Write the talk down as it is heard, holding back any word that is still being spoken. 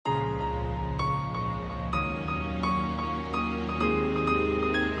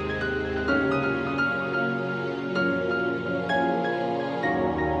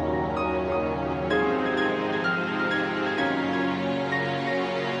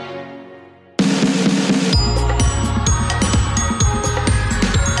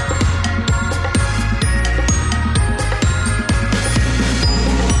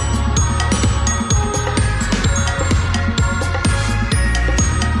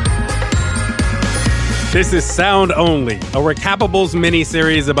This is Sound Only, a Recapables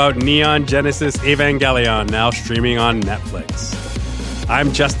miniseries about Neon Genesis Evangelion, now streaming on Netflix.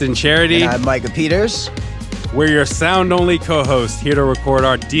 I'm Justin Charity. And I'm Micah Peters. We're your Sound Only co-hosts, here to record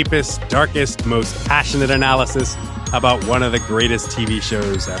our deepest, darkest, most passionate analysis about one of the greatest TV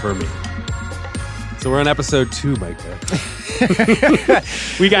shows ever made. So we're on episode 2, Micah.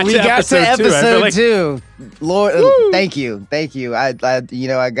 we got to episode 2. Lord, thank you. I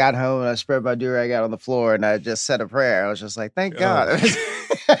got home and I spread my do-rag out on the floor and I just said a prayer. I was just like, thank God.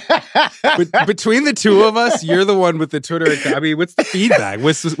 But between the two of us, you're the one with the Twitter account. I mean, what's the feedback?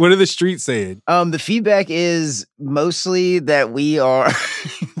 What are the streets saying? The feedback is mostly that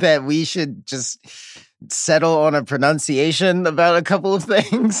that we should just settle on a pronunciation about a couple of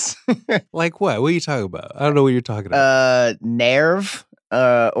things. Like what? What are you talking about? I don't know what you're talking about. Nerve,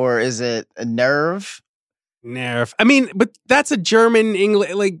 or is it a nerve? Nerve. I mean, but that's a German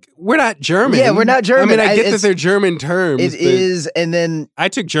English. Like, we're not German. Yeah, we're not German. I mean, I get that they're German terms. It is, and then I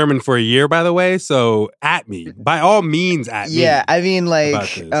took German for a year, by the way. So at me, by all means, at me. Yeah, I mean,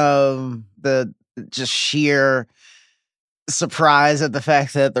 like, the just sheer surprise at the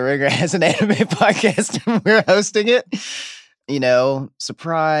fact that The Ringer has an anime podcast and we're hosting it. You know,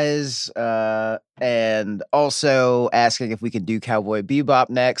 surprise, and also asking if we can do Cowboy Bebop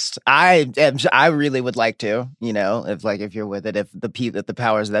next. I really would like to, you know, if you're with it, if the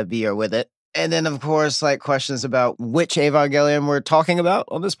powers that be are with it. And then, of course, like questions about which Evangelion we're talking about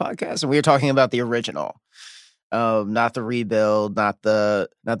on this podcast. And we are talking about the original, not the rebuild, not the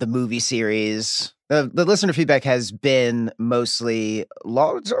movie series. The listener feedback has been mostly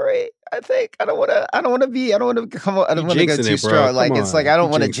laudatory. I think I don't want to go too strong. Like, it's like I don't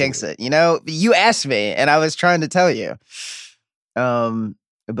want to jinx it. You know, you asked me, and I was trying to tell you.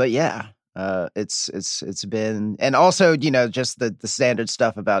 But yeah, it's been, and also, you know, just the standard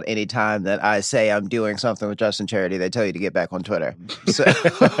stuff about any time that I say I'm doing something with Justin Charity, they tell you to get back on Twitter. So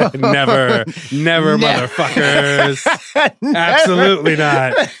never, motherfuckers. Absolutely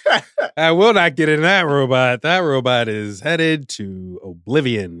not. I will not get in that robot. That robot is headed to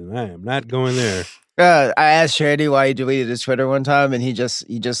oblivion, and I am not going there. I asked Charity why he deleted his Twitter one time, and he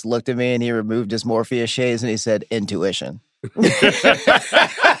just looked at me and he removed his Morpheus shades and he said, "Intuition." I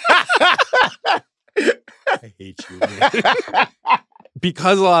hate you, man.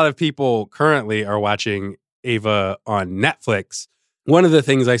 Because a lot of people currently are watching Eva on Netflix, one of the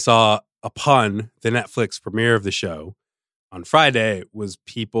things I saw upon the Netflix premiere of the show on Friday was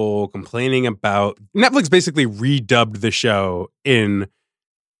people complaining about Netflix basically redubbed the show in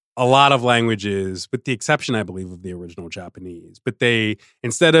a lot of languages, with the exception, I believe, of the original Japanese. But they,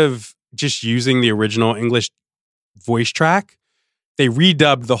 instead of just using the original English voice track, they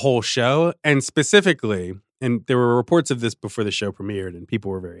redubbed the whole show. And specifically, and there were reports of this before the show premiered and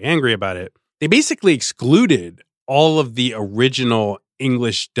people were very angry about it, they basically excluded all of the original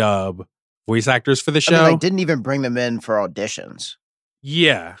English dub voice actors for the show. I mean, didn't even bring them in for auditions.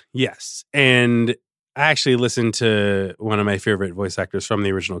 Yeah, yes. And I actually listened to one of my favorite voice actors from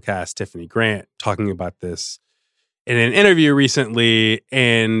the original cast, Tiffany Grant, talking about this in an interview recently.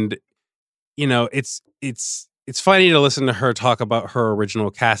 And, you know, it's funny to listen to her talk about her original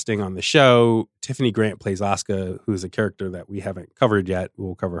casting on the show. Tiffany Grant plays Asuka, who's a character that we haven't covered yet.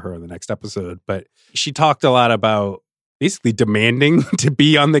 We'll cover her in the next episode. But she talked a lot about basically demanding to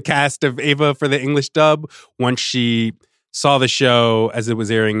be on the cast of Eva for the English dub once she saw the show as it was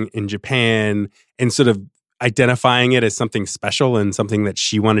airing in Japan, and sort of identifying it as something special and something that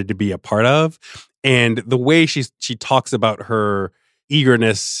she wanted to be a part of. And the way she talks about her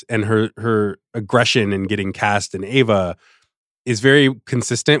eagerness and her aggression in getting cast in Eva is very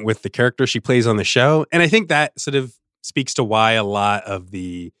consistent with the character she plays on the show. And I think that sort of speaks to why a lot of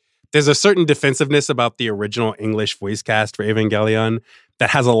there's a certain defensiveness about the original English voice cast for Evangelion that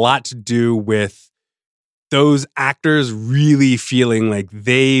has a lot to do with those actors really feeling like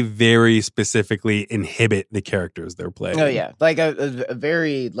they very specifically inhibit the characters they're playing. Oh yeah, like a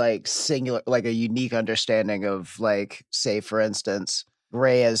very like singular, like a unique understanding of, like, say for instance,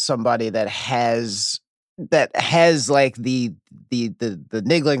 Rey as somebody that has like the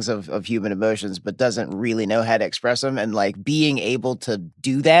nigglings of human emotions, but doesn't really know how to express them, and like being able to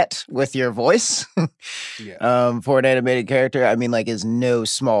do that with your voice, for an animated character, I mean, like, is no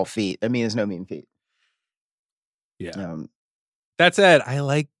small feat. I mean, it's no mean feat. Yeah. That said, I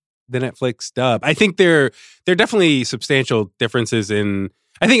like the Netflix dub. I think there are definitely substantial differences in.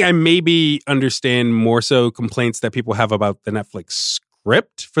 I think I maybe understand more so complaints that people have about the Netflix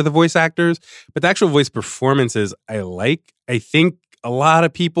script for the voice actors, but the actual voice performances I like. I think a lot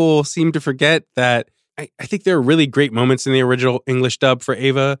of people seem to forget that I think there are really great moments in the original English dub for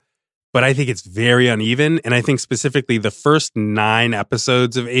Eva but I think it's very uneven. And I think specifically the first 9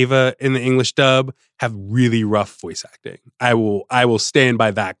 episodes of Ava in the English dub have really rough voice acting. I will stand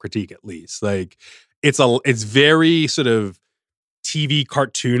by that critique at least. Like it's very sort of TV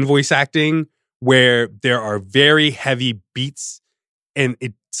cartoon voice acting where there are very heavy beats and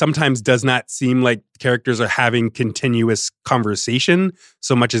it sometimes does not seem like characters are having continuous conversation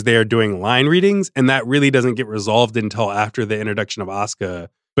so much as they are doing line readings. And that really doesn't get resolved until after the introduction of Asuka.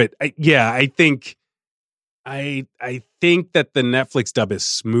 But I think that the Netflix dub is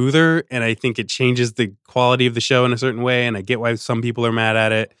smoother, and I think it changes the quality of the show in a certain way. And I get why some people are mad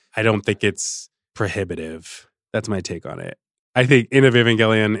at it. I don't think it's prohibitive. That's my take on it. I think End of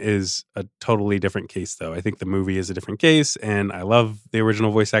Evangelion is a totally different case, though. I think the movie is a different case, and I love the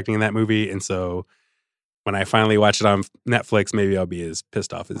original voice acting in that movie. And so when I finally watch it on Netflix, maybe I'll be as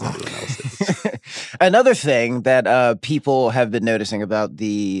pissed off as everyone else is. Another thing that people have been noticing about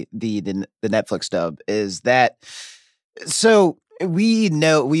the Netflix dub is that, so we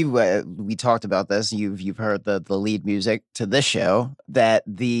know we talked about this. You've heard the lead music to this show that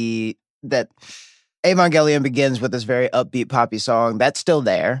Evangelion begins with this very upbeat poppy song. That's still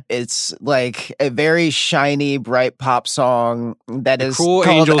there. It's like a very shiny, bright pop song that is called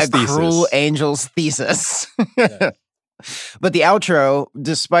Cruel Angel's Thesis. Yeah. But the outro,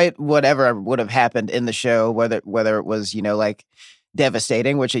 despite whatever would have happened in the show, whether it was, like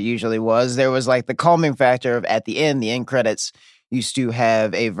devastating, which it usually was, there was like the calming factor of at the end credits used to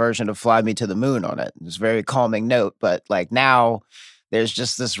have a version of Fly Me to the Moon on it. It's a very calming note, but like now there's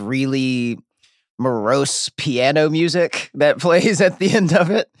just this really morose piano music that plays at the end of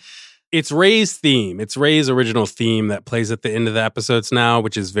it. It's Rei's theme. It's Rei's original theme that plays at the end of the episodes now,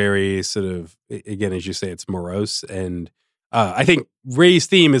 which is very sort of, again, as you say, it's morose. And I think Rei's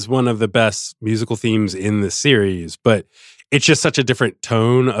theme is one of the best musical themes in the series, but it's just such a different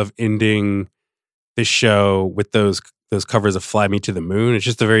tone of ending the show with those covers of Fly Me to the Moon. It's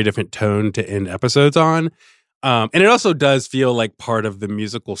just a very different tone to end episodes on. And it also does feel like part of the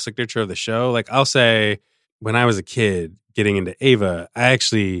musical signature of the show. Like I'll say, when I was a kid getting into Ava, I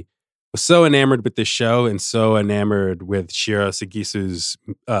actually was so enamored with this show and so enamored with Shiro Sagisu's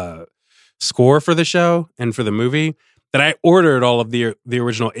score for the show and for the movie that I ordered all of the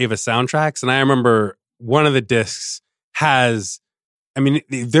original Ava soundtracks. And I remember one of the discs has,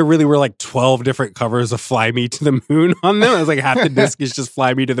 there really were like 12 different covers of Fly Me to the Moon on them. I was like, half the disc is just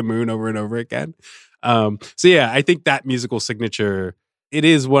Fly Me to the Moon over and over again. So yeah, I think that musical signature, it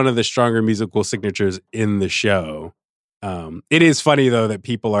is one of the stronger musical signatures in the show. It is funny though that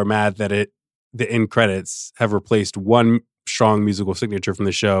people are mad that the end credits have replaced one strong musical signature from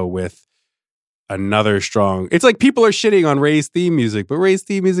the show with another strong. It's like people are shitting on Rei's theme music, but Rei's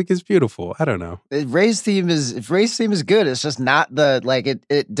theme music is beautiful. I don't know. Rei's theme is good. It's just not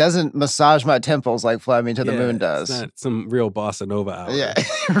it doesn't massage my temples like Fly Me to the Moon does. It's not some real bossa nova hours. Yeah,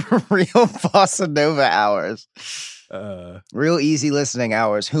 real bossa nova hours. Real easy listening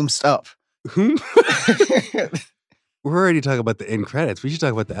hours. Whomst up. Whom? We're already talking about the end credits. We should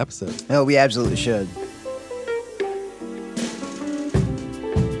talk about the episode. No, we absolutely should.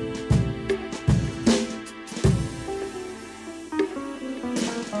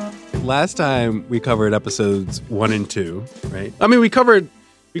 Last time we covered episodes 1 and 2, right? We covered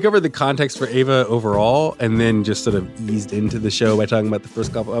the context for Ava overall, and then just sort of eased into the show by talking about the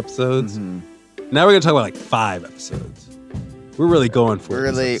first couple episodes. Mm-hmm. Now we're gonna talk about like 5 episodes. We're really going for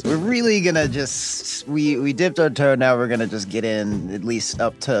it. We're really gonna just we dipped our toe. Now we're gonna just get in at least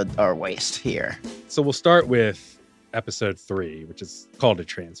up to our waist here. So we'll start with episode 3, which is called A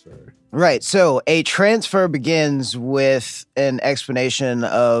Transfer. Right. So A Transfer begins with an explanation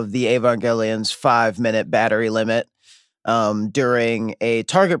of the Evangelion's 5-minute battery limit during a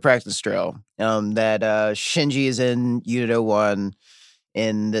target practice drill that Shinji is in Unit 01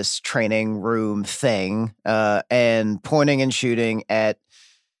 in this training room thing and pointing and shooting at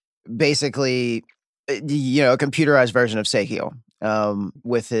basically, a computerized version of Sekio.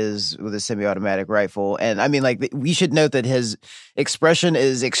 With his semi-automatic rifle. And we should note that his expression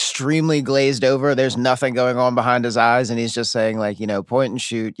is extremely glazed over. There's nothing going on behind his eyes. And he's just saying point and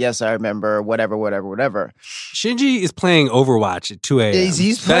shoot. Yes, I remember, whatever. Shinji is playing Overwatch at 2 a.m.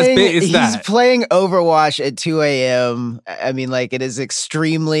 He's playing Overwatch at 2 a.m. It is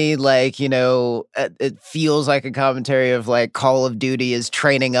extremely it feels like a commentary of Call of Duty is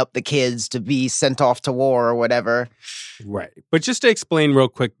training up the kids to be sent off to war or whatever. Right. But just to explain real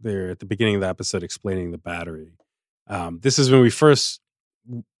quick there at the beginning of the episode, explaining the battery. This is when we first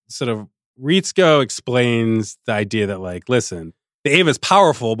sort of, Ritsuko explains the idea that listen, the Ava is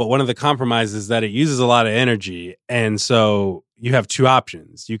powerful, but one of the compromises is that it uses a lot of energy. And so you have two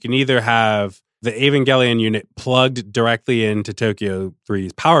options. You can either have the Evangelion unit plugged directly into Tokyo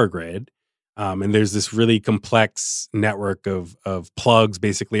 3's power grid, and there's this really complex network of plugs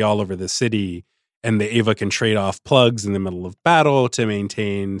basically all over the city, and the Eva can trade off plugs in the middle of battle to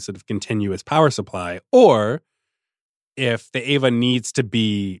maintain sort of continuous power supply. Or if the Eva needs to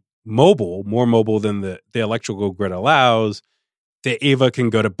be mobile, more mobile than the electrical grid allows, the Eva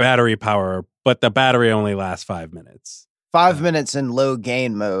can go to battery power, but the battery only lasts 5 minutes. 5 minutes in low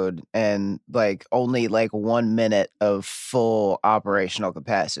gain mode and like only like 1 minute of full operational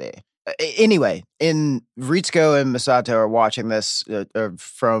capacity. Anyway, in Ritsuko and Misato are watching this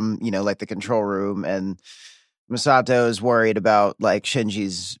from, like the control room, and Misato is worried about like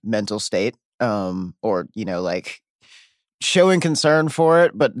Shinji's mental state, or, like showing concern for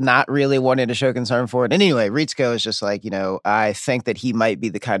it, but not really wanting to show concern for it. And anyway, Ritsuko is just like, I think that he might be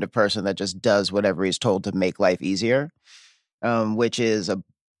the kind of person that just does whatever he's told to make life easier, which is,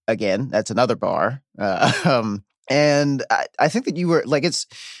 again, that's another bar. And I think that you were like,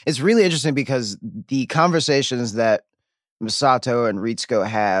 it's really interesting because the conversations that Misato and Ritsuko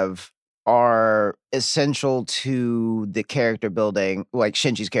have are essential to the character building, like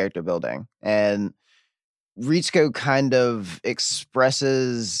Shinji's character building. And Ritsuko kind of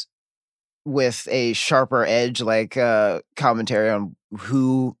expresses with a sharper edge, like commentary on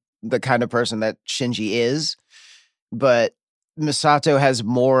who the kind of person that Shinji is. But Misato has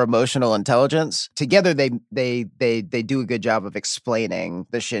more emotional intelligence. Together, they do a good job of explaining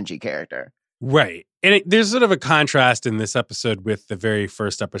the Shinji character. Right. And there's sort of a contrast in this episode with the very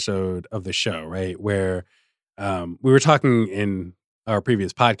first episode of the show, right? Where we were talking in our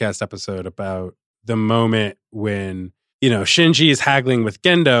previous podcast episode about the moment when, Shinji is haggling with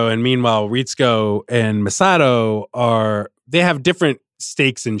Gendo, and meanwhile, Ritsuko and Misato they have different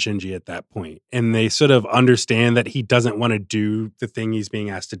stakes in Shinji at that point, and they sort of understand that he doesn't want to do the thing he's being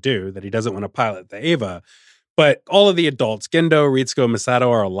asked to do, that he doesn't want to pilot the Eva. But all of the adults, Gendo, Ritsuko, Misato,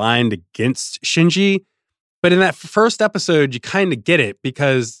 are aligned against Shinji. But in that first episode, you kind of get it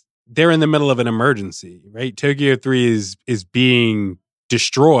because they're in the middle of an emergency, right? Tokyo 3 is being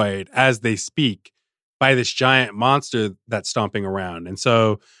destroyed as they speak by this giant monster that's stomping around. And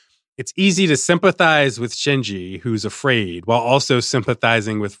so it's easy to sympathize with Shinji, who's afraid, while also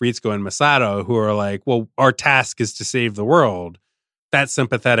sympathizing with Ritsuko and Misato, who are like, well, our task is to save the world. That's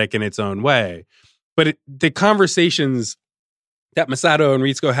sympathetic in its own way. But the conversations that Misato and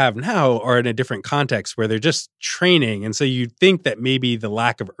Ritsuko have now are in a different context where they're just training. And so you'd think that maybe the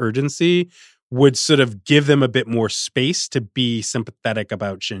lack of urgency would sort of give them a bit more space to be sympathetic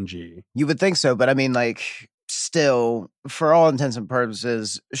about Shinji. You would think so, but I mean, like, still, for all intents and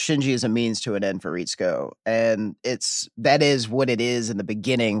purposes, Shinji is a means to an end for Ritsuko. And that is what it is in the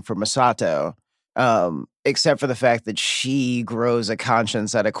beginning for Misato, except for the fact that she grows a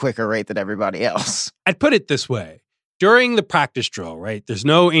conscience at a quicker rate than everybody else. I'd put it this way. During the practice drill, right, there's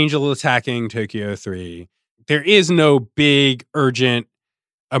no Angel attacking Tokyo 3. There is no big, urgent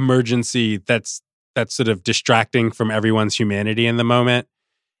emergency that's sort of distracting from everyone's humanity in the moment.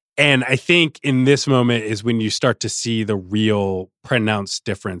 And I think in this moment is when you start to see the real pronounced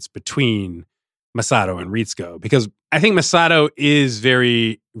difference between Misato and Ritsuko, because I think Misato is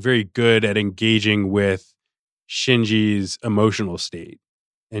very, very good at engaging with Shinji's emotional state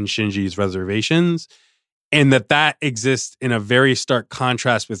and Shinji's reservations, and that exists in a very stark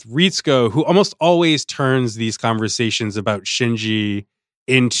contrast with Ritsuko, who almost always turns these conversations about Shinji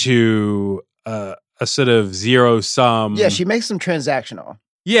into a sort of zero-sum. Yeah, she makes them transactional.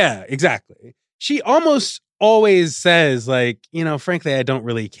 Yeah, exactly. She almost always says, like, frankly, I don't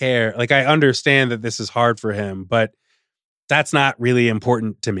really care. Like, I understand that this is hard for him, but that's not really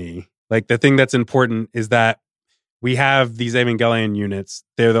important to me. Like, the thing that's important is that we have these Evangelion units.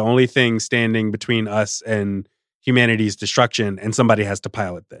 They're the only thing standing between us and humanity's destruction, and somebody has to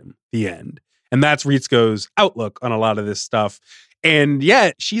pilot them. The end. And that's Ritsuko's outlook on a lot of this stuff. And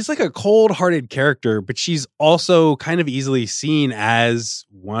yeah, she's like a cold-hearted character, but she's also kind of easily seen as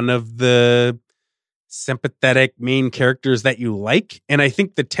one of the sympathetic main characters that you like. And I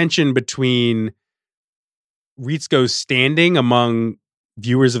think the tension between Ritsuko's standing among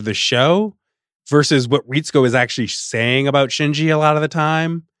viewers of the show versus what Ritsuko is actually saying about Shinji a lot of the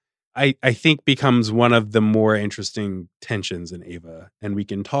time, I think becomes one of the more interesting tensions in Eva. And we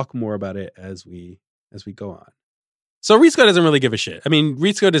can talk more about it as we go on. So Ritsuko doesn't really give a shit. I mean,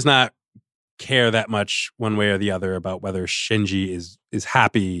 Ritsuko does not care that much one way or the other about whether Shinji is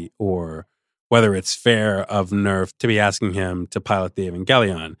happy or whether it's fair of NERV to be asking him to pilot the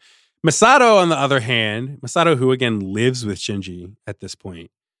Evangelion. Misato, on the other hand, Misato, who again lives with Shinji at this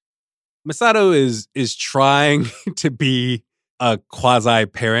point, Misato is trying to be a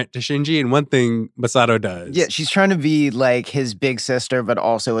quasi-parent to Shinji, and one thing Masato does. Yeah, she's trying to be like his big sister, but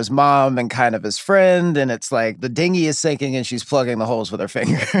also his mom and kind of his friend, and it's like the dinghy is sinking and she's plugging the holes with her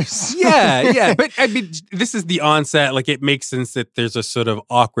fingers. Yeah. But I mean, this is the onset. Like, it makes sense that there's a sort of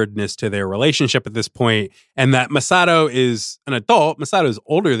awkwardness to their relationship at this point, and that Masato is an adult. Masato is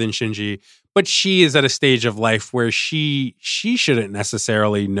older than Shinji, but she is at a stage of life where she shouldn't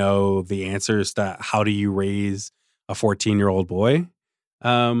necessarily know the answers to how do you raise a 14-year-old boy.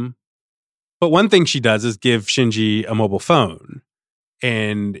 But one thing she does is give Shinji a mobile phone.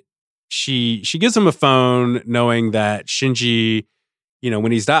 And she gives him a phone knowing that Shinji,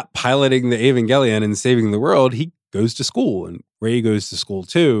 when he's not piloting the Evangelion and saving the world, he goes to school, and Rei goes to school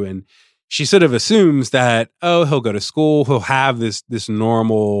too. And she sort of assumes that, he'll go to school, he'll have this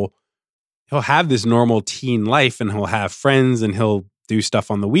normal teen life, and he'll have friends, and he'll do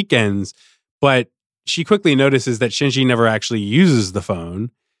stuff on the weekends. But she quickly notices that Shinji never actually uses the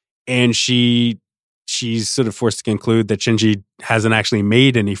phone, and she's sort of forced to conclude that Shinji hasn't actually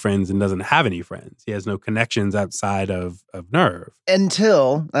made any friends and doesn't have any friends. He has no connections outside of NERV.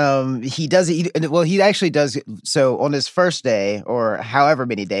 Until he does it. Well, he actually does. So on his first day, or however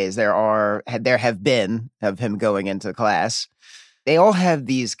many days there have been of him going into class, they all have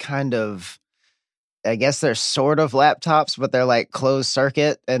these kind of, I guess they're sort of laptops, but they're like closed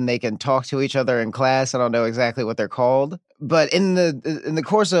circuit and they can talk to each other in class. I don't know exactly what they're called. But in the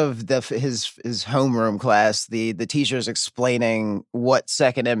course of his homeroom class, the teacher's explaining what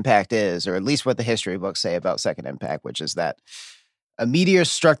Second Impact is, or at least what the history books say about Second Impact, which is that a meteor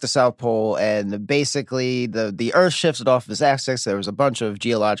struck the South Pole and basically the Earth shifted off of its axis. There was a bunch of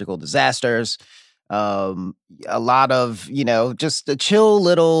geological disasters. A lot of, just a chill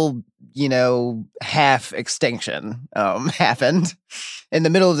little, half extinction happened. In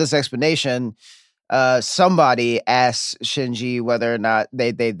the middle of this explanation, somebody asked Shinji whether or not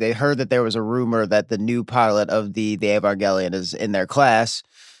they heard that there was a rumor that the new pilot of the Evangelion is in their class.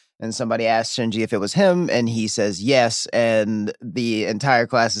 And somebody asked Shinji if it was him, and he says yes. And the entire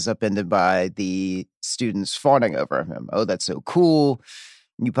class is upended by the students fawning over him. Oh, that's so cool.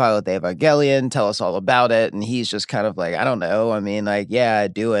 You pilot the Evangelion, tell us all about it. And he's just kind of like, I don't know. I mean, like, yeah, I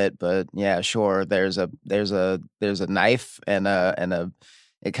do it, but yeah, sure. There's a knife and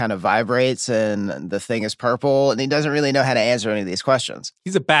it kind of vibrates and the thing is purple, and he doesn't really know how to answer any of these questions.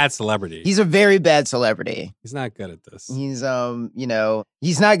 He's a bad celebrity. He's a very bad celebrity. He's not good at this. He's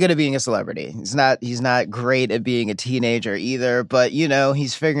he's not good at being a celebrity. He's not great at being a teenager either, but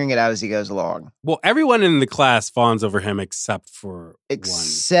he's figuring it out as he goes along. Well, everyone in the class fawns over him except for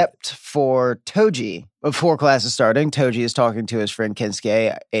Toji. Before class is starting, Toji is talking to his friend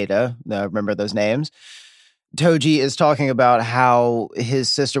Kensuke, Ada. Remember those names? Toji is talking about how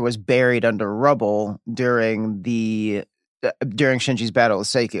his sister was buried under rubble during Shinji's battle with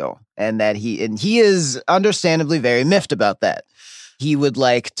Sekio, and that he is understandably very miffed about that. He would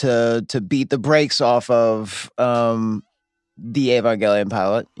like to beat the brakes off of the Evangelion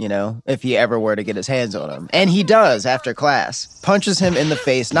pilot, if he ever were to get his hands on him. And he does after class. Punches him in the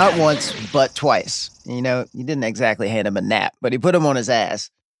face, not once, but twice. He didn't exactly hand him a nap, but he put him on his ass.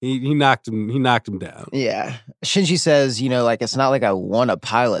 He knocked him down. Yeah. Shinji says, it's not like I want to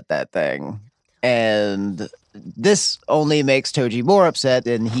pilot that thing. And this only makes Toji more upset,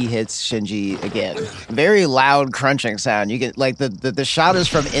 and he hits Shinji again. Very loud crunching sound. You get like the shot is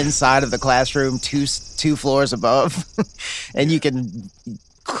from inside of the classroom, two floors above, and you can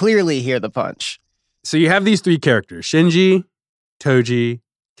clearly hear the punch. So you have these three characters, Shinji, Toji,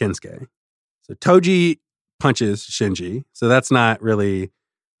 Kensuke. So Toji punches Shinji. So that's not really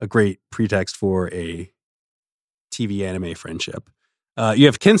a great pretext for a TV anime friendship. You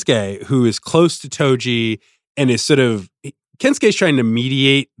have Kensuke, who is close to Toji and is Kensuke's trying to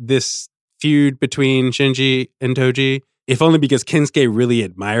mediate this feud between Shinji and Toji, if only because Kensuke really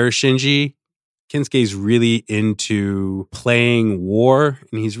admires Shinji. Kensuke's really into playing war,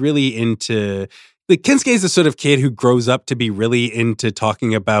 and he's really into... Kensuke's the sort of kid who grows up to be really into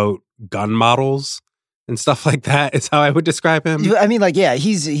talking about gun models and stuff like that is how I would describe him. I mean,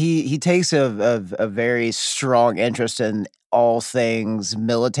 he takes a very strong interest in all things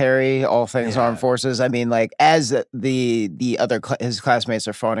military, all things armed forces. I mean, as his classmates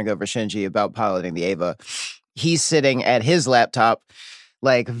are fawning over Shinji about piloting the Eva, he's sitting at his laptop,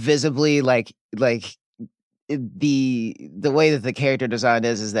 visibly, the way that the character design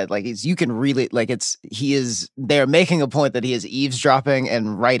is that you can really they're making a point that he is eavesdropping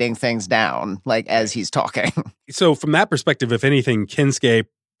and writing things down as he's talking. So from that perspective, if anything, Kensuke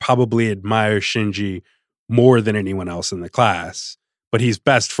probably admires Shinji more than anyone else in the class, but he's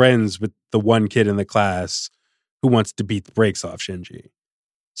best friends with the one kid in the class who wants to beat the brakes off Shinji.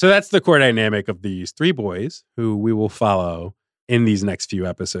 So that's the core dynamic of these three boys who we will follow in these next few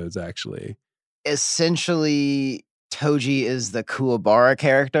episodes, actually. Essentially, Toji is the Kuwabara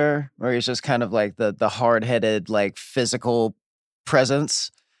character, where he's just kind of like the hard-headed, like, physical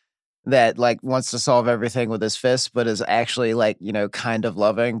presence that, like, wants to solve everything with his fists, but is actually, like, you know, kind of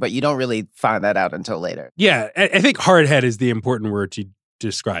loving. But you don't really find that out until later. Yeah, I think hardhead is the important word to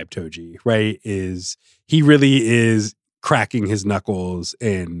describe Toji, right? Is he really is cracking his knuckles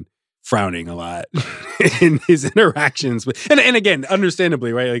and frowning a lot in his interactions with, and again,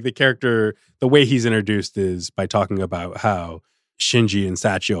 understandably, right? Like the character, the way he's introduced is by talking about how Shinji and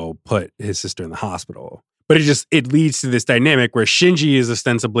Sachio put his sister in the hospital. But it leads to this dynamic where Shinji is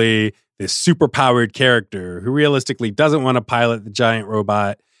ostensibly this super-powered character who realistically doesn't want to pilot the giant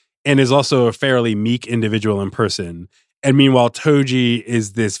robot and is also a fairly meek individual in person. And meanwhile, Toji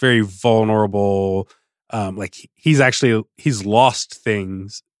is this very vulnerable, he's lost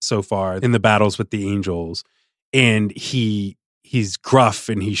things so far in the battles with the angels. And he's gruff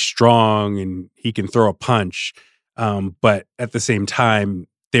and he's strong and he can throw a punch. But at the same time,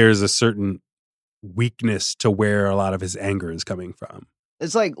 there's a certain weakness to where a lot of his anger is coming from.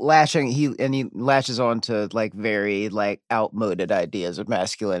 It's like he latches on to like very like outmoded ideas of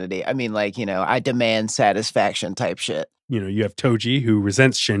masculinity. I mean, like, you know, I demand satisfaction type shit. You know, you have Toji who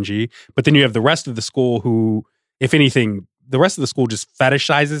resents Shinji, but then you have the rest of the school who, if anything, the rest of the school just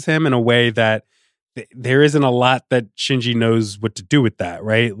fetishizes him in a way that there isn't a lot that Shinji knows what to do with that,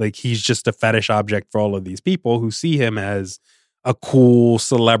 right? Like he's just a fetish object for all of these people who see him as a cool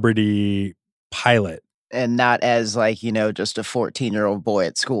celebrity pilot. And not as like, you know, just a 14-year-old boy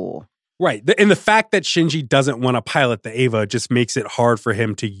at school. Right. And the fact that Shinji doesn't want to pilot the Eva just makes it hard for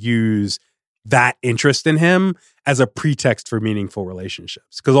him to use that interest in him as a pretext for meaningful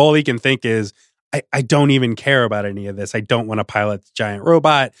relationships. Because all he can think is, I don't even care about any of this. I don't want to pilot the giant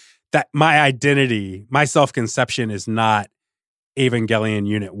robot. That my identity, my self-conception is not Evangelion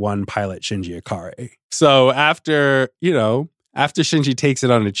Unit 1 pilot Shinji Ikari. So after Shinji takes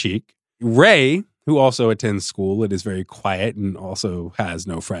it on the cheek, Rei, who also attends school and is very quiet and also has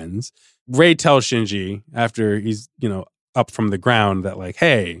no friends, Rei tells Shinji after he's, up from the ground that like,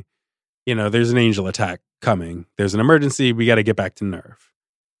 hey, there's an angel attack coming. There's an emergency. We got to get back to NERV.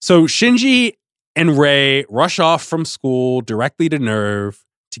 So Shinji and Rei rush off from school directly to NERV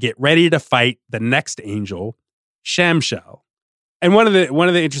to get ready to fight the next angel, Shamshel. And one of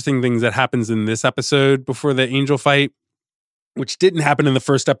the interesting things that happens in this episode before the angel fight, which didn't happen in the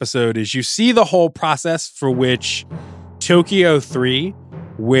first episode, is you see the whole process for which Tokyo 3,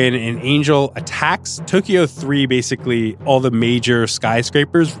 when an angel attacks, Tokyo 3, basically all the major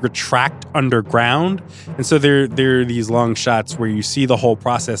skyscrapers retract underground. And so there are these long shots where you see the whole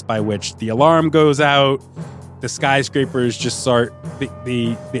process by which the alarm goes out, the skyscrapers just start,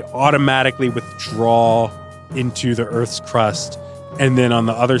 they automatically withdraw into the Earth's crust. And then on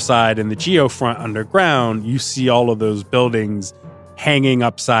the other side, in the geofront underground, you see all of those buildings hanging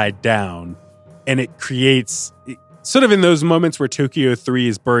upside down. And it creates, sort of in those moments where Tokyo 3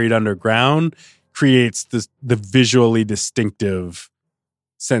 is buried underground, creates the visually distinctive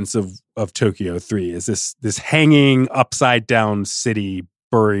sense of Tokyo 3. Is this hanging upside down city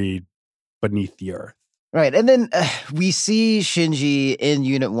buried beneath the earth. Right. And then we see Shinji in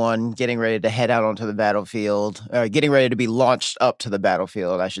Unit 1 getting ready to head out onto the battlefield, or getting ready to be launched up to the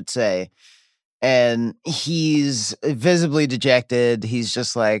battlefield, I should say. And he's visibly dejected. He's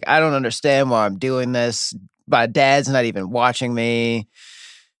just like, I don't understand why I'm doing this. My dad's not even watching me.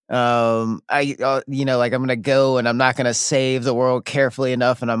 I'm going to go and I'm not going to save the world carefully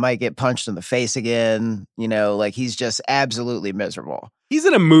enough and I might get punched in the face again. He's just absolutely miserable. He's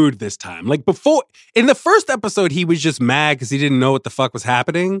in a mood this time. Like before, in the first episode, he was just mad because he didn't know what the fuck was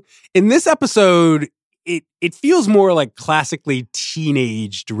happening. In this episode, it feels more like classically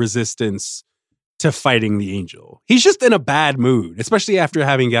teenaged resistance to fighting the angel. He's just in a bad mood, especially after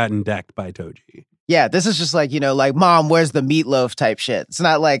having gotten decked by Toji. Yeah, this is just like, Mom, where's the meatloaf type shit. It's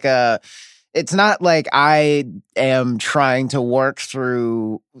not like I am trying to work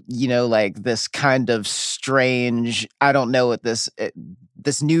through, this kind of strange, I don't know what this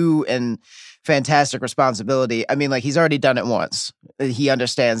new and fantastic responsibility. I mean, like, he's already done it once. He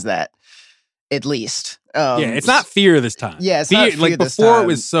understands that, at least. It's not fear this time. Yeah, it's fear, not fear like this before time. It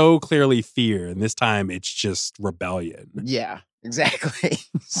was so clearly fear, and this time it's just rebellion. Yeah. Exactly.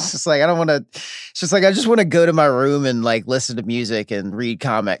 It's just like, I just want to go to my room and like listen to music and read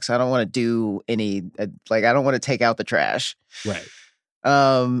comics. I don't want to do any, I don't want to take out the trash. Right.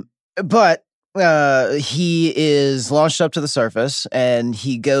 But he is launched up to the surface and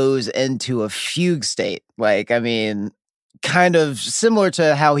he goes into a fugue state. Like, I mean, kind of similar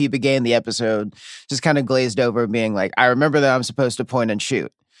to how he began the episode, just kind of glazed over, being like, I remember that I'm supposed to point and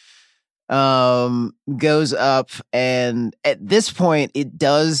shoot. Goes up, and at this point, it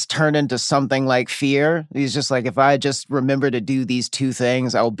does turn into something like fear. He's just like, if I just remember to do these two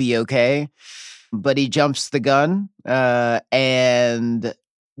things, I'll be okay. But he jumps the gun, and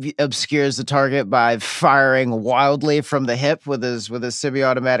obscures the target by firing wildly from the hip with his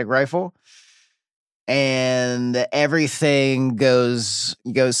semi-automatic rifle, and everything goes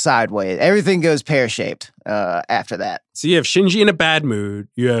sideways. Everything goes pear-shaped after that. So you have Shinji in a bad mood.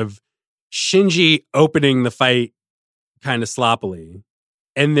 You have Shinji opening the fight kind of sloppily,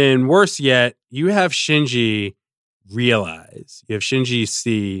 and then worse yet, you have Shinji realize. You have Shinji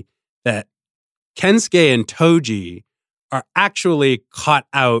see that Kensuke and Toji are actually caught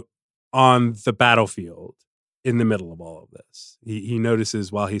out on the battlefield in the middle of all of this. He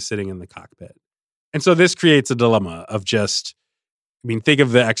notices while he's sitting in the cockpit. And so this creates a dilemma of just, I mean, think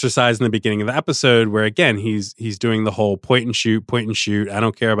of the exercise in the beginning of the episode where, again, he's doing the whole point and shoot. I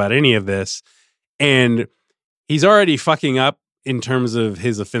don't care about any of this. And he's already fucking up in terms of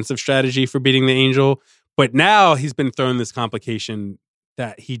his offensive strategy for beating the Angel. But now he's been thrown this complication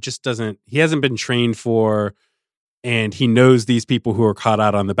that he hasn't been trained for. And he knows these people who are caught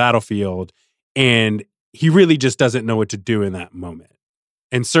out on the battlefield, and he really just doesn't know what to do in that moment.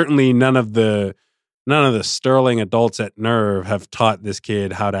 And certainly none of the sterling adults at NERV have taught this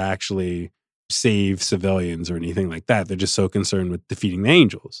kid how to actually save civilians or anything like that. They're just so concerned with defeating the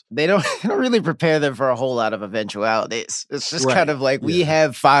Angels. They don't really prepare them for a whole lot of eventualities. It's just kind of like, we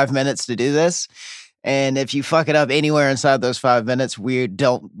have 5 minutes to do this. And if you fuck it up anywhere inside those 5 minutes, we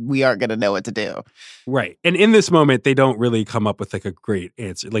aren't going to know what to do. Right. And in this moment, they don't really come up with like a great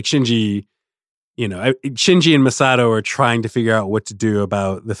answer. Like Shinji and Masato are trying to figure out what to do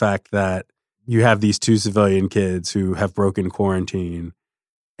about the fact that you have these two civilian kids who have broken quarantine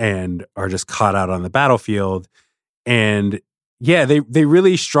and are just caught out on the battlefield. And yeah, they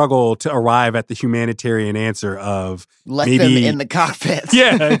really struggle to arrive at the humanitarian answer of let them in the cockpit.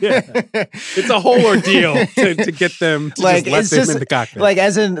 Yeah. It's a whole ordeal to get them to like, just let them in the cockpit. Like,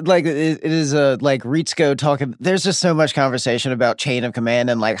 as in, like, it is like Ritsuko talking. There's just so much conversation about chain of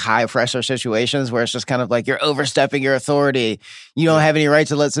command and like high pressure situations where it's just kind of like you're overstepping your authority. You don't have any right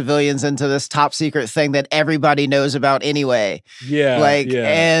to let civilians into this top secret thing that everybody knows about anyway. Yeah.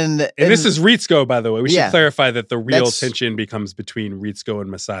 And this is Ritsuko, by the way. We should clarify that the real tension bemes between Ritsuko and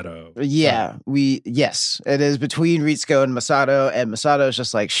Masato. Yeah, it is between Ritsuko and Masato's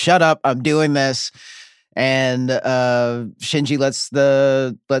just like, shut up, I'm doing this. And Shinji lets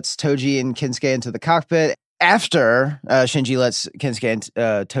Toji and Kensuke into the cockpit. After Shinji lets Kensuke and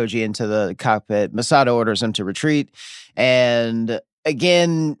Toji into the cockpit, Masato orders him to retreat. And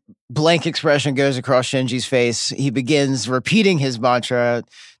again, blank expression goes across Shinji's face. He begins repeating his mantra,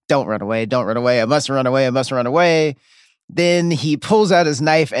 don't run away, I must run away. Then he pulls out his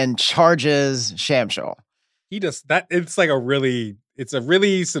knife and charges Shamshul. He does that. It's a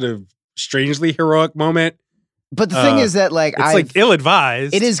really sort of strangely heroic moment. But the thing is that, like, it's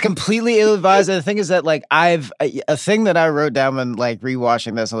ill-advised. It is completely ill-advised. And the thing is that, like, a thing that I wrote down when, like,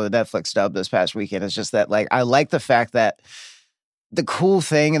 rewatching this on the Netflix dub this past weekend is just that, like, I like the fact that the cool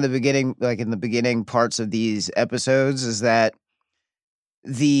thing in the beginning parts of these episodes is that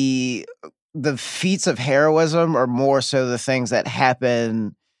the feats of heroism are more so the things that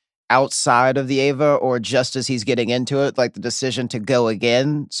happen outside of the Eva or just as he's getting into it, like the decision to go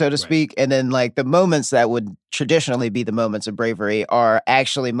again, so to speak. And then like the moments that would traditionally be the moments of bravery are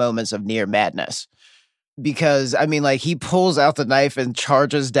actually moments of near madness. Because, I mean, like, he pulls out the knife and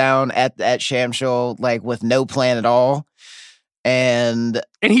charges down at Shamshul, like, with no plan at all. And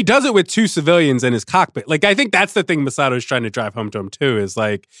he does it with two civilians in his cockpit. Like, I think that's the thing Masato's trying to drive home to him, too, is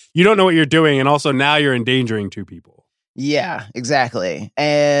like, you don't know what you're doing, and also now you're endangering two people. Yeah, exactly.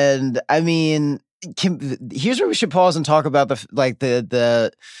 And I mean, here's where we should pause and talk about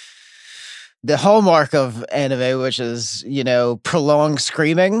the hallmark of anime, which is, prolonged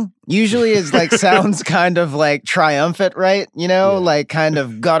screaming. Usually it's like sounds kind of like triumphant, right? Like kind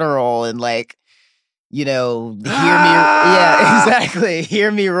of guttural and like, hear me. Yeah, exactly.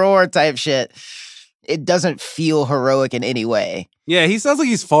 Hear me roar type shit. It doesn't feel heroic in any way. Yeah, he sounds like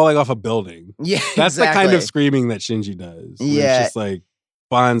he's falling off a building. Yeah, that's the kind of screaming that Shinji does. Yeah, it's just like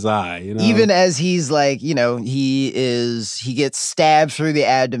bonsai. Even as he's like, he gets stabbed through the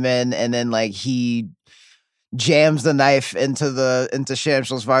abdomen, and then like he jams the knife into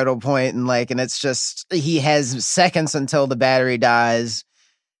Shamshul's vital point, and it's just he has seconds until the battery dies,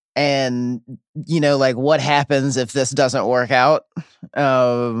 And, like what happens if this doesn't work out?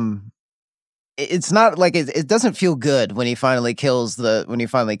 It's not like it doesn't feel good when he finally kills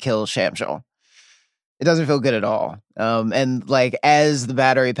Shamshal. It doesn't feel good at all. And like as the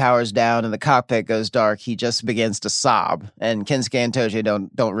battery powers down and the cockpit goes dark, he just begins to sob. And Kensuke and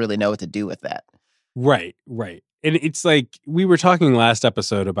Toji don't really know what to do with that. Right. And it's like we were talking last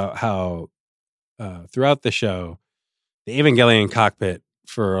episode about how throughout the show, the Evangelion cockpit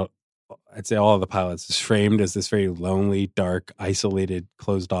for, I'd say, all of the pilots is framed as this very lonely, dark, isolated,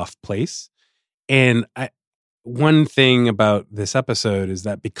 closed-off place. And one thing about this episode is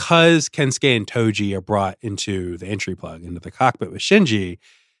that because Kensuke and Toji are brought into the entry plug, into the cockpit with Shinji,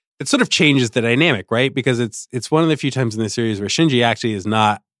 it sort of changes the dynamic, right? Because it's one of the few times in the series where Shinji actually is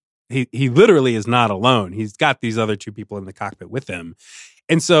not, he literally is not alone. He's got these other two people in the cockpit with him.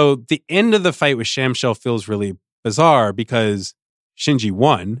 And so the end of the fight with Shamshal feels really bizarre because Shinji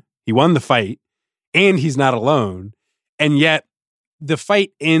won. He won the fight and he's not alone. And yet the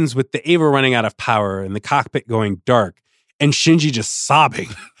fight ends with the Eva running out of power and the cockpit going dark and Shinji just sobbing,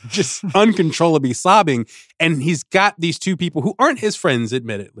 just uncontrollably sobbing. And he's got these two people who aren't his friends,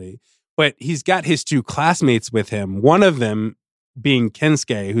 admittedly, but he's got his two classmates with him. One of them being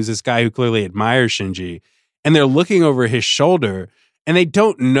Kensuke, who's this guy who clearly admires Shinji. And they're looking over his shoulder and they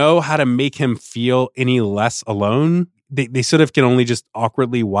don't know how to make him feel any less alone. They sort of can only just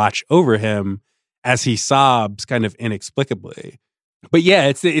awkwardly watch over him as he sobs kind of inexplicably. But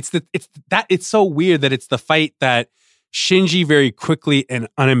yeah, it's so weird that it's the fight that Shinji very quickly and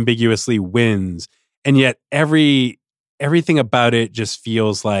unambiguously wins. And yet everything about it just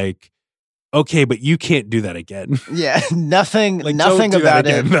feels like, okay, but you can't do that again. Yeah, nothing about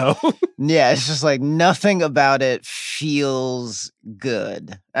it. Though. Yeah, it's just like nothing about it feels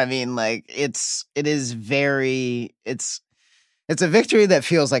good. I mean, like it's a victory that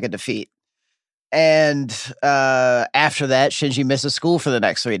feels like a defeat. And after that, Shinji misses school for the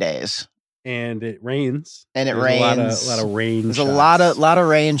next 3 days. And it rains. There's a lot of rain. There's shots. a lot of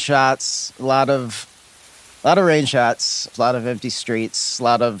rain shots, a lot of rain shots, a lot of empty streets, a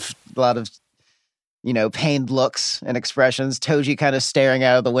lot of pained looks and expressions. Toji kind of staring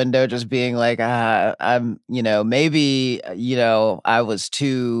out of the window, just being like, I'm, maybe, I was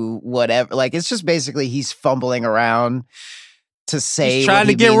too whatever. Like, it's just basically he's fumbling around to say he's trying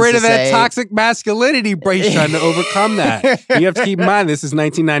to get rid of that toxic masculinity, but he's trying to overcome that. You have to keep in mind, this is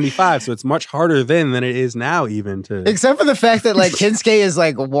 1995, so it's much harder then than it is now, even to. Except for the fact that like Kensuke is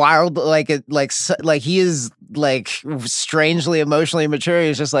like wild, like he is like strangely emotionally mature.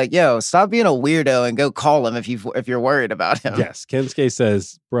 He's just like, yo, stop being a weirdo and go call him if you're worried about him. Yes, Kensuke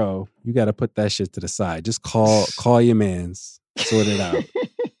says, bro, you got to put that shit to the side. Just call your mans, sort it out.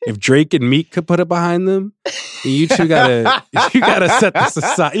 If Drake and Meek could put it behind them, you two gotta set this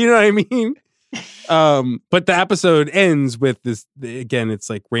aside. You know what I mean? But the episode ends with this again. It's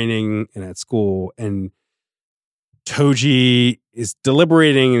like raining and at school, and Toji is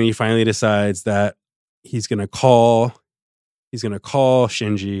deliberating, and he finally decides that he's gonna call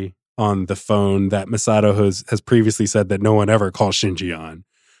Shinji on the phone that Masato has previously said that no one ever calls Shinji on,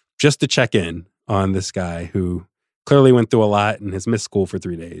 just to check in on this guy who clearly went through a lot and has missed school for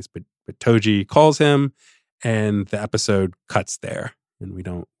 3 days. But Toji calls him, and the episode cuts there. And we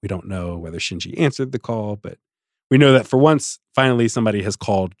don't know whether Shinji answered the call, but we know that for once, finally, somebody has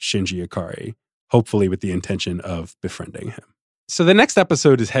called Shinji Ikari, hopefully with the intention of befriending him. So the next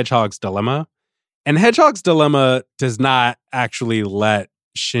episode is Hedgehog's Dilemma. And Hedgehog's Dilemma does not actually let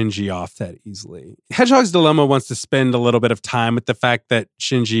Shinji off that easily. Hedgehog's Dilemma wants to spend a little bit of time with the fact that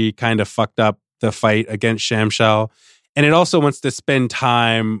Shinji kind of fucked up the fight against Shamshal. And it also wants to spend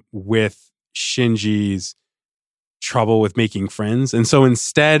time with Shinji's trouble with making friends. And so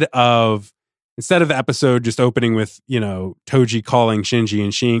instead of the episode just opening with, Toji calling Shinji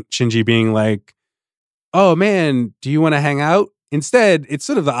and Shinji being like, oh man, do you want to hang out? Instead, it's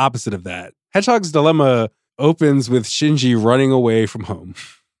sort of the opposite of that. Hedgehog's Dilemma opens with Shinji running away from home.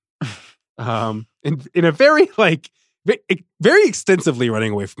 In a very extensively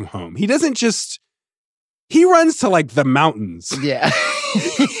running away from home. He doesn't just, he runs to like the mountains. Yeah.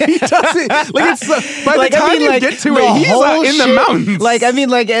 He doesn't, like it's by the time you get to it, he's in the mountains. Like, I mean,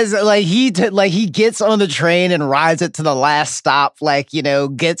 like as like he gets on the train and rides it to the last stop,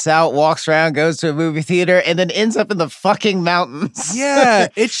 gets out, walks around, goes to a movie theater, and then ends up in the fucking mountains. Yeah.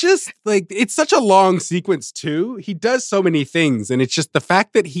 It's just like, it's such a long sequence too. He does so many things, and it's just the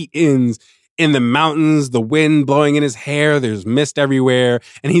fact that he ends in the mountains, the wind blowing in his hair, there's mist everywhere,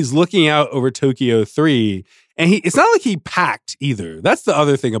 and he's looking out over Tokyo 3. And it's not like he packed either. That's the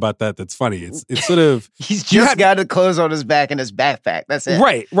other thing about that that's funny. It's sort of he's just got the clothes on his back and his backpack. That's it.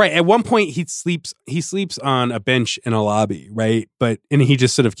 Right. At one point he sleeps on a bench in a lobby, right? And he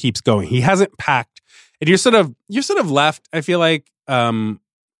just sort of keeps going. He hasn't packed. And you're sort of left, I feel like, to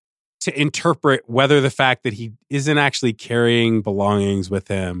interpret whether the fact that he isn't actually carrying belongings with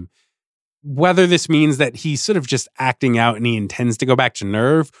him, whether this means that he's sort of just acting out and he intends to go back to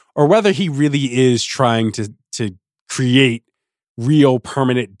Nerve, or whether he really is trying to create real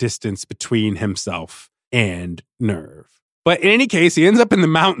permanent distance between himself and Nerve. But in any case, he ends up in the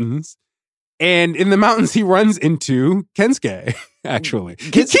mountains, and in the mountains he runs into Kensuke. Actually,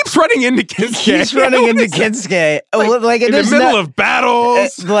 he keeps running into Kensuke. He's running into Kensuke, like in the middle of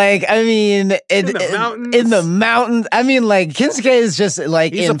battles. Like, I mean, in the mountains. I mean, like, Kensuke is just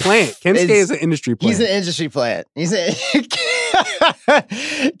like he's a plant. Kensuke is an industry plant. He's an industry plant.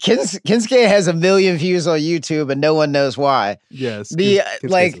 Kensuke has 1 million views on YouTube, and no one knows why. Yes,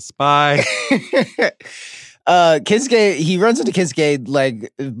 Kensuke's a spy. Kensuke, he runs into Kensuke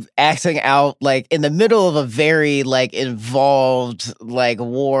like acting out like in the middle of a very like involved like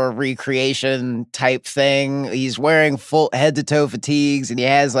war recreation type thing. He's wearing full head to toe fatigues, and he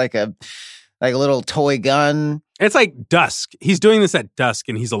has like a little toy gun. It's like dusk. He's doing this at dusk,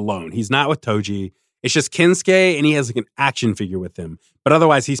 and he's alone. He's not with Toji. It's just Kensuke, and he has like an action figure with him. But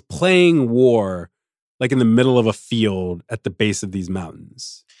otherwise, he's playing war like in the middle of a field at the base of these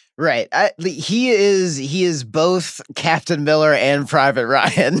mountains. Right. He is both Captain Miller and Private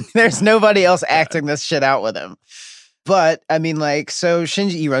Ryan. There's nobody else acting this shit out with him. But I mean, like, so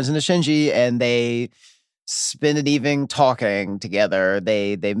he runs into Shinji, and they spend an evening talking together.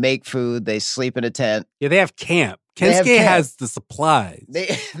 They make food. They sleep in a tent. Yeah, they have camp. Kensuke has the supplies.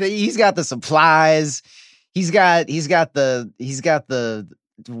 He's got the supplies. He's got the.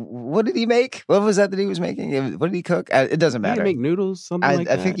 What did he make? What was that he was making? What did he cook? It doesn't matter. Did he make noodles? Something like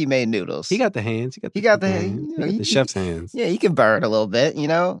that? I think he made noodles. He got the hands. He got the chef's hands. Yeah, he can burn a little bit, you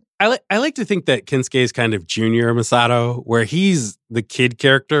know? I like to think that Kensuke is kind of junior Masato, where he's the kid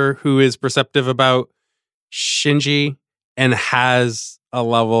character who is perceptive about Shinji and has a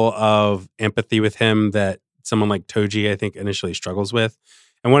level of empathy with him that someone like Toji, I think, initially struggles with.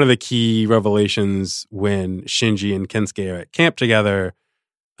 And one of the key revelations when Shinji and Kensuke are at camp together,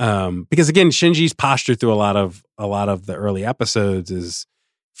 because again, Shinji's posture through a lot of the early episodes is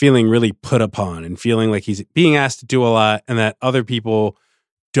feeling really put upon and feeling like he's being asked to do a lot, and that other people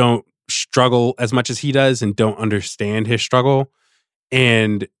don't struggle as much as he does and don't understand his struggle.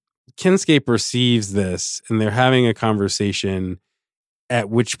 And Kensuke perceives this, and they're having a conversation, at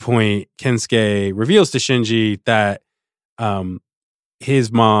which point Kensuke reveals to Shinji that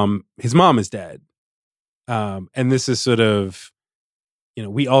his mom is dead. And this is sort of, you know,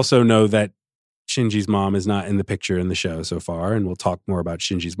 we also know that Shinji's mom is not in the picture in the show so far, and we'll talk more about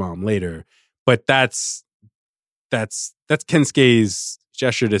Shinji's mom later. But that's Kensuke's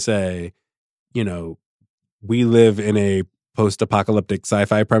gesture to say, you know, we live in a post-apocalyptic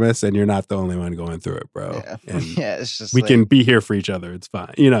sci-fi premise, and you're not the only one going through it, bro. Yeah, and it's just we can be here for each other. It's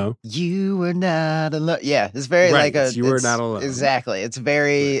fine, you know. You were not alone. Yeah, it's very right, like you were not alone. Exactly. It's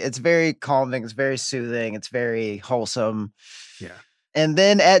very calming. It's very soothing. It's very wholesome. Yeah. And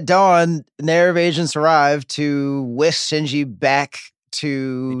then at dawn, Nerve agents arrive to whisk Shinji back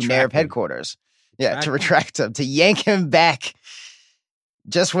to Nerve headquarters. To retract him, to yank him back.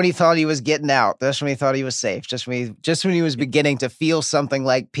 Just when he thought he was getting out, just when he thought he was safe, just when he was beginning to feel something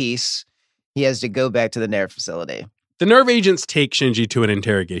like peace, he has to go back to the Nerve facility. The Nerve agents take Shinji to an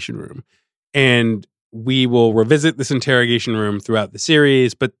interrogation room, and we will revisit this interrogation room throughout the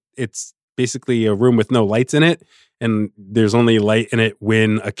series, but it's basically a room with no lights in it, and there's only light in it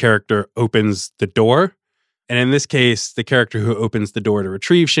when a character opens the door. And in this case, the character who opens the door to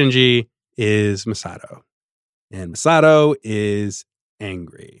retrieve Shinji is Masato. And Masato is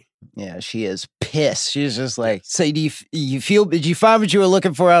angry. Yeah, she is pissed. She's just like, so did you find what you were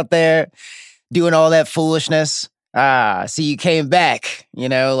looking for out there doing all that foolishness? So you came back, you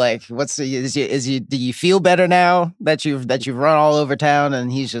know, like do you feel better now that you've run all over town?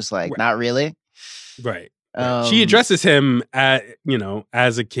 And he's just like, not really. Right. She addresses him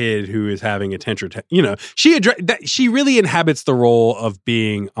as a kid who is having a temper. She really inhabits the role of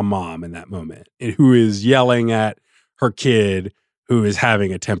being a mom in that moment, who is yelling at her kid who is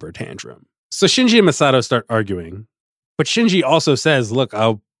having a temper tantrum. So Shinji and Masato start arguing, but Shinji also says, "Look,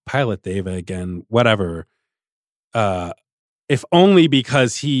 I'll pilot the Eva again, whatever." If only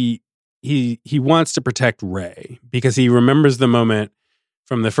because he wants to protect Rei, because he remembers the moment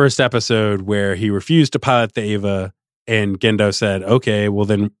from the first episode where he refused to pilot the Eva, and Gendo said, "Okay, well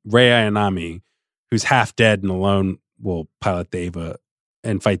then Rei Ayanami, who's half dead and alone, will pilot the Eva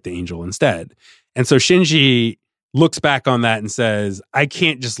and fight the Angel instead. And so Shinji looks back on that and says, I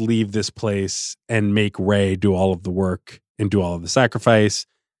can't just leave this place and make Rei do all of the work and do all of the sacrifice.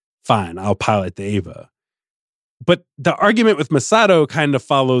 Fine, I'll pilot the Eva. But the argument with Masato kind of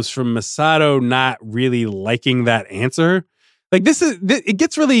follows from Masato not really liking that answer. Like it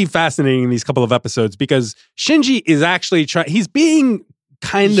gets really fascinating in these couple of episodes because Shinji is actually he's being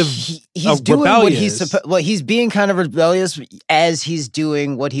kind of he's doing rebellious. He's being kind of rebellious as he's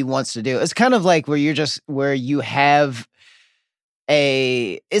doing what he wants to do. It's kind of like where you have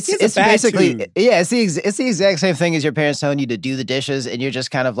it's basically tune. Yeah, it's the exact same thing as your parents telling you to do the dishes, and you're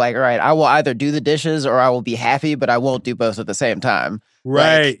just kind of like, all right, I will either do the dishes or I will be happy, but I won't do both at the same time.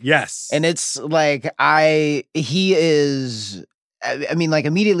 Right. Yes. And it's like he is. I mean, like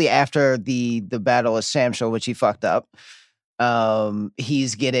immediately after the battle of Samshel, which he fucked up.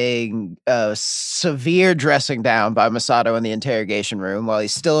 He's getting severe dressing down by Masato in the interrogation room while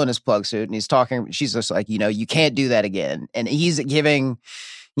he's still in his plug suit, and he's talking. She's just like, you can't do that again. And he's giving,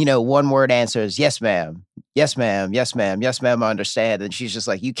 one word answers. Yes, ma'am. Yes, ma'am. Yes, ma'am. Yes, ma'am. I understand. And she's just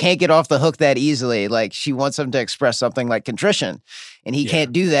like, you can't get off the hook that easily. Like she wants him to express something like contrition, and he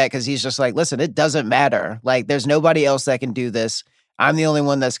can't do that because he's just like, listen, it doesn't matter. Like there's nobody else that can do this. I'm the only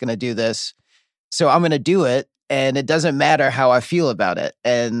one that's going to do this. So I'm going to do it. And it doesn't matter how I feel about it.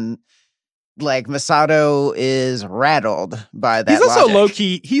 And like Masato is rattled by that. He's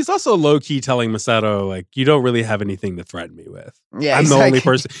also low key telling Masato, like, you don't really have anything to threaten me with. Yeah, I'm the only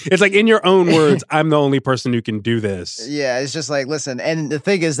person. It's like, in your own words, I'm the only person who can do this. Yeah, it's just like, listen. And the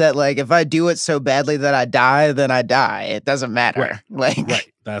thing is that, like, if I do it so badly that I die, then I die. It doesn't matter. Right.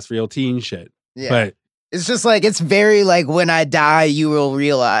 That's real teen shit. Yeah. But it's just like, it's very like, when I die, you will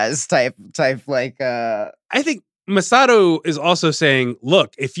realize type like. I think Masato is also saying,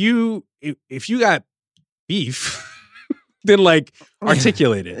 look, if you got beef, then like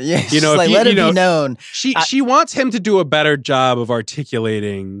articulate it. Yeah, let it be known. She wants him to do a better job of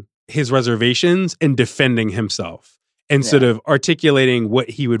articulating his reservations and defending himself, and sort of articulating what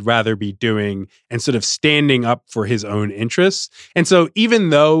he would rather be doing and sort of standing up for his own interests. And so even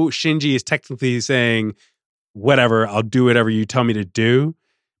though Shinji is technically saying, whatever, I'll do whatever you tell me to do,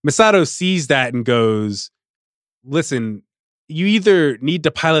 Masato sees that and goes, listen, you either need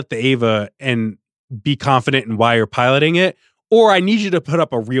to pilot the Eva and be confident in why you're piloting it, or I need you to put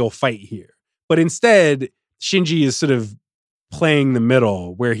up a real fight here. But instead, Shinji is sort of playing the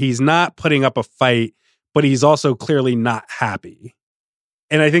middle where he's not putting up a fight, but he's also clearly not happy.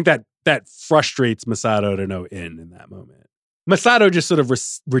 And I think that frustrates Masato to no end in that moment. Masato just sort of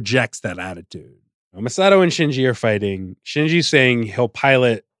rejects that attitude. Masato and Shinji are fighting. Shinji's saying he'll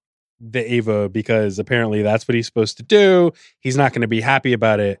pilot the Eva because apparently that's what he's supposed to do. He's not going to be happy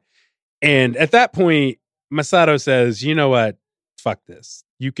about it. And at that point, Masato says, you know what? Fuck this.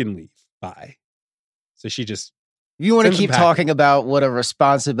 You can leave. Bye. So she just... You want to keep talking about what a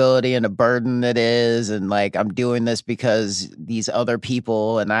responsibility and a burden it is, and like, I'm doing this because these other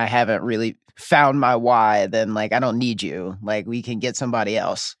people and I haven't really found my why, then like, I don't need you. Like, we can get somebody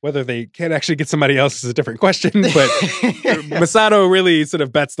else. Whether they can actually get somebody else is a different question, but Masato really sort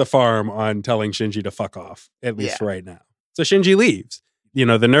of bets the farm on telling Shinji to fuck off, at least for right now. So Shinji leaves. The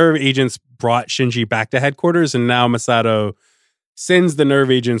NERV agents brought Shinji back to headquarters, and now Masato sends the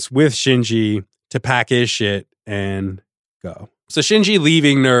NERV agents with Shinji to pack his shit and go. So Shinji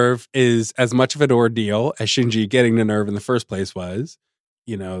leaving NERV is as much of an ordeal as Shinji getting to NERV in the first place was.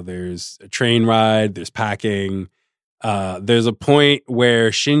 There's a train ride, there's packing. There's a point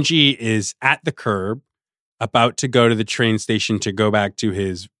where Shinji is at the curb, about to go to the train station to go back to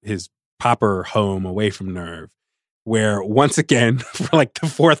his proper home away from NERV, where once again, for like the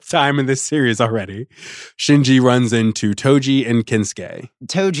fourth time in this series already, Shinji runs into Toji and Kensuke.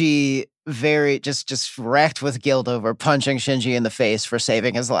 Toji very just wrecked with guilt over punching Shinji in the face for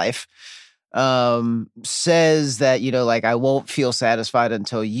saving his life. Says that, I won't feel satisfied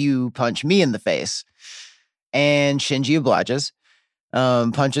until you punch me in the face. And Shinji obliges,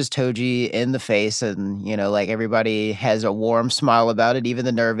 punches Toji in the face, and, everybody has a warm smile about it, even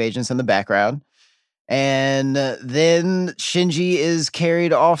the NERV agents in the background. And then Shinji is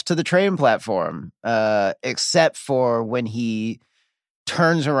carried off to the train platform, except for when he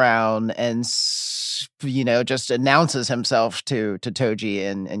turns around and, just announces himself to Toji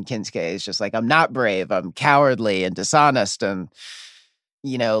and Kensuke. It's just like, I'm not brave, I'm cowardly and dishonest, and,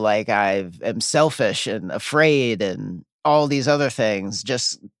 I am selfish and afraid and all these other things.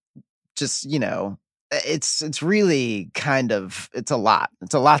 Just it's really kind of, it's a lot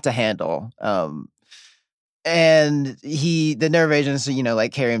to handle. And the nerve agents,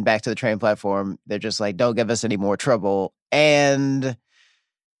 like carry him back to the train platform. They're just like, don't give us any more trouble. And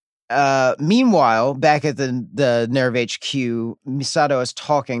meanwhile, back at the Nerve HQ, Misato is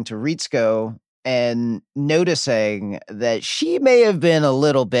talking to Ritsuko and noticing that she may have been a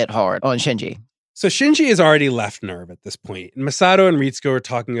little bit hard on Shinji. So Shinji has already left Nerve at this point. And Misato and Ritsuko are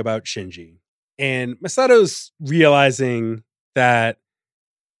talking about Shinji. And Misato's realizing that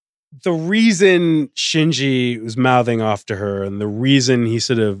the reason Shinji was mouthing off to her and the reason he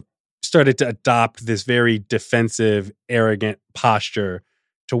sort of started to adopt this very defensive, arrogant posture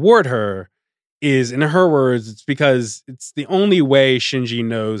toward her is, in her words, it's because it's the only way Shinji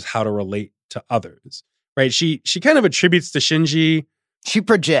knows how to relate to others, right? She kind of attributes to Shinji. She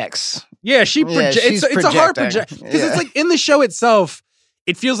projects. Yeah, it's a hard project because it's like in the show itself,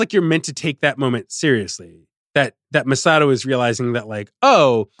 it feels like you're meant to take that moment seriously. That Misato is realizing that like,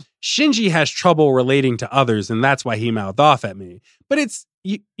 oh, Shinji has trouble relating to others, and that's why he mouthed off at me. But it's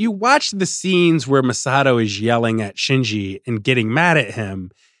you watch the scenes where Misato is yelling at Shinji and getting mad at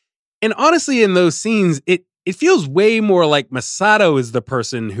him, and honestly, in those scenes, it feels way more like Misato is the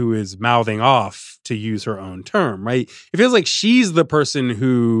person who is mouthing off, to use her own term, right? It feels like she's the person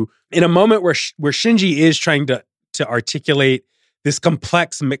who, in a moment where Shinji is trying to articulate this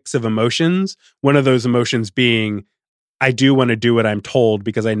complex mix of emotions, one of those emotions being, I do want to do what I'm told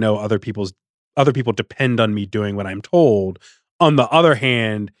because I know other people depend on me doing what I'm told. On the other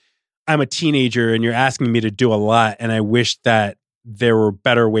hand, I'm a teenager and you're asking me to do a lot, and I wish that there were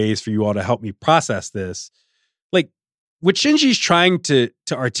better ways for you all to help me process this. Like, what Shinji's trying to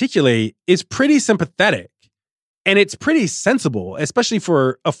articulate is pretty sympathetic, and it's pretty sensible, especially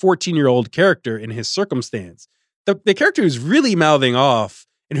for a 14-year-old character in his circumstance. The character who's really mouthing off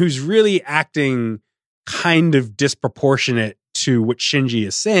and who's really acting kind of disproportionate to what Shinji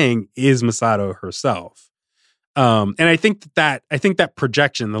is saying is Misato herself. And I think that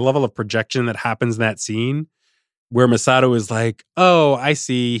projection, the level of projection that happens in that scene where Misato is like, oh, I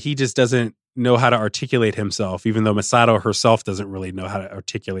see, he just doesn't know how to articulate himself, even though Misato herself doesn't really know how to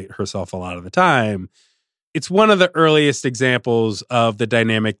articulate herself a lot of the time. It's one of the earliest examples of the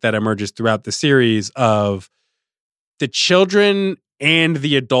dynamic that emerges throughout the series of the children and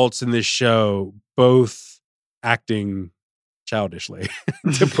the adults in this show both acting childishly,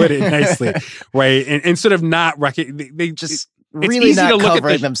 to put it nicely, right? And sort of not they just really not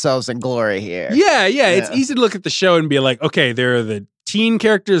covering themselves in glory here. Yeah. It's easy to look at the show and be like, okay, there are the teen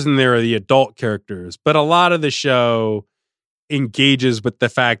characters and there are the adult characters, but a lot of the show engages with the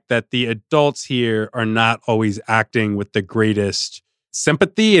fact that the adults here are not always acting with the greatest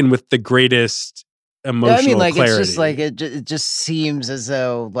sympathy and with the greatest emotional clarity. It's just like it just seems as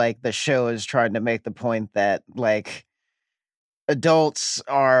though like the show is trying to make the point that like adults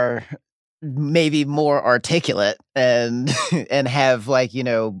are maybe more articulate and have like,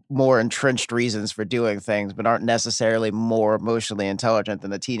 more entrenched reasons for doing things, but aren't necessarily more emotionally intelligent than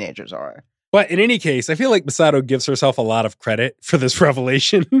the teenagers are. But in any case, I feel like Misato gives herself a lot of credit for this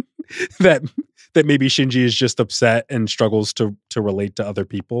revelation that maybe Shinji is just upset and struggles to relate to other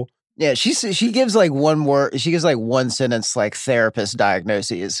people. Yeah, she gives like one word. She gives like one sentence, like therapist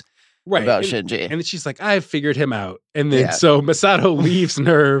diagnoses about Shinji, and then she's like, "I've figured him out." And then so Misato leaves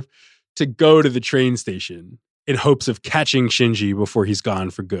Nerve to go to the train station in hopes of catching Shinji before he's gone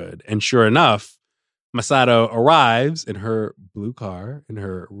for good. And sure enough, Misato arrives in her blue car, in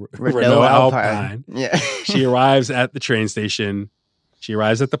her Renault Alpine. Yeah, she arrives at the train station. She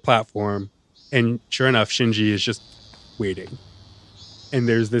arrives at the platform, and sure enough, Shinji is just waiting. And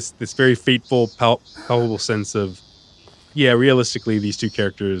there's this very fateful, palpable sense of, yeah, realistically, these two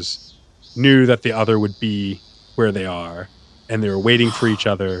characters knew that the other would be where they are, and they were waiting for each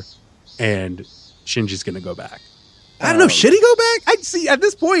other, and Shinji's going to go back. I don't know. Should he go back? I'd see at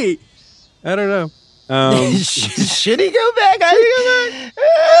this point. I don't know. Should he go back? I don't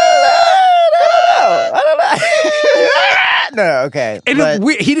know. No, okay. And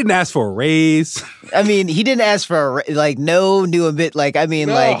he didn't ask for a raise. I mean, he didn't ask for no new bit. Like, I mean,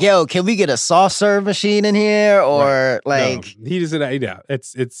 like, yo, can we get a soft serve machine in here? Or like, no, he doesn't. Yeah,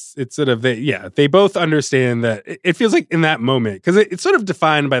 it's sort of they both understand that it feels like in that moment because it's sort of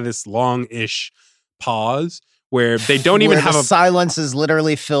defined by this long-ish pause where they don't even have silence is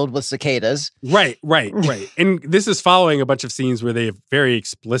literally filled with cicadas. Right. And this is following a bunch of scenes where they have very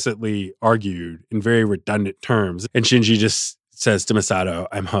explicitly argued in very redundant terms. And Shinji just says to Misato,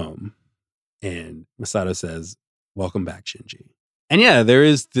 "I'm home." And Misato says, "Welcome back, Shinji." And yeah, there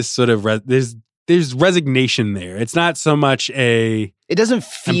is this sort of there's resignation there. It's not so much it doesn't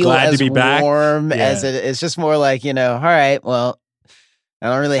feel as warm as it's just more like, all right, well, I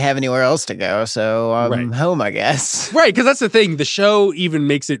don't really have anywhere else to go, so I'm home, I guess. Right, because that's the thing. The show even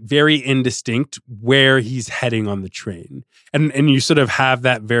makes it very indistinct where he's heading on the train. And you sort of have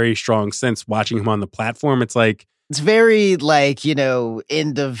that very strong sense watching him on the platform. It's like... It's very, like,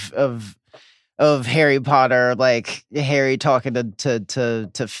 end of Harry Potter, like Harry talking to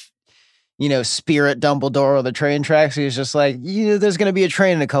Spirit Dumbledore on the train tracks. He's just like, there's going to be a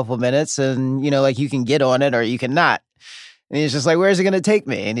train in a couple of minutes, and, like, you can get on it or you can not. And he's just like, where's it going to take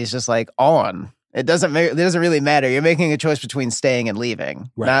me? And he's just like, on. It doesn't really matter. You're making a choice between staying and leaving,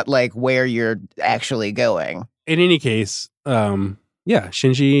 not like where you're actually going. In any case,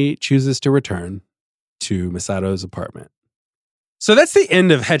 Shinji chooses to return to Misato's apartment. So that's the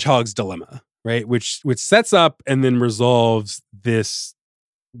end of Hedgehog's dilemma, right? Which sets up and then resolves this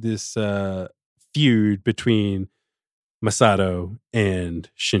feud between Misato and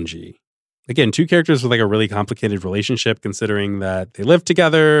Shinji. Again, two characters with like a really complicated relationship, considering that they live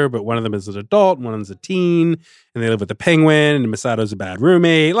together, but one of them is an adult, one of them's a teen, and they live with a penguin, and Misato's a bad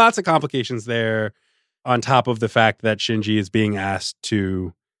roommate. Lots of complications there, on top of the fact that Shinji is being asked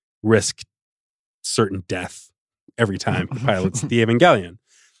to risk certain death every time he pilots the Evangelion.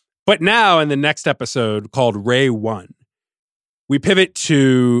 But now, in the next episode called Rei 1, we pivot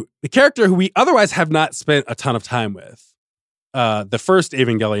to the character who we otherwise have not spent a ton of time with. The first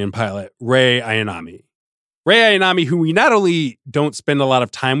Evangelion pilot, Rei Ayanami. Rei Ayanami, who we not only don't spend a lot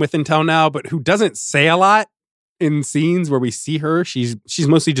of time with until now, but who doesn't say a lot in scenes where we see her. She's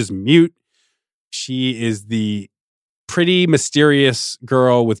mostly just mute. She is the pretty mysterious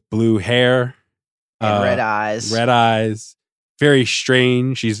girl with blue hair. And red eyes. Red eyes. Very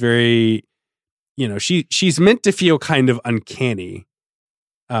strange. She's very, she's meant to feel kind of uncanny.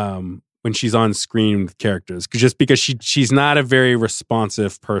 When she's on screen with characters, just because she's not a very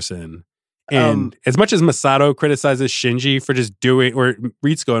responsive person. And as much as Misato criticizes Shinji for just doing, or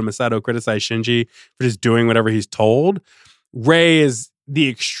Ritsuko and Misato criticize Shinji for just doing whatever he's told, Rei is the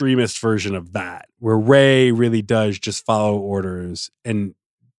extremist version of that, where Rei really does just follow orders and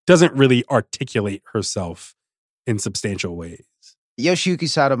doesn't really articulate herself in substantial ways. Yoshiyuki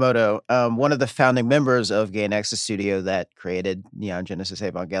Sadamoto, one of the founding members of Gainax's studio that created Neon Genesis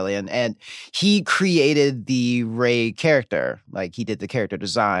Evangelion, and he created the Rei character. Like, he did the character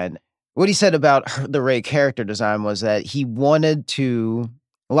design. What he said about the Rei character design was that he wanted to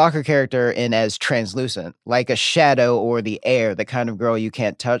lock her character in as translucent, like a shadow or the air, the kind of girl you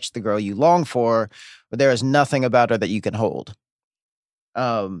can't touch, the girl you long for, but there is nothing about her that you can hold.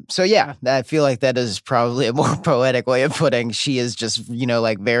 So yeah, I feel like that is probably a more poetic way of putting. She is just,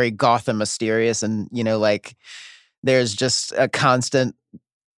 like very goth and mysterious, and like there's just a constant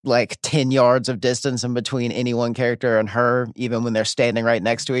like 10 yards of distance in between any one character and her, even when they're standing right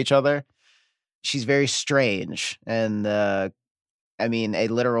next to each other. She's very strange, and a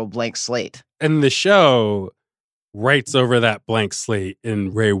literal blank slate. And the show writes over that blank slate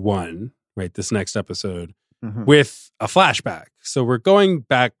in Rei 1, right? This next episode. Mm-hmm. With a flashback. So we're going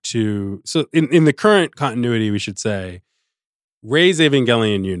back to, in the current continuity, we should say, Rei's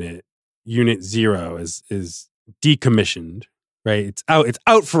Evangelion Unit 0 is decommissioned, right? It's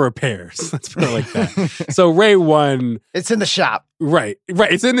out for repairs. Let's put it like that. So Rei 1, it's in the shop. Right.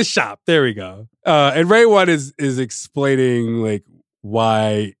 It's in the shop. There we go. And Rei 1 is explaining like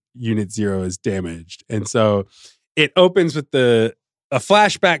why Unit 0 is damaged. And so it opens with a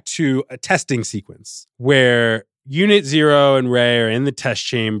flashback to a testing sequence where Unit 0 and Rei are in the test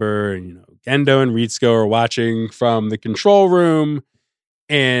chamber, and Gendo and Ritsuko are watching from the control room.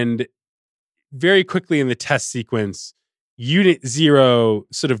 And very quickly in the test sequence, Unit 0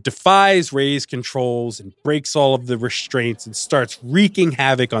 sort of defies Rei's controls and breaks all of the restraints and starts wreaking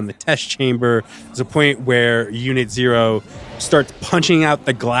havoc on the test chamber. There's a point where Unit 0 starts punching out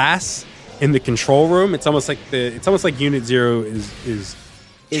the glass in the control room. It's almost like Unit 0 is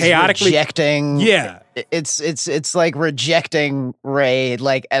chaotically rejecting. Yeah, it's like rejecting Rei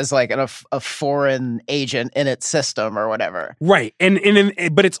like as like a foreign agent in its system or whatever. Right,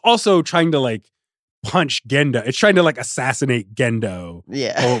 but it's also trying to like punch Gendo. It's trying to like assassinate Gendo,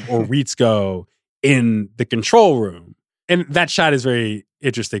 or Ritsuko in the control room. And that shot is very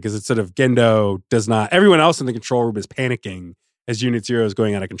interesting because it's sort of Gendo does not. Everyone else in the control room is panicking as Unit 0 is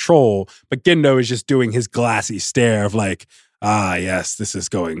going out of control, but Gendo is just doing his glassy stare of like, yes, this is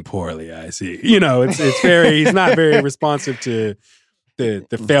going poorly, I see. It's very, he's not very responsive to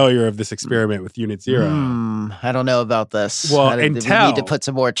the failure of this experiment with Unit 0. I don't know about this. Well, we need to put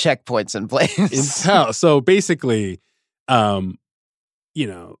some more checkpoints in place. So basically,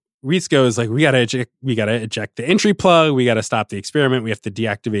 Ritsuko is like, we gotta eject the entry plug, we gotta stop the experiment, we have to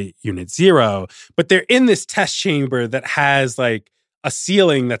deactivate Unit 0. But they're in this test chamber that has like a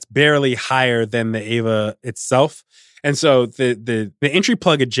ceiling that's barely higher than the Eva itself. And so the entry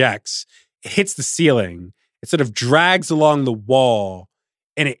plug ejects, it hits the ceiling, it sort of drags along the wall,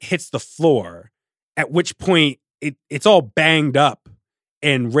 and it hits the floor, at which point it's all banged up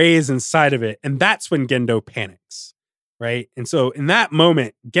and Rei is inside of it. And that's when Gendo panics, right? And so in that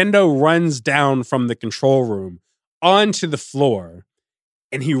moment, Gendo runs down from the control room onto the floor,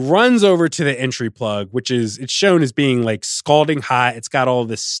 and he runs over to the entry plug, which is, it's shown as being like scalding hot. It's got all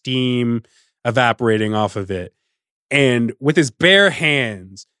this steam evaporating off of it. And with his bare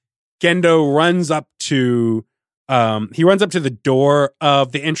hands, Gendo runs up to the door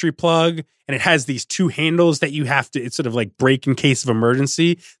of the entry plug, and it has these two handles that you have to, it's sort of like break in case of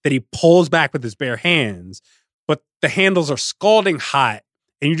emergency, that he pulls back with his bare hands. But the handles are scalding hot,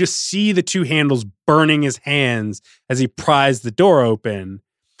 and you just see the two handles burning his hands as he pries the door open.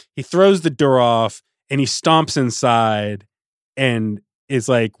 He throws the door off, and he stomps inside and is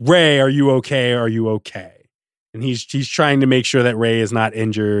like, Rei, are you okay? Are you okay? And he's trying to make sure that Rei is not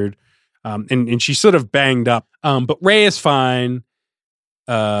injured. And she's sort of banged up. But Rei is fine.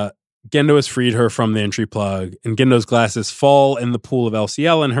 Gendo has freed her from the entry plug, and Gendo's glasses fall in the pool of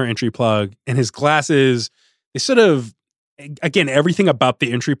LCL in her entry plug. And his glasses, they sort of, again, everything about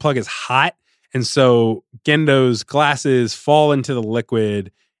the entry plug is hot. And so Gendo's glasses fall into the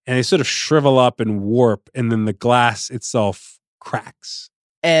liquid, and they sort of shrivel up and warp, and then the glass itself cracks.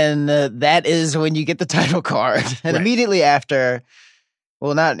 And that is when you get the title card. And Right. Immediately after,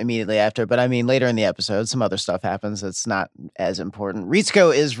 well, not immediately after, but I mean later in the episode, some other stuff happens that's not as important.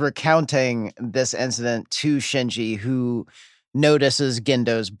 Ritsuko is recounting this incident to Shinji, who notices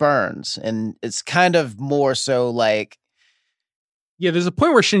Gendo's burns. And it's kind of more so like... Yeah, there's a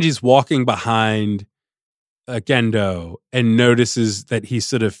point where Shinji's walking behind Gendo and notices that he's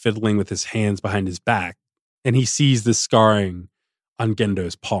sort of fiddling with his hands behind his back. And he sees the scarring on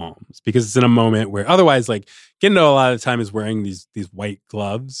Gendo's palms, because it's in a moment where otherwise, like, Gendo a lot of the time is wearing these white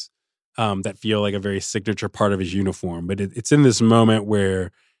gloves that feel like a very signature part of his uniform. But it's in this moment where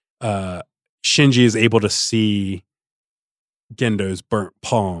Shinji is able to see Gendo's burnt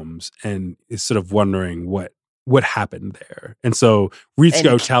palms and is sort of wondering what happened there. And so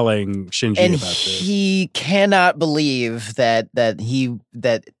Ritsuko telling Shinji and about this. He cannot believe that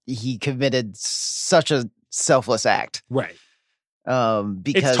he committed such a selfless act. Right.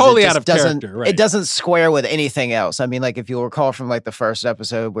 Because it's totally out of doesn't, character, right? It doesn't square with anything else. I mean, like, if you'll recall from like the first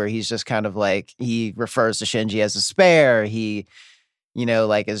episode where he's just kind of like, he refers to Shinji as a spare. He,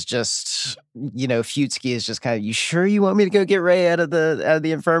 like, is just, Futsuki is just kind of, you sure you want me to go get Rei out of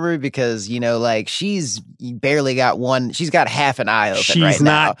the infirmary? Because, like, she's barely got one, she's got half an eye open She's right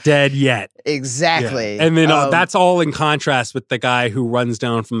now. not dead yet. Exactly. Yeah. And then that's all in contrast with the guy who runs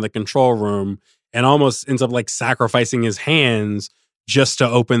down from the control room and almost ends up like sacrificing his hands just to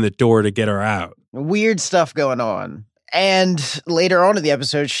open the door to get her out. Weird stuff going on. And later on in the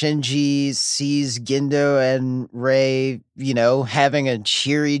episode, Shinji sees Gendo and Rei, having a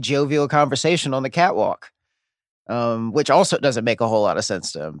cheery, jovial conversation on the catwalk, which also doesn't make a whole lot of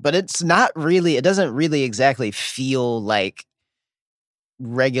sense to him. But it doesn't really exactly feel like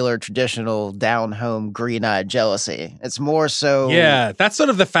regular, traditional, down-home, green-eyed jealousy. It's more so... Yeah, that's sort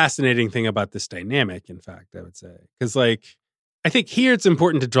of the fascinating thing about this dynamic, in fact, I would say. Because, like, I think here it's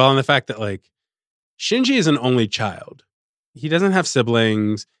important to draw on the fact that, like, Shinji is an only child. He doesn't have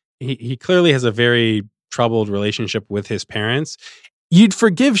siblings. He clearly has a very troubled relationship with his parents. You'd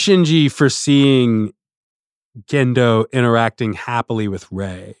forgive Shinji for seeing Gendo interacting happily with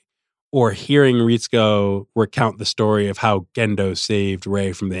Rei, or hearing Ritsuko recount the story of how Gendo saved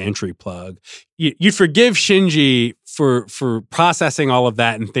Rei from the entry plug. You'd forgive Shinji for processing all of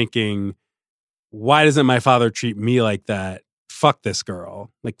that and thinking, why doesn't my father treat me like that? Fuck this girl.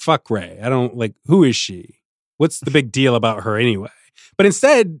 Like, fuck Rei. I don't, like, who is she? What's the big deal about her anyway? But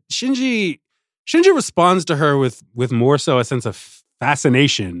instead, Shinji responds to her with more so a sense of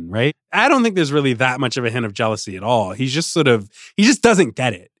fascination, right? I don't think there's really that much of a hint of jealousy at all. He just doesn't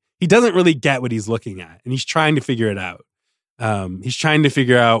get it. He doesn't really get what he's looking at, and he's trying to figure it out. He's trying to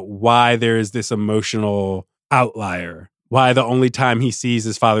figure out why there is this emotional outlier, why the only time he sees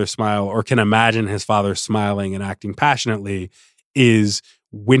his father smile or can imagine his father smiling and acting passionately is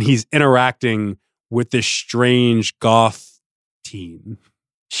when he's interacting with this strange goth teen.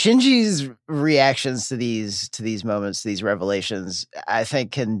 Shinji's reactions to these moments, these revelations, I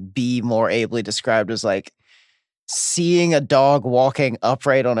think can be more ably described as like seeing a dog walking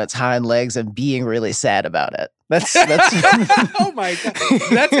upright on its hind legs and being really sad about it. That's oh my God.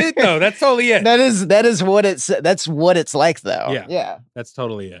 That's it though. That's totally it. That's what it's like though. Yeah. That's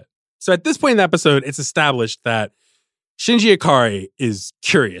totally it. So at this point in the episode, it's established that Shinji Ikari is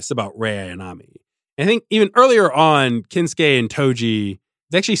curious about Rei Ayanami. And I think even earlier on, Kinsuke and Toji,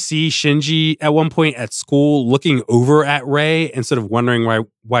 they actually see Shinji at one point at school looking over at Rei and sort of wondering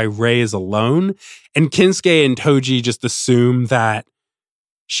why Rei is alone. And Kinsuke and Toji just assume that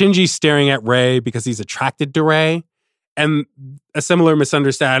Shinji's staring at Rei because he's attracted to Rei. And a similar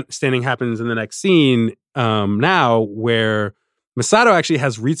misunderstanding happens in the next scene now, where Masato actually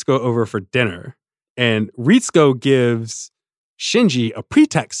has Ritsuko over for dinner. And Ritsuko gives Shinji a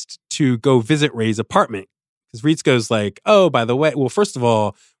pretext to go visit Rei's apartment. Because Ritsuko's like, oh, by the way, well, first of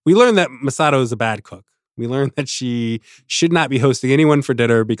all, we learned that Masato is a bad cook. We learned that she should not be hosting anyone for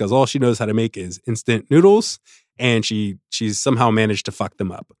dinner because all she knows how to make is instant noodles. And she's somehow managed to fuck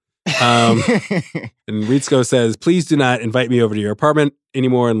them up. And Ritsuko says, please do not invite me over to your apartment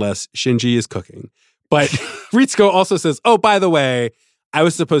anymore unless Shinji is cooking. But Ritsuko also says, oh, by the way, I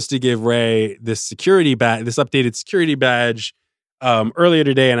was supposed to give Rei this updated security badge earlier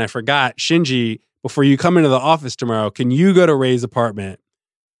today, and I forgot. Shinji, before you come into the office tomorrow, can you go to Rei's apartment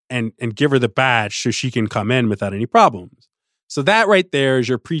and give her the badge so she can come in without any problems? So that right there is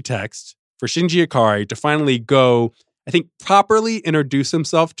your pretext for Shinji Ikari to finally go, I think, properly introduce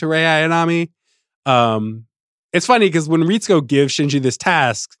himself to Rei Ayanami. It's funny because when Ritsuko gives Shinji this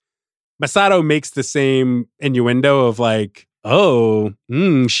task, Masato makes the same innuendo of like, oh,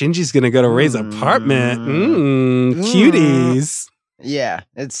 Shinji's going to go to Rei's apartment. Cuties. Yeah,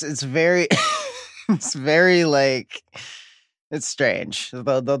 it's very, it's very like, it's strange.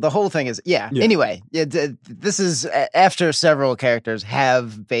 The whole thing is, yeah. Anyway, this is after several characters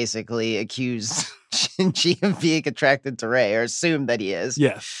have basically accused Shinji of being attracted to Rei, or assumed that he is.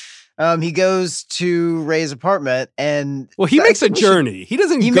 Yes. He goes to Rei's apartment, and he makes a journey. He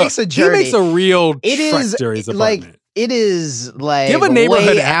doesn't. He makes a journey. He makes a real trek to Rei's apartment. It is like give a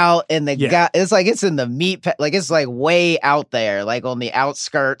neighborhood way out in the it's like it's in the like it's like way out there, like on the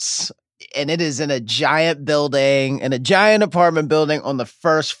outskirts, and it is in a giant building, in a giant apartment building on the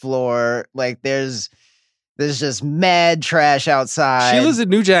first floor. Like there's just mad trash outside. She lives in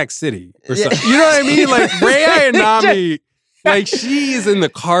New Jack City or something. You know what I mean? Like Rei Ayanami, like she is in the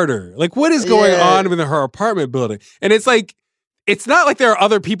Carter. Like what is going on with her apartment building? And it's like, it's not like there are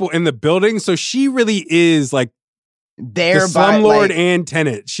other people in the building. So she really is like there, the slumlord and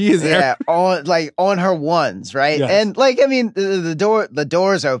tenant. She is there on her ones, right? Yes. And like, I mean, the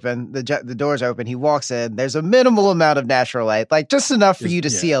door's open. The door's open. He walks in. There's a minimal amount of natural light, like just enough for you to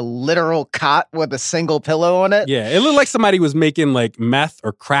see a literal cot with a single pillow on it. Yeah, it looked like somebody was making like meth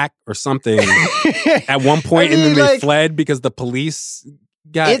or crack or something at one point, and then they fled because the police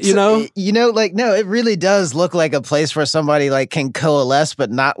got, no, it really does look like a place where somebody like can coalesce, but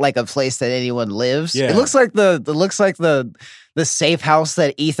not like a place that anyone lives. Yeah. It looks like the safe house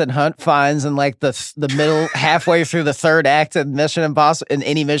that Ethan Hunt finds in like the middle halfway through the third act in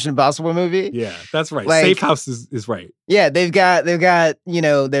any Mission Impossible movie. Yeah, that's right. Like, safe house is right. Yeah, they've got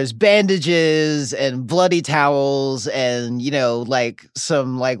there's bandages and bloody towels and like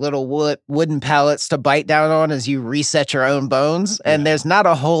some like little wooden pallets to bite down on as you reset your own bones, and there's not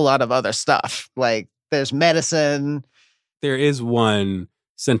a whole lot of other stuff. Like there's medicine. There is one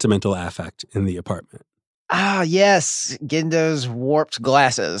sentimental affect in the apartment. Ah, yes. Gendo's warped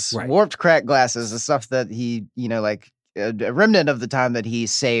glasses. Right. Warped cracked glasses, the stuff that he, a remnant of the time that he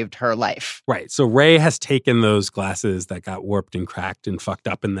saved her life. Right. So Rei has taken those glasses that got warped and cracked and fucked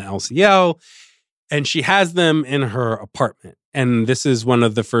up in the LCL, and she has them in her apartment. And this is one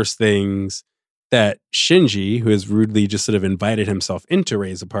of the first things that Shinji, who has rudely just sort of invited himself into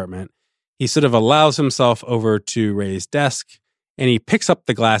Rei's apartment, he sort of allows himself over to Rei's desk, and he picks up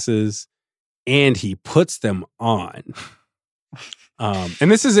the glasses and he puts them on. And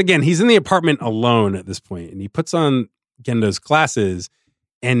this is, again, he's in the apartment alone at this point, and he puts on Gendo's glasses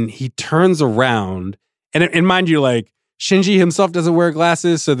and he turns around. And mind you, like, Shinji himself doesn't wear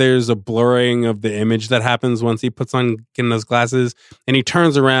glasses, so there's a blurring of the image that happens once he puts on Gendo's glasses. And he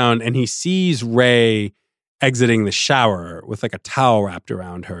turns around and he sees Rei exiting the shower with like a towel wrapped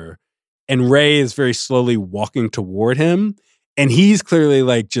around her. And Rei is very slowly walking toward him. And he's clearly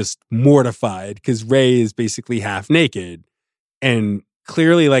like just mortified because Rei is basically half naked and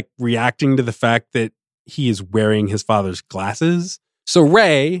clearly like reacting to the fact that he is wearing his father's glasses. So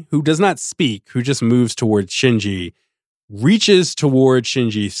Rei, who does not speak, who just moves towards Shinji, reaches towards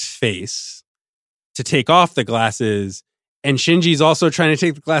Shinji's face to take off the glasses. And Shinji's also trying to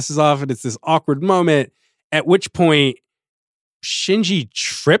take the glasses off. And it's this awkward moment, at which point Shinji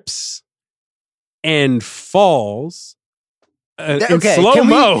trips and falls in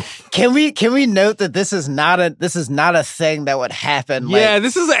slow-mo. Can we note that this is not a thing that would happen? Yeah,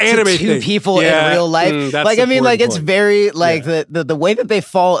 this is an anime to two thing. people in real life. Like, I mean, like, it's very like the way that they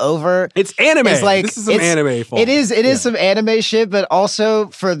fall over. It's anime. Is like, this is some anime fall. It is some anime shit, but also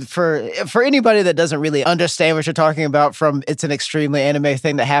for anybody that doesn't really understand what you're talking about, from it's an extremely anime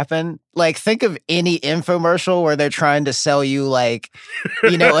thing to happen. Like, think of any infomercial where they're trying to sell you, like,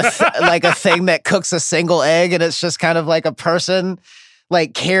 you know, like a thing that cooks a single egg, and it's just kind of like a person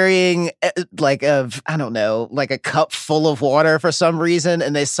like carrying like a cup full of water for some reason,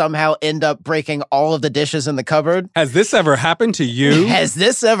 and they somehow end up breaking all of the dishes in the cupboard. Has this ever happened to you? Has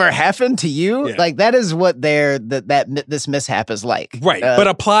this ever happened to you? Yeah. Like, that is what this mishap is like. Right. But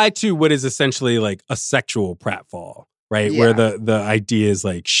applied to what is essentially like a sexual pratfall, right? Yeah. Where the idea is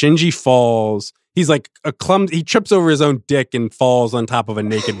like Shinji falls. He's like he trips over his own dick and falls on top of a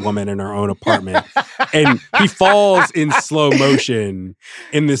naked woman in her own apartment. And he falls in slow motion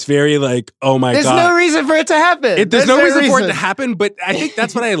in this very like, oh my God. There's no reason for it to happen. There's no reason for it to happen, but I think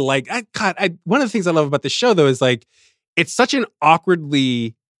that's what I like. One of the things I love about the show, though, is like, it's such an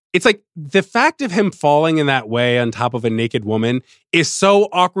it's like the fact of him falling in that way on top of a naked woman is so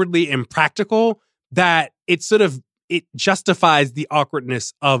awkwardly impractical that it justifies the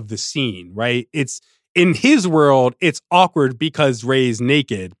awkwardness of the scene, right? It's in his world, it's awkward because Ray's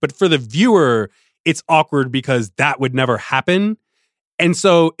naked, but for the viewer, it's awkward because that would never happen. And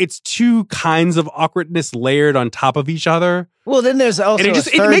so it's two kinds of awkwardness layered on top of each other. Well, then there's also it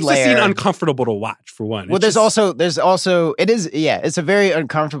makes the scene uncomfortable to watch, for one. Well, it's a very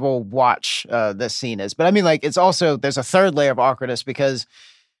uncomfortable watch, this scene is. But I mean, like, there's a third layer of awkwardness because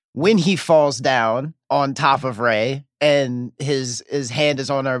when he falls down on top of Ray and his hand is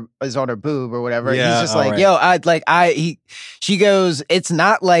on her boob or whatever, he's just like, right. She goes, it's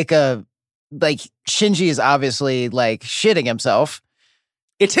not like Shinji is obviously like shitting himself.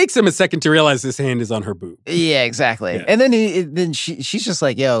 It takes him a second to realize his hand is on her boob. Yeah, exactly. Yeah. And then she's just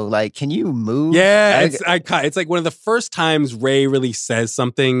like, yo, like, can you move? Yeah, it's like one of the first times Ray really says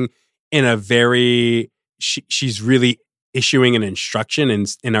something in a very, she's really issuing an instruction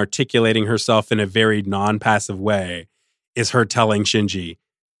and articulating herself in a very non-passive way, is her telling Shinji,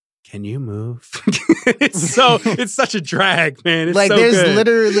 can you move? It's such a drag, man. It's like, so there's good.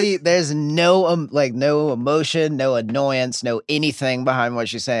 Literally, there's no no emotion, no annoyance, no anything behind what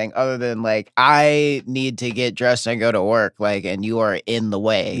she's saying other than like, I need to get dressed and go to work, like, and you are in the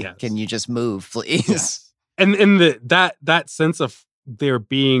way. Yes. Can you just move, please? Yes. And that sense of there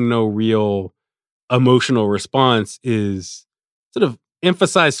being no real emotional response is sort of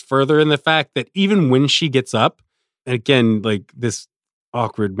emphasized further in the fact that even when she gets up, and again, like, this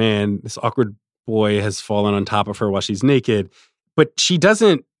awkward boy has fallen on top of her while she's naked, but she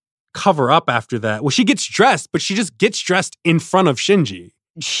doesn't cover up after that. Well, she gets dressed, but she just gets dressed in front of Shinji.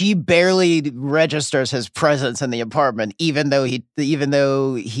 She barely registers his presence in the apartment, even though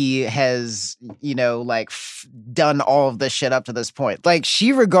he has, you know, like, done all of this shit up to this point. Like,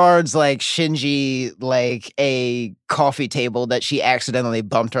 she regards like Shinji like a coffee table that she accidentally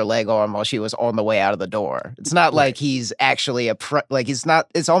bumped her leg on while she was on the way out of the door. It's not like he's actually he's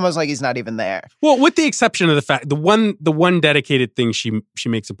not. It's almost like he's not even there. Well, with the exception of the fact the one dedicated thing she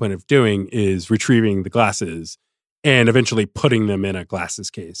makes a point of doing is retrieving the glasses and eventually putting them in a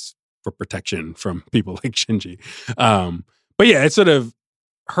glasses case for protection from people like Shinji. But yeah, it's sort of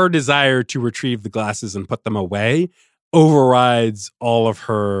her desire to retrieve the glasses and put them away overrides all of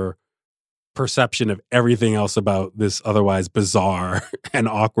her perception of everything else about this otherwise bizarre and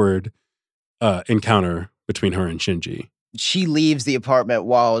awkward encounter between her and Shinji. She leaves the apartment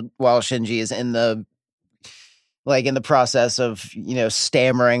while Shinji is in the process of, you know,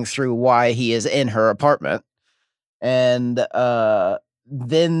 stammering through why he is in her apartment. And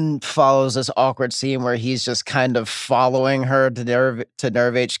then follows this awkward scene where he's just kind of following her to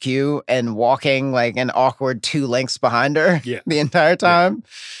Nerve HQ and walking like an awkward 2 lengths behind her the entire time.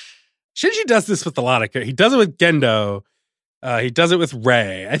 Yeah. Shinji does this with a lot of characters. He does it with Gendo. He does it with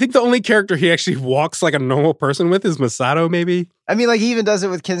Ray. I think the only character he actually walks like a normal person with is Masato, maybe. I mean, like, he even does it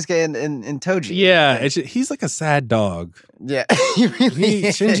with Kensuke and Toji. Yeah, he's like a sad dog. Yeah, he really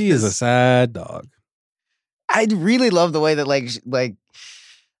is. Shinji is a sad dog. I really love the way that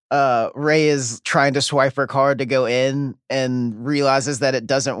Ray is trying to swipe her card to go in and realizes that it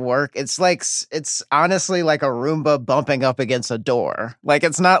doesn't work. It's honestly like a Roomba bumping up against a door. Like,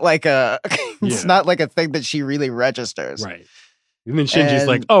 it's not like not like a thing that she really registers. Right. And then Shinji's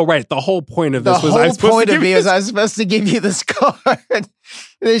like, oh, right. The whole point of this was I was supposed to give you this card. And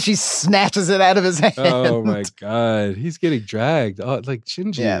then she snatches it out of his hand. Oh my God. He's getting dragged. Oh, like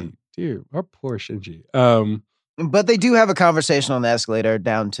Shinji. Yeah. Dear, our poor Shinji. But they do have a conversation on the escalator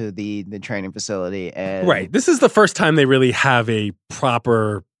down to the training facility. And right. This is the first time they really have a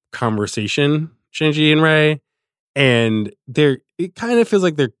proper conversation, Shinji and Rei. And it kind of feels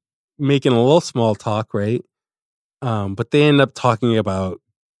like they're making a little small talk, right? But they end up talking about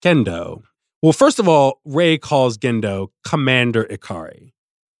Gendo. Well, first of all, Rei calls Gendo Commander Ikari,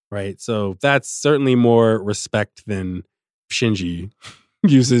 right? So that's certainly more respect than Shinji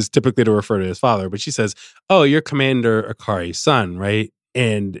uses typically to refer to his father. But she says, "Oh, you're Commander Ikari's son, right?"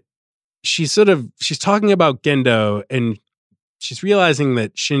 And she's talking about Gendo, and she's realizing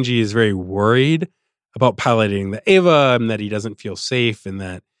that Shinji is very worried about piloting the Eva and that he doesn't feel safe and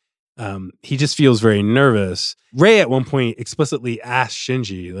that he just feels very nervous. Rei at one point explicitly asks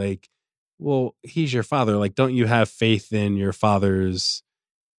Shinji, like, well, he's your father. Like, don't you have faith in your father's,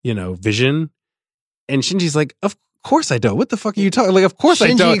 vision? And Shinji's like, of course I don't. What the fuck are you talking? Like, of course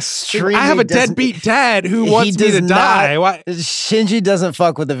I don't. I have a deadbeat dad who wants me to die. Why? Shinji doesn't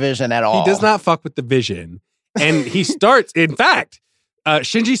fuck with the vision at all. He does not fuck with the vision. And he starts, in fact,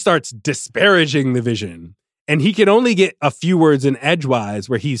 Shinji starts disparaging the vision. And he can only get a few words in edgewise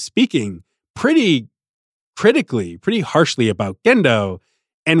where he's speaking pretty critically, pretty harshly about Gendo.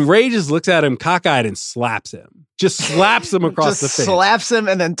 And Rei just looks at him cockeyed and slaps him. Just slaps him across the face. Slaps him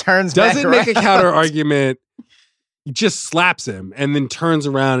and then turns back around. Doesn't make a counter argument. He just slaps him and then turns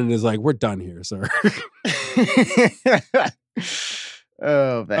around and is like, we're done here, sir.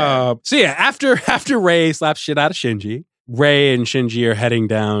 Oh, man. So yeah, after Rei slaps shit out of Shinji, Rei and Shinji are heading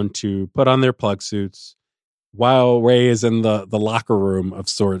down to put on their plug suits. While Rei is in the locker room of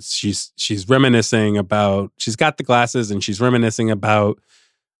sorts, she's reminiscing about, she's got the glasses and she's reminiscing about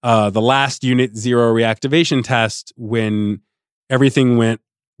the last Unit 0 reactivation test when everything went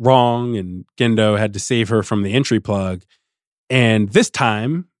wrong and Gendo had to save her from the entry plug. And this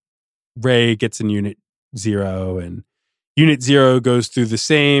time, Rei gets in Unit 0 and Unit 0 goes through the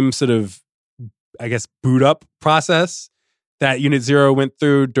same sort of, I guess, boot up process that Unit 0 went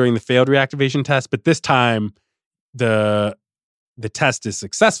through during the failed reactivation test. But this time, the test is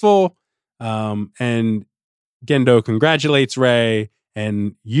successful, and Gendo congratulates Rei,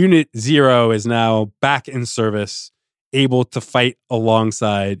 and Unit 0 is now back in service, able to fight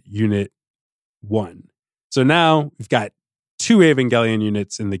alongside Unit 1. So now we've got 2 Evangelion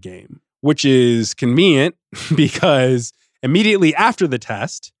units in the game, which is convenient because immediately after the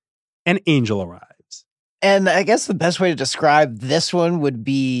test, an angel arrives. And I guess the best way to describe this one would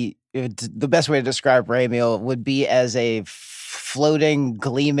be, the best way to describe Ramiel would be as a floating,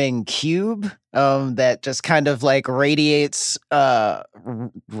 gleaming cube that just kind of like radiates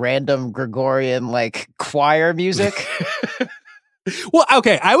random Gregorian like choir music. Well,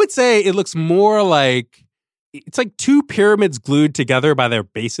 okay, I would say it looks more like, it's like 2 pyramids glued together by their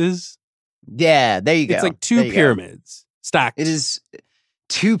bases. Yeah, there you go. It's like 2 pyramids stacked. It is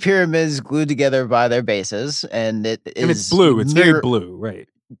 2 pyramids glued together by their bases, and it's blue. It's very blue, right?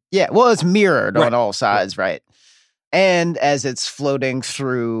 Yeah, well, it's mirrored on all sides, right? And as it's floating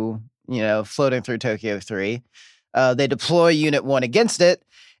through Tokyo 3, they deploy Unit 1 against it,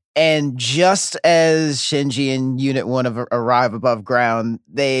 and just as Shinji and Unit 1 arrive above ground,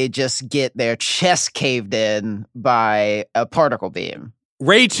 they just get their chest caved in by a particle beam.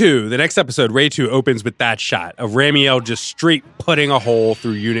 Rei 2, the next episode, Rei 2 opens with that shot of Ramiel just straight putting a hole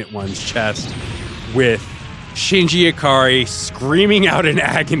through Unit 1's chest with Shinji Ikari screaming out in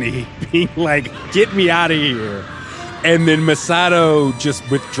agony, being like, get me out of here. And then Masato just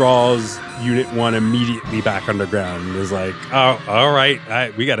withdraws Unit 1 immediately back underground and is like, oh, all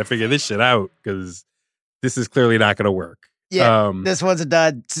right, we got to figure this shit out because this is clearly not going to work. Yeah, this one's a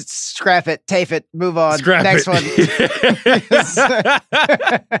dud. Scrap it, tape it, move on. Next one.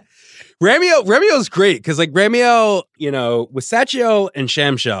 Ramiel's great because like Ramiel, with Sachiel and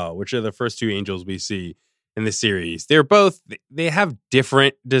Shamshel, which are the first 2 angels we see in the series, they have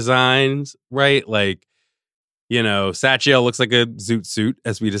different designs, right? Like, Sachiel looks like a zoot suit,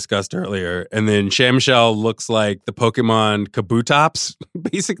 as we discussed earlier, and then Shamshel looks like the Pokemon Kabutops,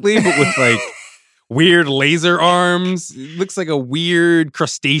 basically, but with like weird laser arms. It looks like a weird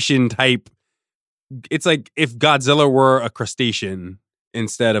crustacean type. It's like if Godzilla were a crustacean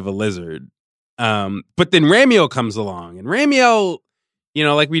instead of a lizard. But then Ramiel comes along, and Ramiel,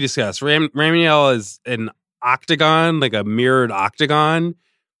 like we discussed, Ramiel is an octagon, like a mirrored octagon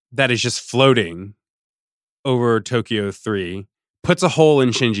that is just floating over Tokyo 3, puts a hole in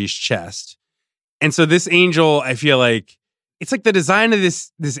Shinji's chest. And so this angel, I feel like, it's like the design of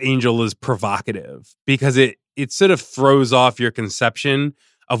this angel is provocative because it sort of throws off your conception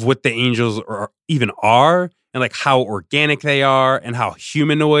of what the angels are and like how organic they are and how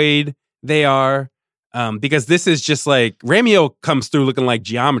humanoid they are. Because this is just like Ramiel comes through looking like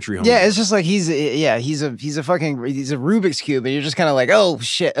geometry homework. Yeah, it's just like he's a Rubik's Cube, and you're just kind of like, oh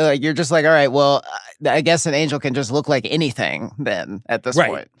shit, like you're just like, all right, well, I guess an angel can just look like anything then at this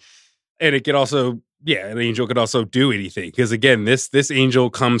point. And it could also, an angel could also do anything, because again, this angel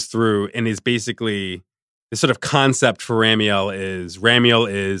comes through and is basically the sort of concept for Ramiel is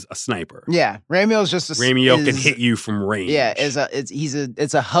a sniper. Yeah, Ramiel's just Ramiel can hit you from range. Yeah,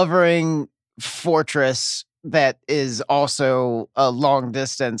 it's a hovering fortress that is also a long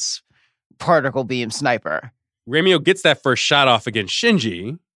distance particle beam sniper. Ramiel gets that first shot off against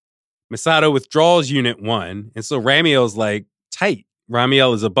Shinji. Misato withdraws Unit 1, and so Ramiel's like tight.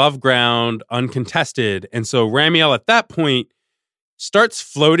 Ramiel is above ground, uncontested, and so Ramiel at that point starts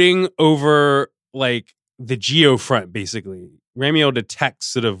floating over like the geofront, basically. Ramiel detects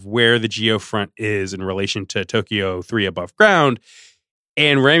sort of where the geofront is in relation to Tokyo 3 above ground,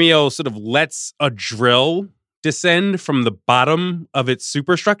 and Ramiel sort of lets a drill descend from the bottom of its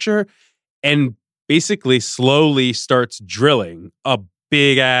superstructure and basically slowly starts drilling a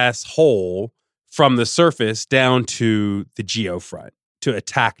big-ass hole from the surface down to the geofront to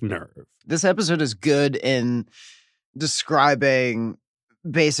attack NERV. This episode is good in describing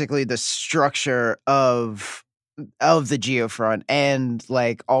basically the structure of the geofront, and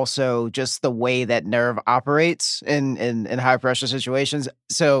like also just the way that NERV operates in high pressure situations.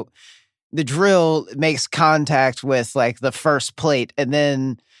 So the drill makes contact with like the first plate, and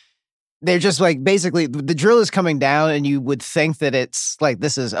then they're just like, basically the drill is coming down, and you would think that it's like,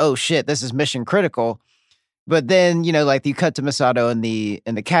 this is mission critical. But then, like you cut to Misato in the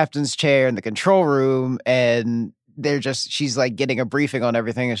captain's chair in the control room, and she's like getting a briefing on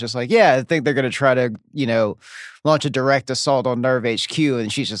everything. It's just like, yeah, I think they're going to try to, launch a direct assault on NERV HQ.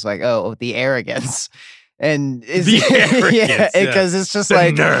 And she's just like, oh, the arrogance. And it's, because it's just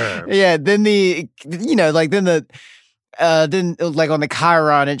like, nerve. Yeah. Then then like on the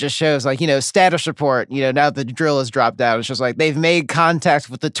Chiron, it just shows like, status report, now the drill has dropped down. It's just like, they've made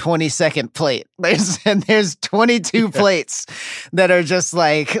contact with the 22nd plate. There's 22 plates that are just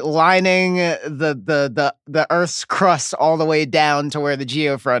like lining the Earth's crust all the way down to where the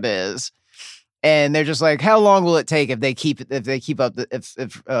geofront is. And they're just like, how long will it take if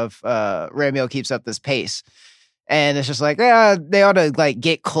Ramiel keeps up this pace? And it's just like, they ought to like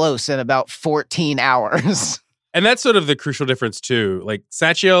get close in about 14 hours. And that's sort of the crucial difference, too. Like,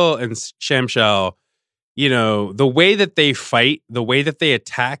 Sachiel and Shamshal, the way that they fight, the way that they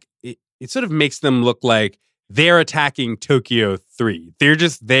attack, it sort of makes them look like they're attacking Tokyo 3. They're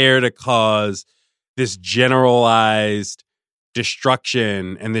just there to cause this generalized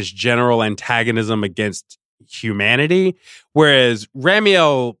destruction and this general antagonism against humanity. Whereas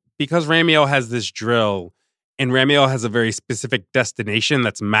Ramiel, because Ramiel has this drill, and Ramiel has a very specific destination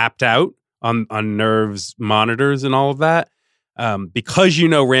that's mapped out on NERV's monitors and all of that, because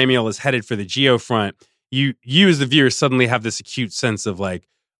Ramiel is headed for the geofront, you as the viewer suddenly have this acute sense of like,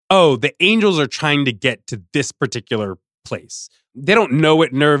 oh, the angels are trying to get to this particular place. They don't know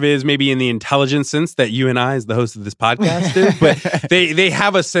what NERV is, maybe in the intelligence sense that you and I, as the host of this podcast, do, but they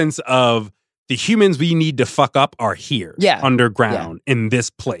have a sense of the humans we need to fuck up are here, underground, in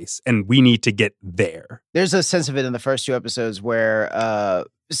this place, and we need to get there. There's a sense of it in the first two episodes where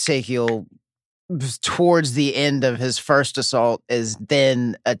Sachiel, towards the end of his first assault, is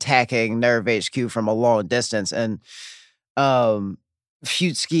then attacking NERV HQ from a long distance, and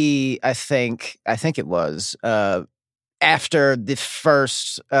Futsuki, I think it was after the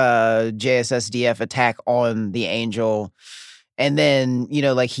first JSSDF attack on the Angel, and then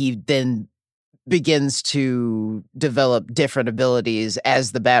he then begins to develop different abilities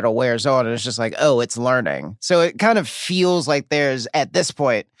as the battle wears on, and it's just like, oh, it's learning. So it kind of feels like there's, at this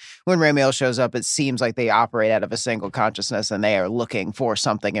point, when Ramiel shows up, it seems like they operate out of a single consciousness and they are looking for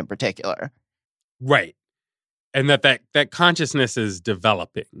something in particular. Right. And that consciousness is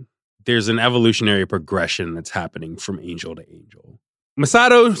developing. There's an evolutionary progression that's happening from angel to angel.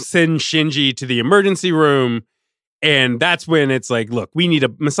 Misato sends Shinji to the emergency room, and that's when it's like, look,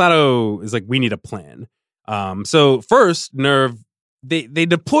 Misato is like, we need a plan. So first, NERV, they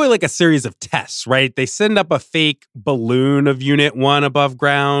deploy like a series of tests, right? They send up a fake balloon of Unit 1 above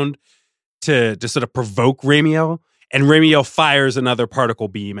ground to sort of provoke Ramiel, and Ramiel fires another particle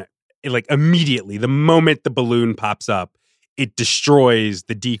beam like immediately. The moment the balloon pops up, it destroys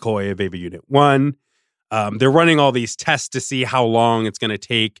the decoy of Eva Unit 1. They're running all these tests to see how long it's going to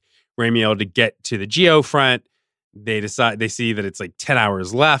take Ramiel to get to the geofront. They see that it's like 10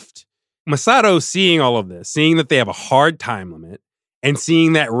 hours left. Misato, seeing all of this, seeing that they have a hard time limit, and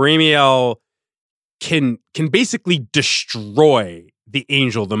seeing that Ramiel can basically destroy the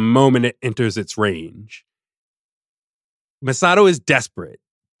Angel the moment it enters its range. Masato is desperate,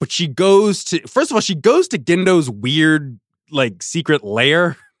 but she goes to Gendo's weird, like, secret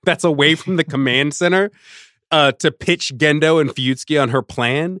lair that's away from the command center to pitch Gendo and Fuyutsuki on her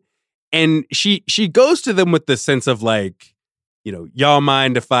plan. And she goes to them with the sense of, like, you know, y'all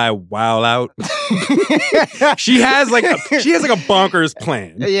mind if I wild out? She has like a bonkers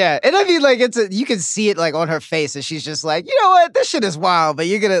plan. Yeah. And I mean, like, you can see it, like, on her face, and she's just like, you know what, this shit is wild, but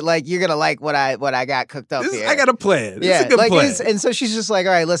you're gonna like what I got cooked up here. I got a plan. Yeah, it's a good plan. And so she's just like,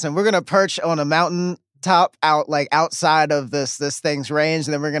 all right, listen, we're gonna perch on a mountain top outside of this thing's range,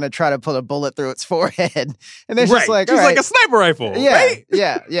 and then we're gonna try to put a bullet through its forehead. And they're just like, all right. Like a sniper rifle. Yeah, right?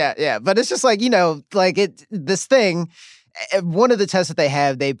 yeah. But it's just like, you know, like this thing. One of the tests that they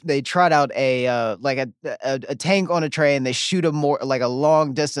have, they trot out a tank on a train. They shoot a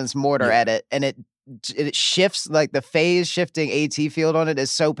long distance mortar at it, and it shifts, like, the phase shifting AT field on it is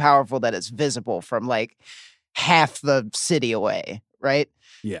so powerful that it's visible from, like, half the city away, right?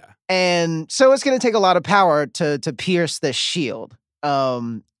 Yeah. And so it's going to take a lot of power to pierce this shield.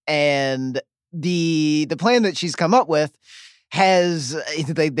 And the plan that she's come up with has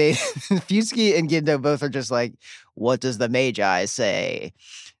Fuyutsuki and Gendo both are just like, what does the Magi say?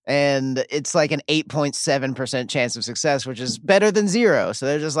 And it's like an 8.7% chance of success, which is better than 0. So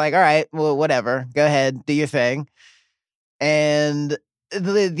they're just like, all right, well, whatever, go ahead, do your thing. And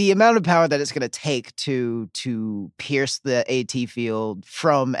the amount of power that it's going to take to pierce the AT field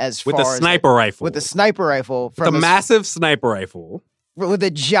from with a sniper rifle, with a sniper rifle, from a massive sniper rifle. With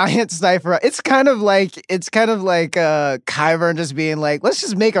a giant sniper. It's kind of like Kyvern just being like, let's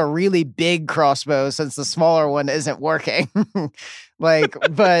just make a really big crossbow since the smaller one isn't working. Like,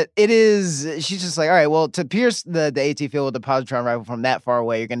 but it is, she's just like, all right, well, to pierce the AT field with the positron rifle from that far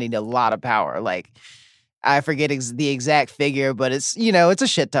away, you're going to need a lot of power. Like, I forget the exact figure, but it's, you know, it's a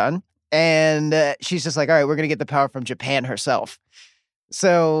shit ton. And she's just like, all right, we're going to get the power from Japan herself.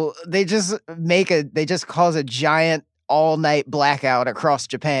 So they just cause a giant all-night blackout across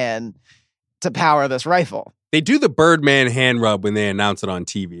Japan to power this rifle. They do the Birdman hand rub when they announce it on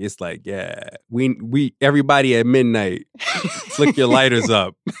TV. It's like, yeah, we everybody at midnight, flick your lighters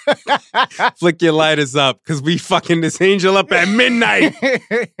up. Flick your lighters up, because we fucking this angel up at midnight.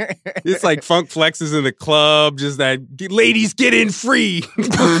 It's like Funk Flexes in the club, just that, ladies get in free.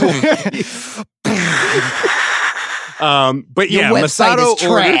 But yeah, Masato is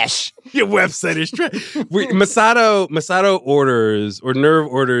trash. Your website is trash. Masato orders, or Nerve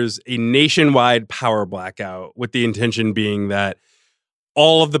orders, a nationwide power blackout, with the intention being that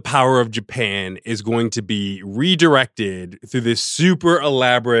all of the power of Japan is going to be redirected through this super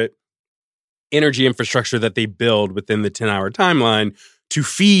elaborate energy infrastructure that they build within the 10-hour timeline to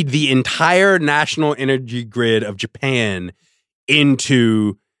feed the entire national energy grid of Japan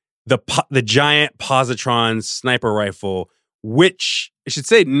into the giant positron sniper rifle, which I should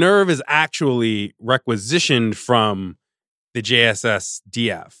say Nerve is actually requisitioned from the JSS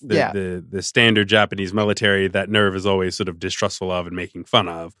DF, the standard Japanese military that Nerve is always sort of distrustful of and making fun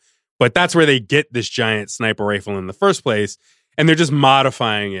of. But that's where they get this giant sniper rifle in the first place, and they're just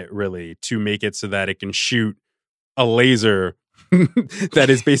modifying it really to make it so that it can shoot a laser that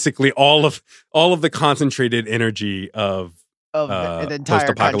is basically all of the concentrated energy of an entire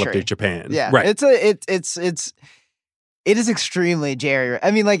post-apocalyptic country. Japan. Yeah, right. It is extremely Jerry.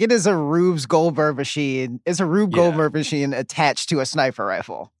 I mean, like, it is a Rube Goldberg machine. It's a Rube Goldberg machine attached to a sniper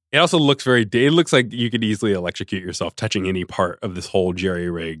rifle. It also looks it looks like you could easily electrocute yourself touching any part of this whole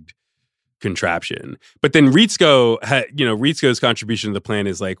jerry-rigged contraption. But then Ritsuko's contribution to the plan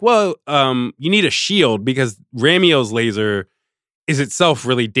is like, well, you need a shield because Ramio's laser is itself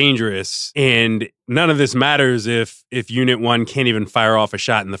really dangerous, and none of this matters if Unit 1 can't even fire off a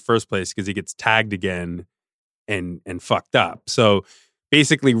shot in the first place because he gets tagged again and fucked up. So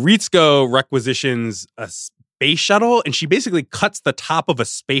basically, Ritsuko requisitions a space shuttle, and she basically cuts the top of a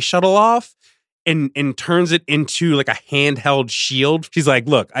space shuttle off and turns it into like a handheld shield. She's like,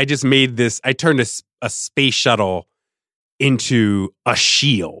 look, I just made this, I turned a space shuttle into a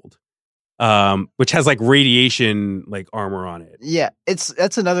shield. Which has like radiation like armor on it. Yeah,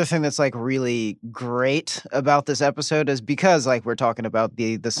 that's another thing that's like really great about this episode is because like we're talking about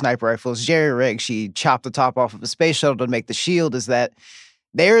the sniper rifles, Jerry Riggs, she chopped the top off of a space shuttle to make the shield, is that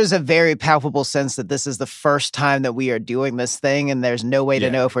there is a very palpable sense that this is the first time that we are doing this thing and there's no way to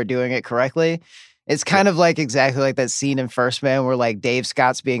know if we're doing it correctly. It's kind of like exactly like that scene in First Man where like Dave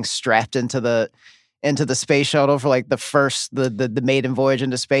Scott's being strapped into the space shuttle for like the maiden voyage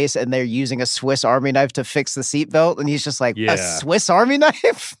into space, and they're using a Swiss Army knife to fix the seatbelt, and he's just like, a Swiss Army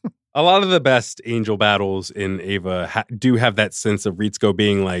knife? A lot of the best angel battles in Eva do have that sense of Ritsuko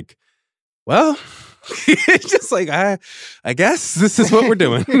being like, well, it's just like, I guess this is what we're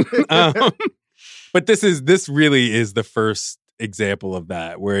doing. But this really is the first example of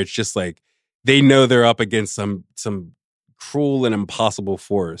that, where it's just like, they know they're up against some cruel and impossible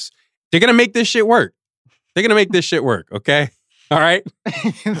force. They're going to make this shit work. Okay? All right?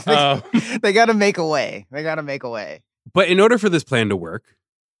 They got to make a way. But in order for this plan to work,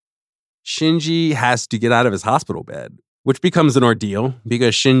 Shinji has to get out of his hospital bed, which becomes an ordeal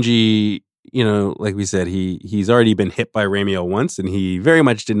because Shinji, like we said, he's already been hit by Ramiel once, and he very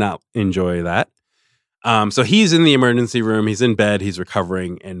much did not enjoy that. So he's in the emergency room, he's in bed, he's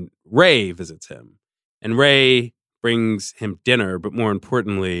recovering, and Rei visits him. And Rei brings him dinner, but more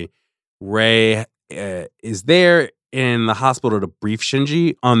importantly, Rei is there in the hospital to brief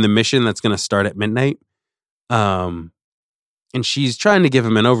Shinji on the mission that's going to start at midnight. And she's trying to give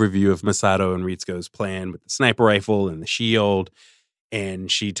him an overview of Masato and Ritsuko's plan with the sniper rifle and the shield.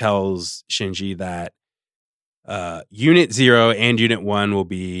 And she tells Shinji that Unit 0 and Unit 1 will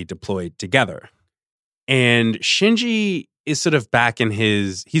be deployed together. And Shinji is sort of back in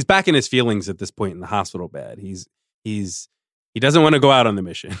his feelings at this point in the hospital bed. He doesn't want to go out on the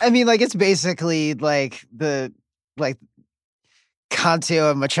mission. I mean, it's basically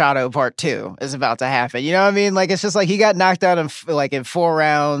Kanto and Machado Part 2 is about to happen. You know what I mean? It's just he got knocked out in 4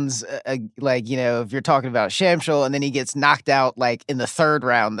 rounds. If you're talking about Shamshul, and then he gets knocked out in the 3rd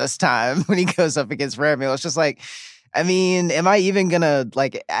round this time when he goes up against Ramiel. It's just I mean, am I even gonna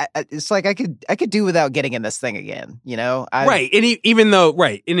it's I could do without getting in this thing again, Right. And even though,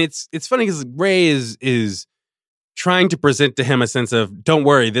 right. And it's funny because Rei is trying to present to him a sense of, don't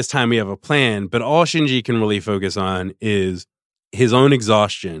worry, this time we have a plan. But all Shinji can really focus on is his own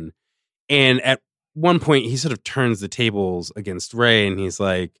exhaustion. And at one point, he sort of turns the tables against Rei, and he's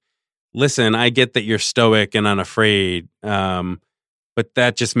like, listen, I get that you're stoic and unafraid, but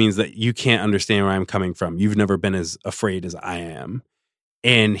that just means that you can't understand where I'm coming from. You've never been as afraid as I am.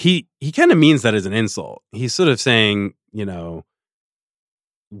 And he kind of means that as an insult. He's sort of saying,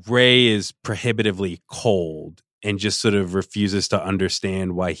 Rei is prohibitively cold and just sort of refuses to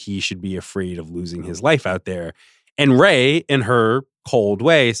understand why he should be afraid of losing his life out there. And Rei, in her cold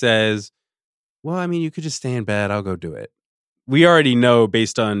way, says, well, I mean, you could just stay in bed. I'll go do it. We already know,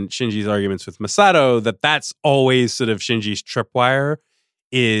 based on Shinji's arguments with Masato, that that's always sort of Shinji's tripwire,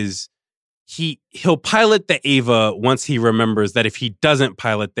 is he'll pilot the Eva once he remembers that if he doesn't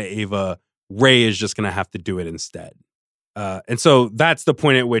pilot the Eva, Rei is just going to have to do it instead. And so that's the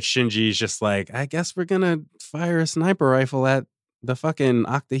point at which Shinji's just like, I guess we're going to fire a sniper rifle at the fucking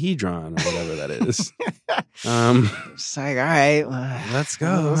octahedron or whatever that is. It's all right. Let's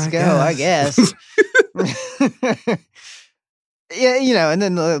go. I guess. Yeah, and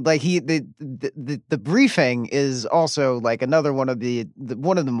then the briefing is also another one of the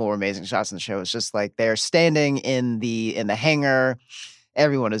more amazing shots in the show. It's just they're standing in the hangar.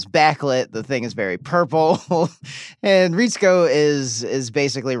 Everyone is backlit. The thing is very purple, and Ritsuko is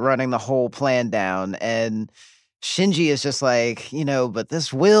basically running the whole plan down. And Shinji is just but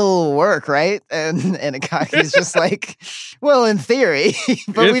this will work, right? And Akaki's just well, in theory,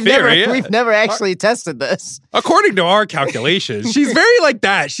 but we've never actually tested this. According to our calculations, she's very like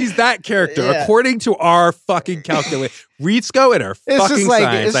that. She's that character. Yeah. According to our fucking calculation, Ritsuko and her fucking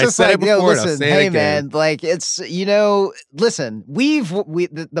science. I said it before. Listen, hey man, it's listen.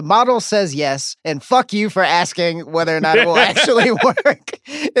 The model says yes, and fuck you for asking whether or not it will actually work.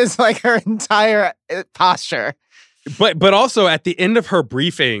 It's her entire posture. But also at the end of her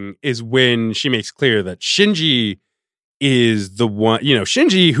briefing is when she makes clear that Shinji is the one,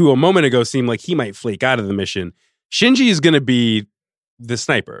 Shinji, who a moment ago seemed like he might flake out of the mission. Shinji is going to be the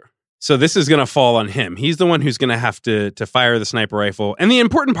sniper. So this is going to fall on him. He's the one who's going to have to fire the sniper rifle. And the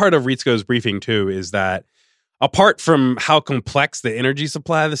important part of Ritsuko's briefing too is that apart from how complex the energy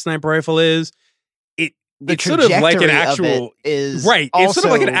supply of the sniper rifle is, it's sort of like an actual is right. Also, it's sort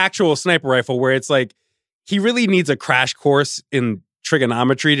of like an actual sniper rifle where it's he really needs a crash course in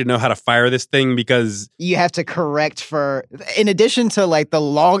trigonometry to know how to fire this thing, because you have to correct for, in addition to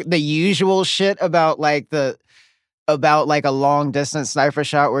the usual shit about a long distance sniper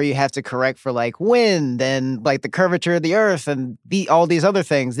shot where you have to correct for wind and the curvature of the earth and all these other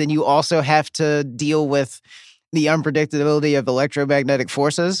things. Then you also have to deal with the unpredictability of electromagnetic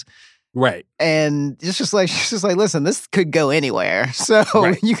forces. Right. And it's just she's just listen, this could go anywhere. So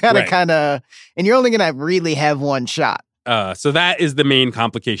you gotta kind of, and you're only gonna really have one shot. So that is the main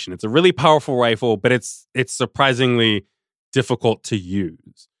complication. It's a really powerful rifle, but it's surprisingly difficult to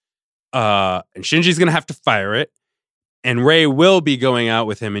use. And Shinji's gonna have to fire it. And Rey will be going out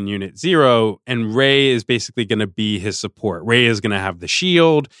with him in Unit 0, and Rey is basically going to be his support. Rey is going to have the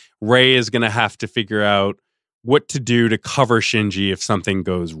shield. Rey is going to have to figure out what to do to cover Shinji if something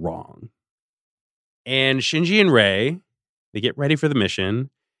goes wrong. And Shinji and Rey, they get ready for the mission.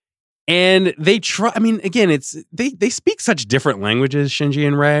 And they try, I mean, again, they speak such different languages, Shinji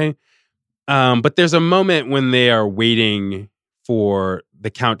and Rey. But there's a moment when they are waiting for the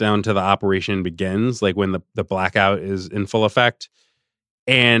countdown to the operation begins, like when the blackout is in full effect.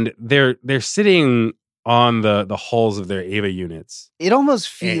 And they're sitting on the hulls of their Eva units. It almost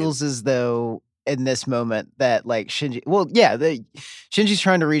feels as though in this moment that like Shinji, Shinji's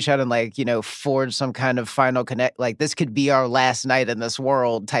trying to reach out and like, you know, forge some kind of final connect, like this could be our last night in this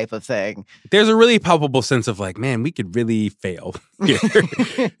world type of thing. There's a really palpable sense of like, man, we could really fail here.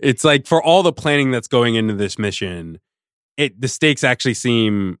 It's like for all the planning that's going into this mission, the stakes actually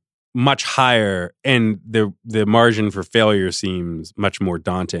seem much higher, and the margin for failure seems much more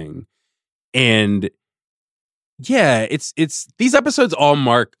daunting. And yeah, it's these episodes all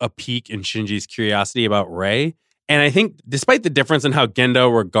mark a peak in Shinji's curiosity about Rey. And I think despite the difference in how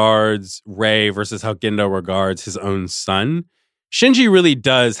Gendo regards Rey versus how Gendo regards his own son, Shinji really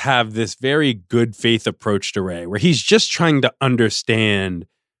does have this very good faith approach to Rey, where he's just trying to understand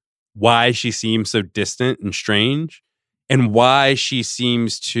why she seems so distant and strange, and why she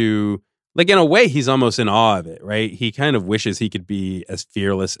seems to, like, in a way, he's almost in awe of it, right? He kind of wishes he could be as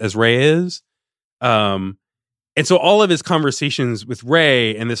fearless as Rey is. And so all of his conversations with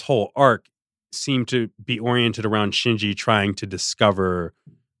Rey and this whole arc seem to be oriented around Shinji trying to discover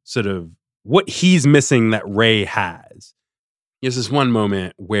sort of what he's missing that Rey has. There's this one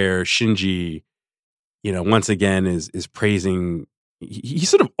moment where Shinji, you know, once again is praising, he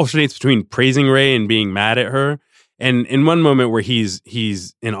sort of alternates between praising Rey and being mad at her. And in one moment where he's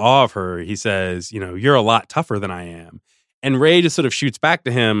in awe of her, he says, you know, you're a lot tougher than I am. And Rey just sort of shoots back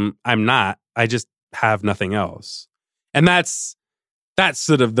to him, I'm not. I just have nothing else. And that's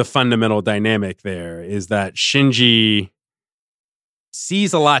sort of the fundamental dynamic there, is that Shinji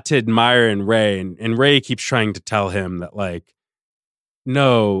sees a lot to admire in Rey, and Rey keeps trying to tell him that, like,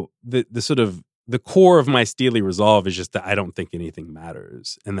 no, the sort of the core of my steely resolve is just that I don't think anything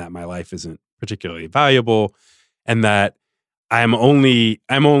matters, and that my life isn't particularly valuable, and that I'm only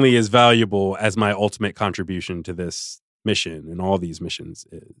as valuable as my ultimate contribution to this mission and all these missions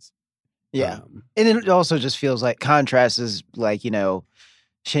is. Yeah. And it also just feels like contrast is like, you know,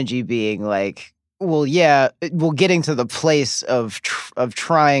 Shinji being like, well, yeah, getting to the place of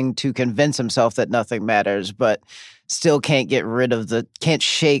trying to convince himself that nothing matters, but still can't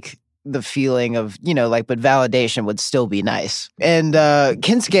shake the feeling of, you know, like, but validation would still be nice. And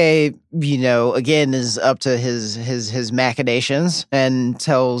Kensuke, you know, again is up to his machinations and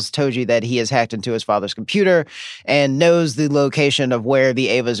tells Toji that he has hacked into his father's computer and knows the location of where the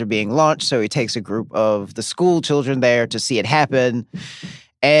Evas are being launched. So he takes a group of the school children there to see it happen.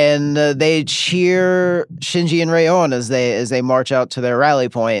 And they cheer Shinji and Rey on as they march out to their rally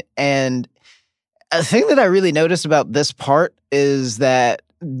point. And a thing that I really noticed about this part is that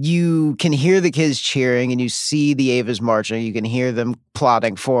you can hear the kids cheering and you see the Evas marching. You can hear them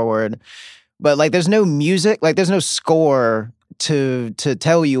plodding forward. But, like, there's no music, like, there's no score to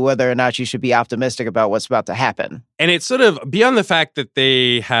tell you whether or not you should be optimistic about what's about to happen. And it's sort of beyond the fact that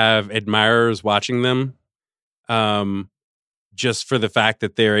they have admirers watching them, just for the fact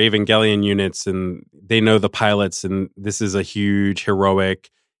that they're Evangelion units and they know the pilots and this is a huge, heroic,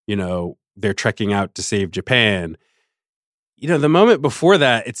 you know, they're trekking out to save Japan. You know, the moment before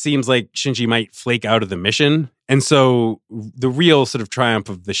that, it seems like Shinji might flake out of the mission. And so the real sort of triumph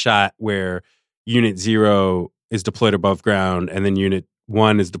of the shot where Unit 0 is deployed above ground and then Unit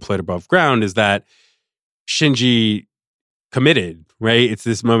 1 is deployed above ground is that Shinji committed, right? It's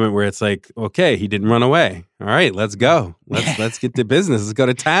this moment where it's like, okay, he didn't run away. All right, let's go. Let's get to business. Let's go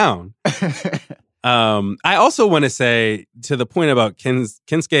to town. I also want to say, to the point about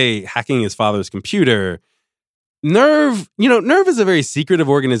Kensuke hacking his father's computer, NERV is a very secretive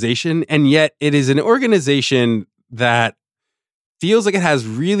organization, and yet it is an organization that feels like it has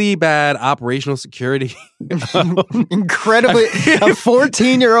really bad operational security. Incredibly, a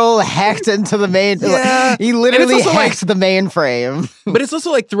 14-year-old hacked into the main. Yeah. He literally hacked the mainframe. But it's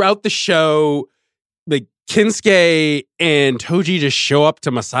also like throughout the show, like Kensuke and Toji just show up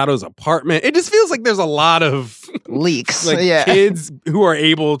to Masato's apartment. It just feels like there's a lot of leaks, like kids who are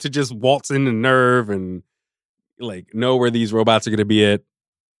able to just waltz into NERV and like know where these robots are going to be at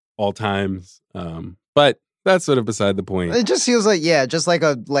all times. But that's sort of beside the point. It just feels like, just like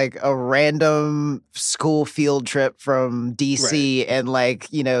a random school field trip from DC, and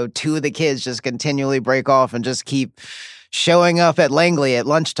two of the kids just continually break off and just keep showing up at Langley at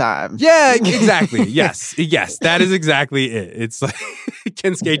lunchtime. Yeah, exactly. Yes, that is exactly it. It's like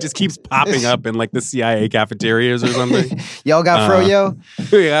Kensuke just keeps popping up in like the CIA cafeterias or something. Y'all got froyo?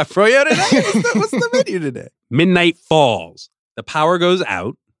 Yeah, froyo today? What's the menu today? Midnight falls. The power goes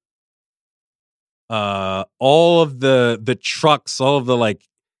out. All of the trucks, all of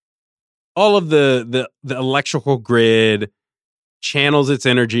the electrical grid channels its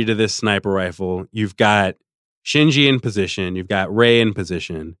energy to this sniper rifle. You've got Shinji in position. You've got Rei in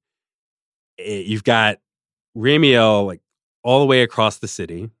position. You've got Ramiel like all the way across the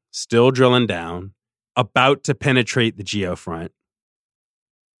city, still drilling down, about to penetrate the geofront.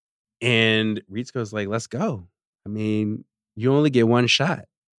 And Ritsuko's like, let's go. I mean, you only get one shot.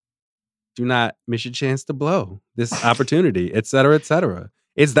 Do not miss your chance to blow this opportunity, et cetera, et cetera.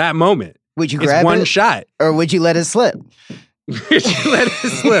 It's that moment. Would you grab one shot? Or would you let it slip? Would you let it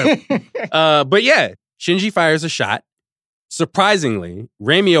slip? But yeah, Shinji fires a shot. Surprisingly,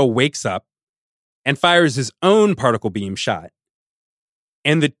 Ramiel wakes up and fires his own particle beam shot.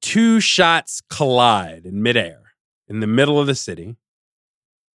 And the two shots collide in midair in the middle of the city.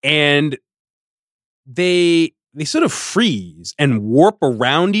 And they sort of freeze and warp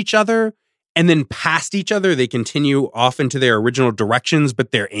around each other and then past each other. They continue off into their original directions,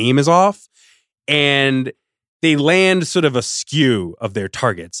 but their aim is off. And they land sort of askew of their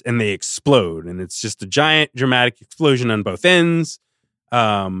targets and they explode. And it's just a giant dramatic explosion on both ends.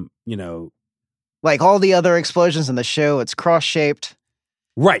 Like all the other explosions in the show, it's cross-shaped.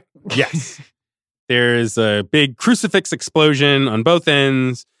 Right. Yes. There's a big crucifix explosion on both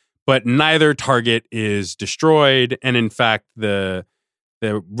ends, but neither target is destroyed. And in fact, the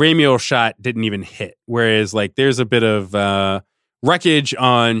Ramiel shot didn't even hit. Whereas there's a bit of wreckage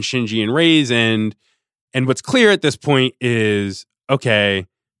on Shinji and Rei's end. And what's clear at this point is, okay,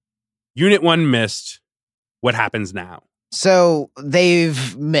 Unit 1 missed. What happens now? So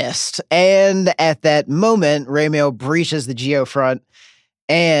they've missed. And at that moment, Ramiel breaches the geofront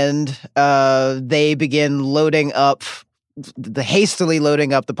and they begin hastily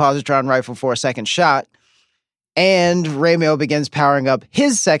loading up the positron rifle for a second shot. And Ramiel begins powering up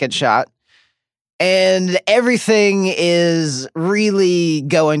his second shot. And everything is really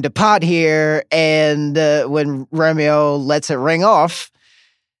going to pot here. And when Ramiel lets it ring off,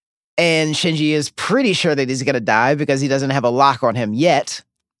 and Shinji is pretty sure that he's going to die because he doesn't have a lock on him yet,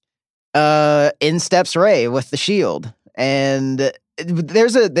 in steps Rei with the shield. And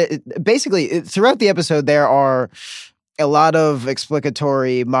basically, throughout the episode, there are a lot of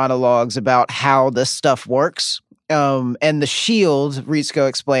explicatory monologues about how this stuff works. And the shield, Ritsuko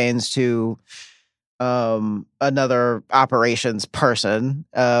explains to another operations person,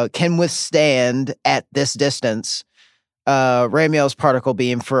 can withstand at this distance Ramiel's particle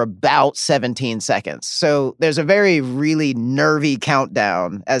beam for about 17 seconds. So there's a really nervy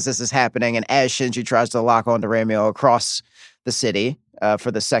countdown as this is happening, and as Shinji tries to lock onto Ramiel across the city for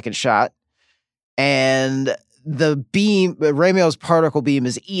the second shot. And the beam, Ramiel's particle beam,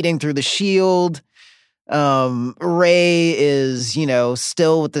 is eating through the shield. Rei is,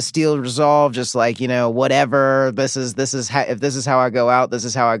 still with the steel resolve, just whatever. If this is how I go out, this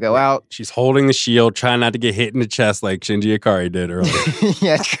is how I go out. She's holding the shield, trying not to get hit in the chest like Shinji Ikari did earlier.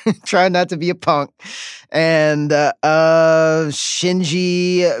 Yeah, trying not to be a punk. And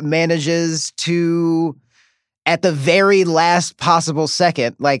Shinji manages to, at the very last possible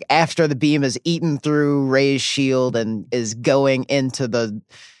second, after the beam is eaten through Rei's shield and is going into the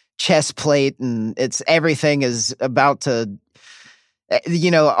chest plate, and everything is about to,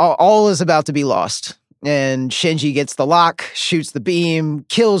 all is about to be lost. And Shinji gets the lock, shoots the beam,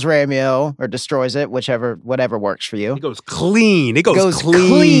 kills Ramiel, or destroys it, whatever works for you. It goes clean. It goes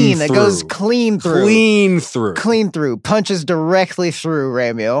clean. It goes clean through. Clean through. Punches directly through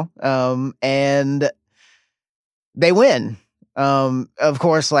Ramiel. And they win. Of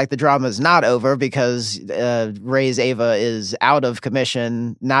course, the drama is not over because Rei's Eva is out of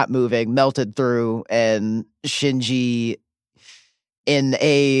commission, not moving, melted through, and Shinji, in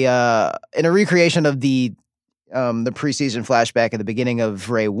a recreation of the preseason flashback at the beginning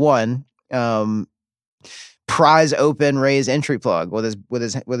of Rei 1, pries open Rei's entry plug with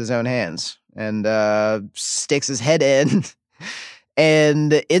his own hands and sticks his head in,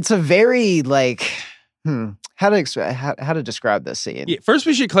 and it's a very how to describe this scene? Yeah, first,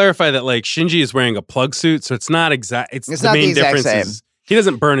 we should clarify that Shinji is wearing a plug suit, so it's not exact. It's the not main the exact difference same. Is he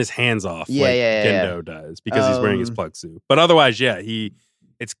doesn't burn his hands off Yeah. Gendo does because he's wearing his plug suit. But otherwise, yeah, he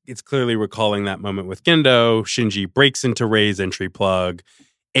it's clearly recalling that moment with Gendo. Shinji breaks into Rei's entry plug,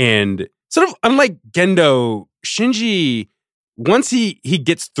 and sort of unlike Gendo, Shinji, once he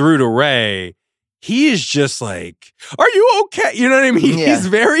gets through to Rei, he is just like, "Are you okay?" You know what I mean? Yeah. He's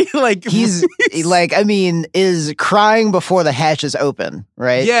very like he's like, I mean, is crying before the hatches open,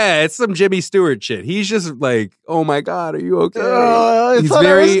 right? Yeah, it's some Jimmy Stewart shit. He's just like, "Oh my God, are you okay?" I He's thought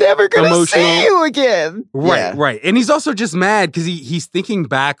I was never gonna see you again. Right, right. And he's also just mad because he's thinking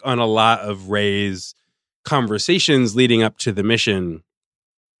back on a lot of Rei's conversations leading up to the mission,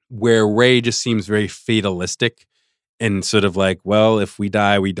 where Rei just seems very fatalistic and sort of like, well, if we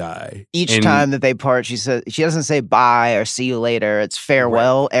die, we die. Each time that they part, she doesn't say bye or see you later. It's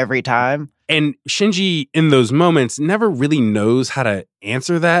farewell every time. And Shinji, in those moments, never really knows how to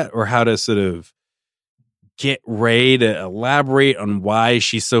answer that or how to sort of get Rei to elaborate on why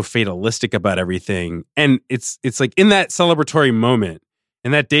she's so fatalistic about everything. And it's like in that celebratory moment,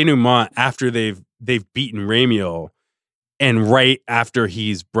 in that denouement after they've beaten Ramiel, and right after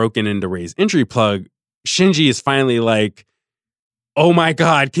he's broken into Rei's entry plug, Shinji is finally like, "Oh my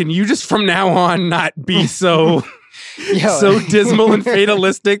God, can you just from now on not be so so dismal and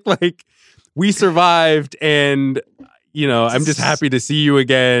fatalistic? Like, we survived, and I'm just happy to see you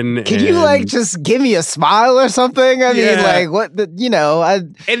again. Can you like just give me a smile or something? I mean, like what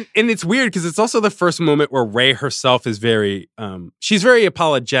And it's weird because it's also the first moment where Rei herself is very she's very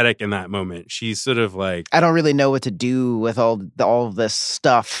apologetic in that moment. She's sort of like, I don't really know what to do with all of this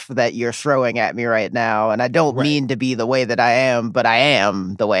stuff that you're throwing at me right now, and I don't mean to be the way that I am, but I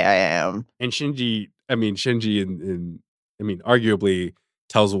am the way I am. And Shinji arguably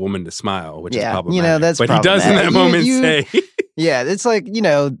tells a woman to smile, which is problematic. That's but he does in that moment say, yeah, it's like,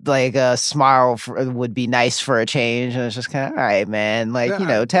 like a smile would be nice for a change. And it's just kind of, all right, man, like,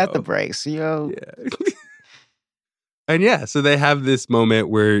 tap the brakes, Yeah. And so they have this moment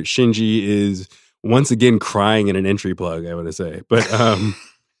where Shinji is once again crying in an entry plug, I want to say. But,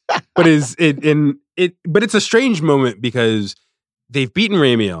 but it's a strange moment because they've beaten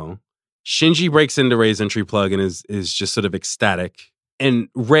Ramiel. Shinji breaks into Rei's entry plug and is just sort of ecstatic. And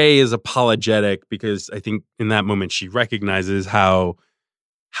Rei is apologetic because I think in that moment she recognizes how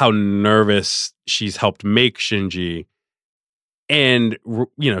nervous she's helped make Shinji. And,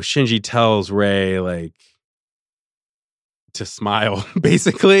 Shinji tells Rei, like, to smile,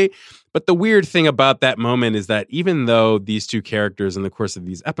 basically. But the weird thing about that moment is that even though these two characters in the course of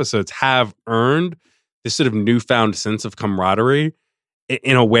these episodes have earned this sort of newfound sense of camaraderie,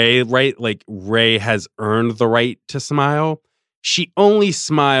 in a way, right? Like, Rei has earned the right to smile. She only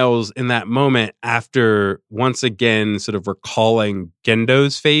smiles in that moment after once again sort of recalling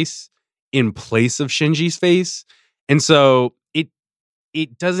Gendo's face in place of Shinji's face. And so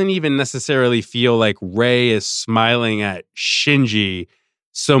it doesn't even necessarily feel like Rei is smiling at Shinji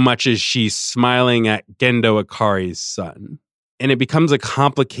so much as she's smiling at Gendo Ikari's son. And it becomes a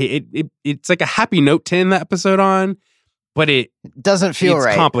complicated, it's like a happy note to end the episode on, but it doesn't feel right.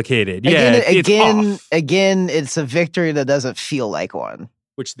 It's complicated. Again, it's a victory that doesn't feel like one.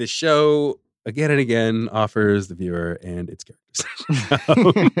 Which the show, again and again, offers the viewer and its characters.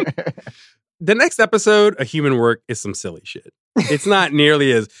 The next episode, A Human Work, is some silly shit. It's not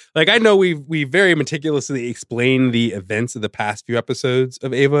nearly as, like, I know we very meticulously explained the events of the past few episodes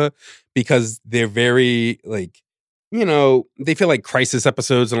of Eva because they're very, like, they feel like crisis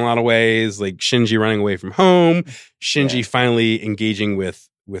episodes in a lot of ways, like Shinji running away from home, Shinji finally engaging with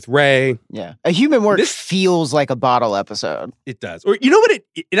Rei. Yeah. A Human Work feels like a bottle episode. It does. Or, you know what?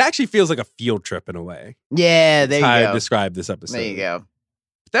 It actually feels like a field trip in a way. Yeah, there you go. That's how I describe this episode. There you go.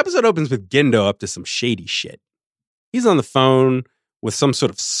 The episode opens with Gendo up to some shady shit. He's on the phone with some sort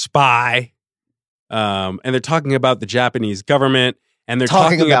of spy, and they're talking about the Japanese government, and they're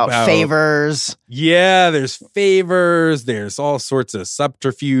talking about favors. Yeah, there's favors. There's all sorts of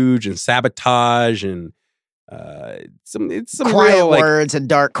subterfuge and sabotage, and it's some quiet real, words and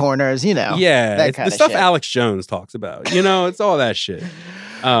dark corners. Yeah, it's the stuff shit Alex Jones talks about. It's all that shit.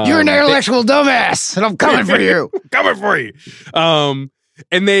 You're an intellectual dumbass, and I'm coming for you. Coming for you.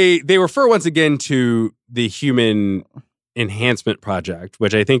 And they refer once again to the Human Enhancement Project,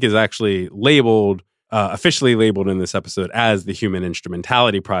 which I think is actually officially labeled in this episode as the Human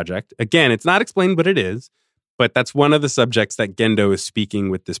Instrumentality Project. Again, it's not explained what it is, but that's one of the subjects that Gendo is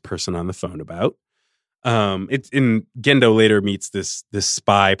speaking with this person on the phone about. Gendo later meets this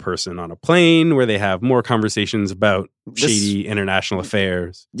spy person on a plane where they have more conversations about shady international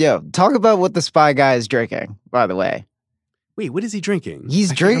affairs. Yeah, talk about what the spy guy is drinking, by the way. Wait, what is he drinking?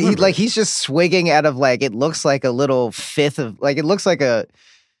 He's drinking, he's just swigging out of, like, it looks like a little fifth of, like, it looks like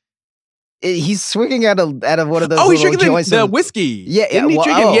He's swinging out of one of those. Oh, he's drinking the whiskey. Yeah, Isn't he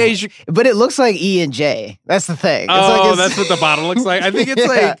drinking? Yeah, but it looks like E&J. That's the thing. It's that's what the bottle looks like. I think it's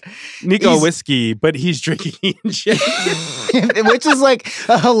like Nico whiskey, but he's drinking E&J, which is like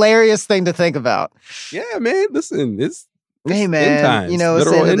a hilarious thing to think about. Yeah, man. Listen, it's man, end times.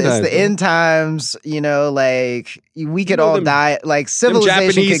 It's the end times. Like we could all die. Like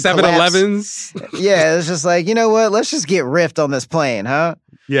civilization could collapse. 7-Elevens. Yeah, it's just like, you know what? Let's just get riffed on this plane, huh?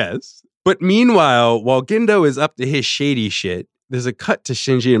 Yes. But meanwhile, while Gendo is up to his shady shit, there's a cut to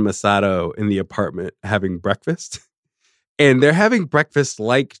Shinji and Masato in the apartment having breakfast. And they're having breakfast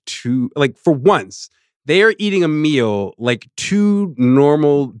for once, they are eating a meal like two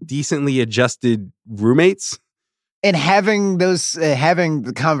normal, decently adjusted roommates. And having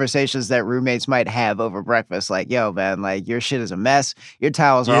the conversations that roommates might have over breakfast, like, yo, man, like your shit is a mess. Your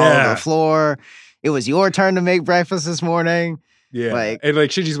towels are all over the floor. It was your turn to make breakfast this morning. Yeah, and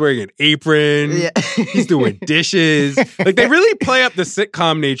Shinji's wearing an apron. Yeah. He's doing dishes. Like they really play up the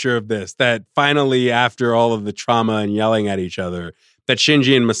sitcom nature of this. That finally, after all of the trauma and yelling at each other, that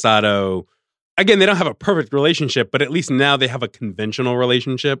Shinji and Masato, again, they don't have a perfect relationship, but at least now they have a conventional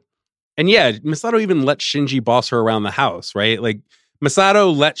relationship. And yeah, Masato even lets Shinji boss her around the house, right? Like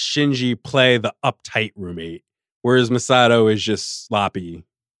Masato lets Shinji play the uptight roommate, whereas Masato is just sloppy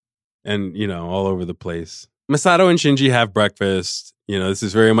and all over the place. Masato and Shinji have breakfast. This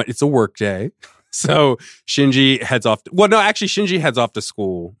is very much, it's a work day. So Shinji heads off. Shinji heads off to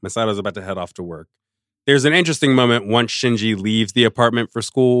school. Masato's about to head off to work. There's an interesting moment once Shinji leaves the apartment for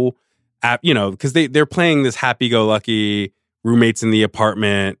school, because they're playing this happy-go-lucky roommates in the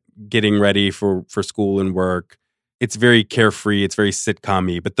apartment, getting ready for school and work. It's very carefree. It's very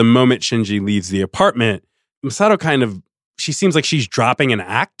sitcom-y. But the moment Shinji leaves the apartment, Masato she seems like she's dropping an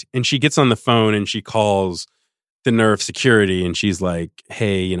act, and she gets on the phone and she calls the Nerve security, and she's like,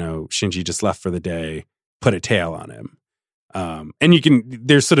 hey, Shinji just left for the day, put a tail on him. And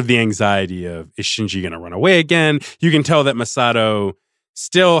there's sort of the anxiety of, is Shinji going to run away again? You can tell that Masato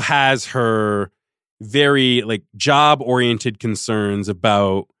still has her very job-oriented concerns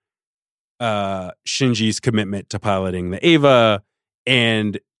about Shinji's commitment to piloting the Eva.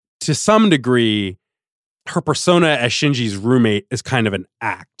 And to some degree, her persona as Shinji's roommate is kind of an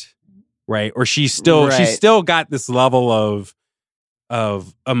act. Right. Or she's still got this level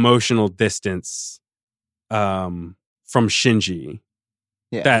of emotional distance from Shinji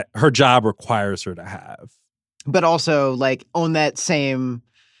that her job requires her to have. But also on that same,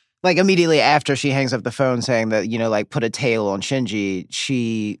 immediately after she hangs up the phone saying that, put a tail on Shinji,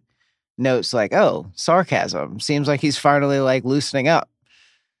 she notes oh, sarcasm. Seems like he's finally loosening up.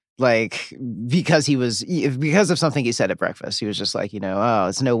 Because of something he said at breakfast, he was just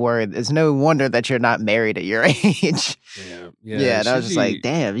it's no wonder that you're not married at your age. Yeah. And I was just like,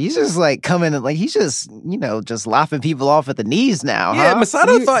 damn, he's just coming and he's just just lopping people off at the knees now. Yeah, huh?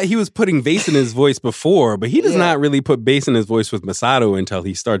 Masato thought he was putting bass in his voice before, but he does not really put bass in his voice with Masato until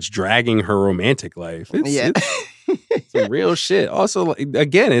he starts dragging her romantic life. It's some real shit. Also,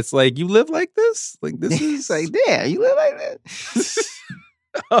 again, it's you live like this. This is damn, you live like that.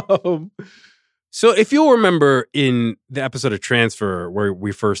 So if you'll remember in the episode of Transfer where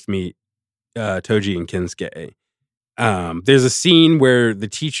we first meet Toji and Kensuke, there's a scene where the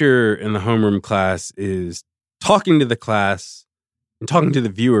teacher in the homeroom class is talking to the class and talking to the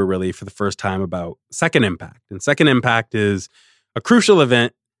viewer really for the first time about Second Impact. And Second Impact is a crucial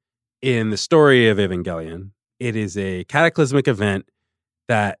event in the story of Evangelion. It is a cataclysmic event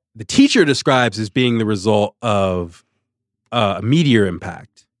that the teacher describes as being the result of a meteor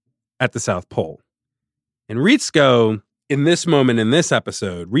impact at the South Pole. And Ritsuko, in this moment in this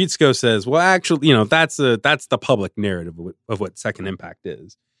episode, Ritsuko says, well, actually, that's the public narrative of what Second Impact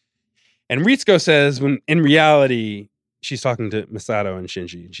is. And Ritsuko says, when in reality, she's talking to Masato and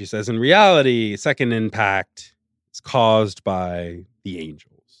Shinji, and she says, in reality, Second Impact is caused by the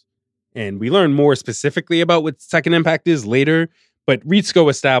angels. And we learn more specifically about what Second Impact is later, but Ritsuko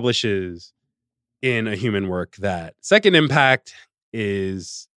establishes in A Human Work that Second Impact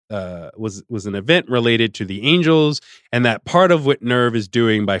was an event related to the angels, and that part of what Nerve is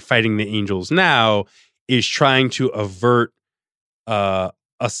doing by fighting the angels now is trying to avert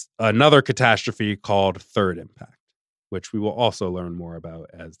another catastrophe called Third Impact, which we will also learn more about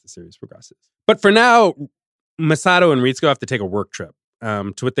as the series progresses. But for now, Masato and Ritsuko have to take a work trip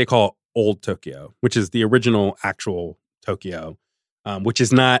to what they call Old Tokyo, which is the original actual Tokyo, which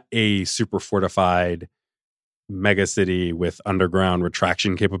is not a super fortified mega city with underground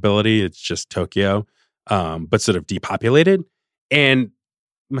retraction capability. It's just Tokyo, but sort of depopulated. And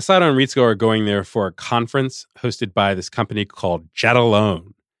Masato and Ritsuko are going there for a conference hosted by this company called Jet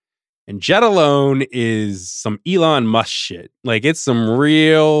Alone. And Jet Alone is some Elon Musk shit. Like, it's some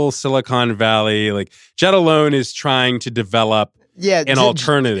real Silicon Valley. Like, Jet Alone is trying to develop an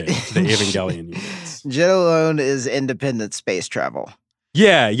alternative to the Evangelion units. Jet Alone is independent space travel.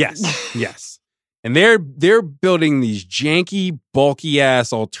 Yeah, yes. And they're building these janky,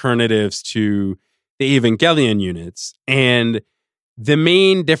 bulky-ass alternatives to the Evangelion units. And the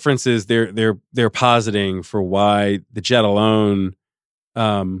main differences they're positing for why the Jet Alone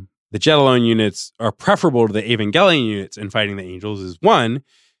units are preferable to the Evangelion units in fighting the Angels is, one,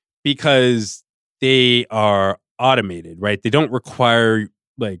 because they are automated, right? They don't require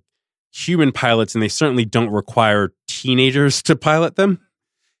like human pilots, and they certainly don't require teenagers to pilot them.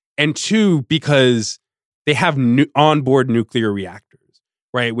 And two, because they have onboard nuclear reactors,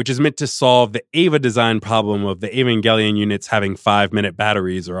 right? Which is meant to solve the Eva design problem of the Evangelion units having 5-minute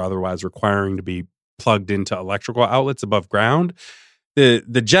batteries or otherwise requiring to be plugged into electrical outlets above ground.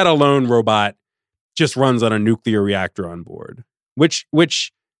 The Jet Alone robot just runs on a nuclear reactor on board, which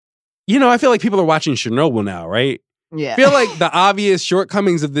I feel like people are watching Chernobyl now, right? Yeah. I feel like the obvious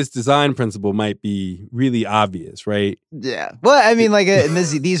shortcomings of this design principle might be really obvious, right? Yeah. Well, I mean, like,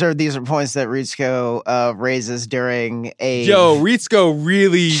 these are points that Ritsuko raises during a... Ritsuko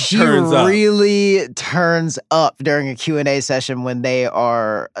really turns up during a Q&A session when they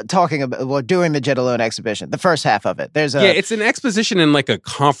are talking about, doing the Jet Alone exhibition, the first half of it. It's an exposition in like a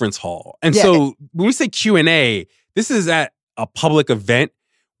conference hall. And so when we say Q&A, this is at a public event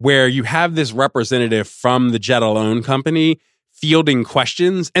where you have this representative from the Jet Alone company fielding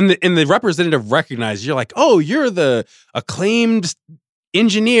questions, and the representative recognizes, you're like, oh, you're the acclaimed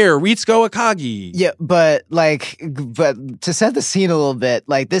engineer Ritsuko Akagi. Yeah, but to set the scene a little bit,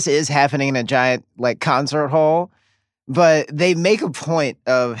 like, this is happening in a giant like concert hall, but they make a point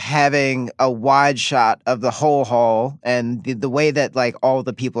of having a wide shot of the whole hall and the way that like all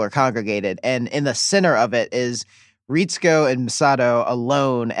the people are congregated, and in the center of it is Ritsuko and Misato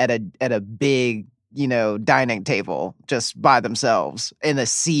alone at a big, dining table just by themselves in a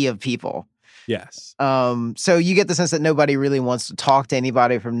sea of people. Yes. So you get the sense that nobody really wants to talk to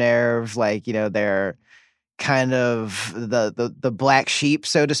anybody from NERV. Like, they're kind of the black sheep,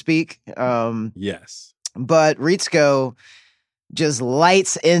 so to speak. Yes. But Ritsuko just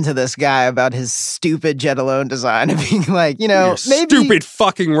lights into this guy about his stupid Jet Alone design and being like, maybe stupid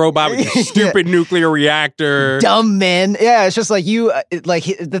fucking robot with your stupid nuclear reactor. Dumb men. Yeah, it's just like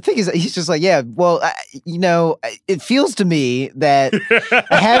the thing is, he's just like, yeah, well, it feels to me that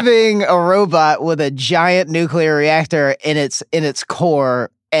having a robot with a giant nuclear reactor in its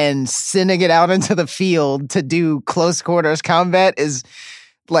core and sending it out into the field to do close quarters combat is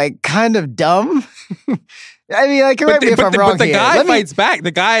like kind of dumb. I mean, like, correct me if I'm wrong. But the guy fights back.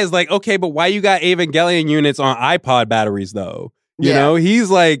 The guy is like, okay, but why you got Evangelion units on iPod batteries though? You know, he's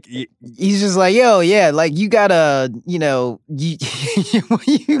just like, yo, yeah, like you gotta, you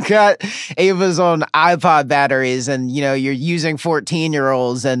got Ava's on iPod batteries, and you're using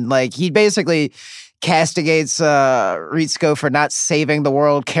 14-year-olds, and like he basically castigates Ritsuko for not saving the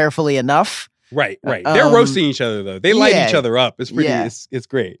world carefully enough. Right. They're roasting each other though. They light each other up. It's pretty. Yeah. It's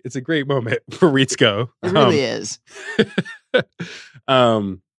great. It's a great moment for Ritsuko. It really is.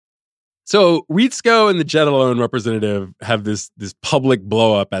 So Ritsuko and the Jet Alone representative have this public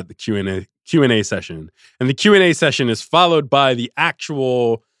blow up at the Q&A session, and the Q&A session is followed by the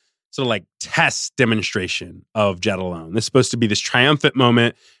actual sort of like test demonstration of Jet Alone. This is supposed to be this triumphant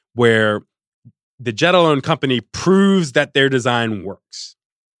moment where the Jet Alone company proves that their design works.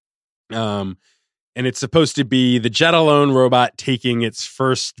 And it's supposed to be the Jet Alone robot taking its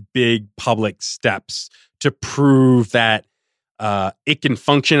first big public steps to prove that it can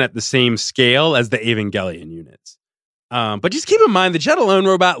function at the same scale as the Evangelion units. But just keep in mind, the Jet Alone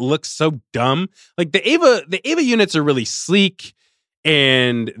robot looks so dumb. Like the Eva units are really sleek,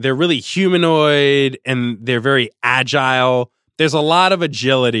 and they're really humanoid, and they're very agile. There's a lot of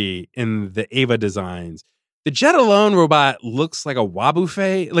agility in the Eva designs. The Jet Alone robot looks like a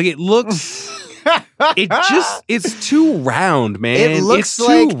Wabufei. Like, it looks... it's too round, man. It's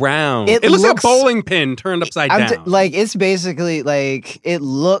too round. It looks like a bowling pin turned upside down. It's basically like, it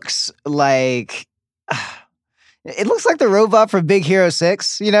looks like the robot from Big Hero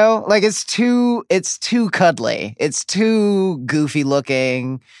 6, Like, it's too cuddly. It's too goofy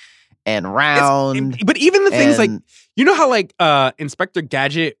looking and round. But even the things like, you know how like Inspector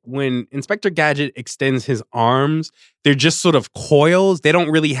Gadget, when Inspector Gadget extends his arms, they're just sort of coils. They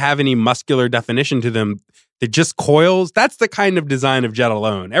don't really have any muscular definition to them. They're just coils. That's the kind of design of Jet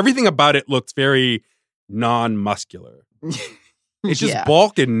Alone. Everything about it looks very non-muscular. It's just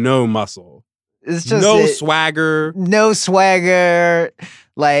bulk and no muscle. It's just no swagger. No swagger.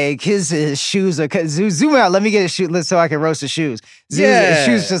 Like his shoes are zoom out. Let me get his shoes so I can roast his shoes. His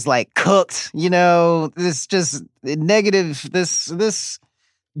shoes just like cooked. This just negative. This.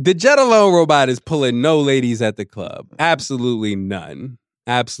 The Jet Alone robot is pulling no ladies at the club. Absolutely none.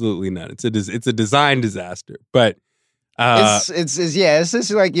 Absolutely none. It's a design disaster. But it's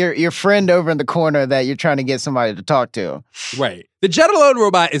just like your friend over in the corner that you're trying to get somebody to talk to. Right. The Jet Alone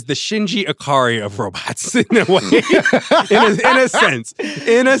robot is the Shinji Ikari of robots in a way, in a sense,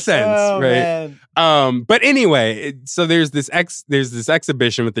 right? Man. But anyway, so there's this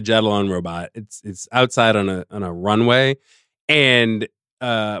exhibition with the Jet Alone robot. It's outside on a runway, and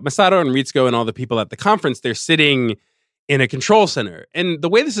Masato and Ritsuko and all the people at the conference, they're sitting in a control center. And the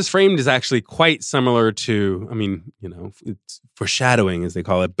way this is framed is actually quite similar to, it's foreshadowing, as they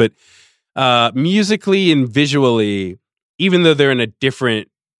call it. But musically and visually, even though they're in a different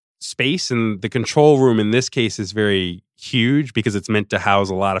space, and the control room in this case is very huge because it's meant to house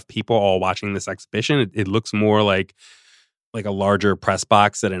a lot of people all watching this exhibition. It looks more like a larger press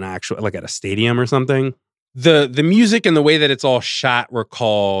box at at a stadium or something. The music and the way that it's all shot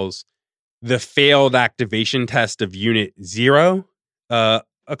recalls the failed activation test of Unit 0 a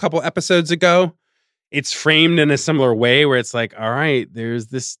couple episodes ago. It's framed in a similar way where it's like, all right, there's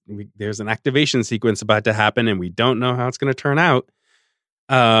an activation sequence about to happen and we don't know how it's going to turn out.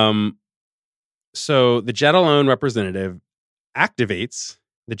 So the Jet Alone representative activates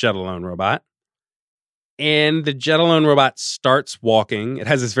the Jet Alone robot, and the Jet Alone robot starts walking. It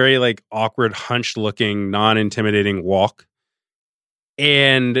has this very awkward, hunched looking, non-intimidating walk.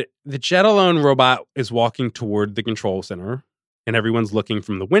 And the Jet Alone robot is walking toward the control center, and everyone's looking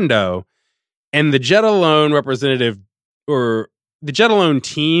from the window. And the Jet Alone representative, or the Jet Alone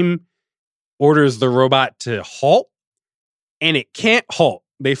team, orders the robot to halt, and it can't halt.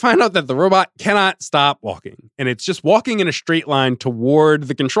 They find out that the robot cannot stop walking, and it's just walking in a straight line toward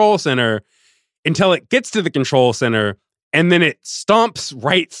the control center until it gets to the control center, and then it stomps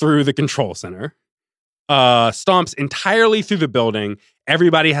right through the control center. Stomps entirely through the building.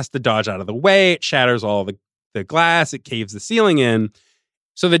 Everybody has to dodge out of the way. It shatters all the glass. It caves the ceiling in.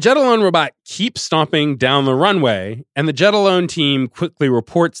 So the Jet Alone robot keeps stomping down the runway, and the Jet Alone team quickly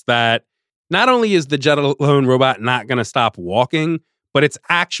reports that not only is the Jet Alone robot not going to stop walking, but it's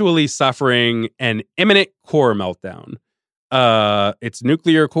actually suffering an imminent core meltdown. Its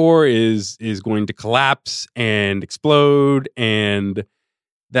nuclear core is going to collapse and explode, and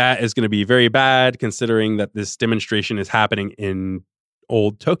that is going to be very bad considering that this demonstration is happening in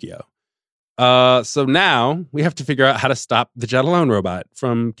old Tokyo. So now we have to figure out how to stop the Jet Alone robot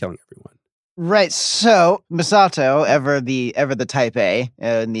from killing everyone. Right. So Masato, ever the type A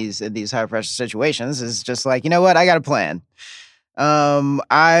in these high pressure situations, is just like, you know what? I got a plan.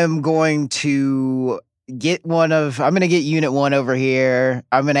 I'm going to get Unit 1 over here.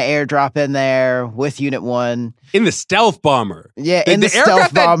 I'm going to airdrop in there with Unit 1. In the stealth bomber. Yeah, the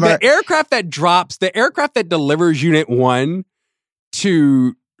stealth bomber. The aircraft that delivers Unit 1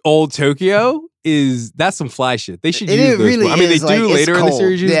 to old Tokyo that's some fly shit. They should use those. Really they do later in the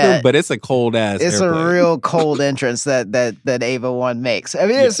series use them, but it's a cold ass It's airplane. A real cold entrance that Ava 1 makes.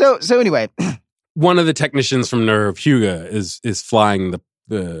 Yes. So anyway. One of the technicians from Nerve, Hyuga, is flying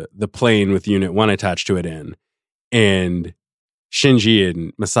the plane with Unit 1 attached to it in. And Shinji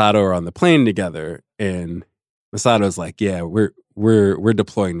and Masato are on the plane together, and Masato's like, yeah, we're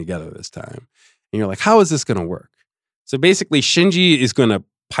deploying together this time. And you're like, how is this gonna work? So basically Shinji is gonna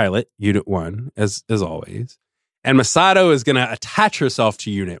pilot Unit 1 as always, and Masato is gonna attach herself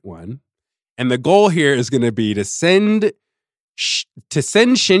to Unit 1. And the goal here is gonna be to send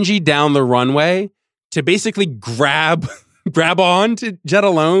Shinji down the runway to basically grab on to Jet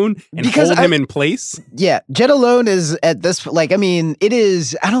Alone and hold him in place. Yeah, Jet Alone is at this, it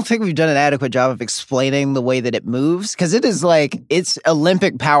is, I don't think we've done an adequate job of explaining the way that it moves, because it is it's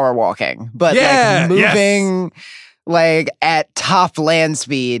Olympic power walking, but moving at top land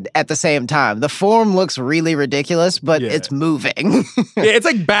speed at the same time. The form looks really ridiculous, but it's moving. It's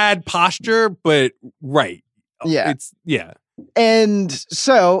like bad posture, but right. Yeah. Yeah. And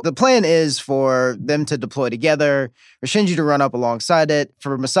so the plan is for them to deploy together, for Shinji to run up alongside it,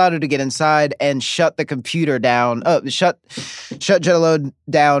 for Masato to get inside and shut the computer down, shut Jet Alone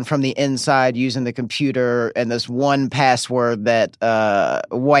down from the inside using the computer and this one password that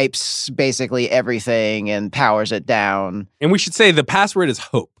wipes basically everything and powers it down. And we should say the password is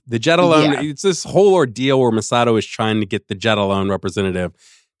hope. The Jet Alone, it's this whole ordeal where Masato is trying to get the Jet Alone representative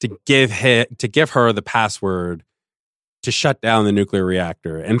to give her the password to shut down the nuclear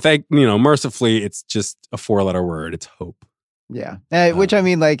reactor. And mercifully, it's just a 4-letter word. It's hope. Yeah. Which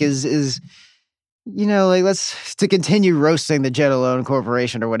is like let's to continue roasting the Jet Alone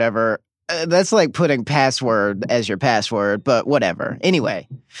Corporation or whatever. That's like putting password as your password, but whatever. Anyway,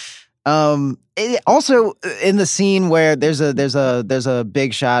 also in the scene where there's a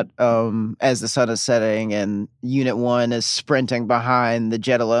big shot as the sun is setting and Unit 1 is sprinting behind the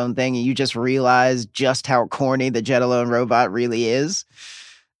Jet Alone thing, and you just realize just how corny the Jet Alone robot really is.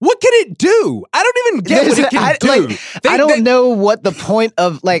 What can it do? I don't even get what it can do. I don't know what the point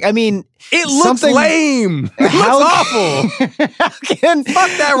of, it looks lame. It looks awful. Fuck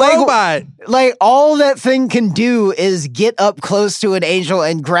that robot. All that thing can do is get up close to an angel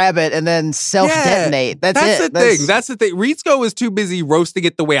and grab it and then self-detonate. Yeah, That's the thing. Rizko was too busy roasting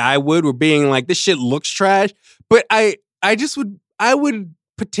it the way I would, or being like, this shit looks trash. But I would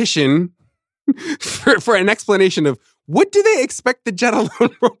petition for an explanation of, what do they expect the Jet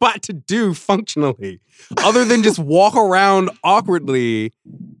Alone robot to do functionally, other than just walk around awkwardly?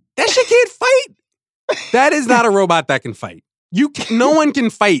 That shit can't fight. That is not a robot that can fight. No one can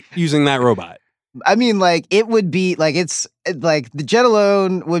fight using that robot. I mean, it would be the Jet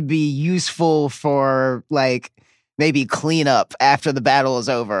Alone would be useful for maybe clean up after the battle is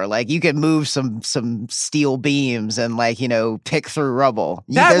over. You can move some steel beams and pick through rubble.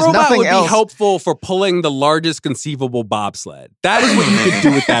 That robot would be helpful for pulling the largest conceivable bobsled. That is what you could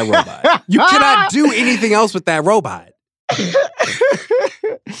do with that robot. You cannot do anything else with that robot.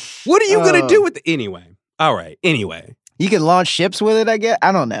 What are you going to do with it? Anyway. All right. Anyway. You can launch ships with it, I guess?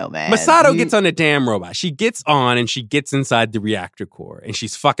 I don't know, man. Masato gets on a damn robot. She gets on and she gets inside the reactor core and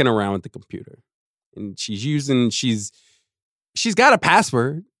she's fucking around with the computer. And she's got a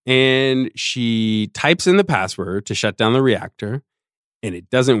password and she types in the password to shut down the reactor and it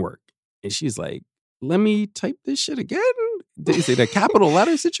doesn't work. And she's like, let me type this shit again. Is it a capital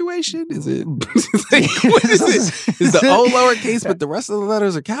letter situation? Is it what is it? Is the O lowercase but the rest of the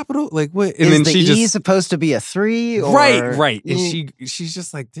letters are capital? What? And is then the E supposed to be a 3? Or... Right. And she's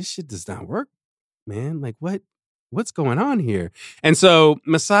just like, this shit does not work, man. What's going on here? And so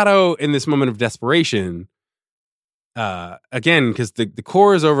Masato, in this moment of desperation, again, because the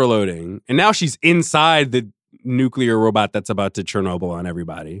core is overloading, and now she's inside the nuclear robot that's about to Chernobyl on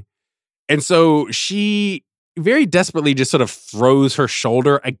everybody. And so she very desperately just sort of throws her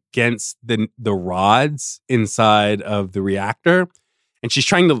shoulder against the rods inside of the reactor, and she's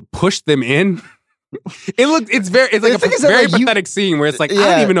trying to push them in. It's a very pathetic scene where it's I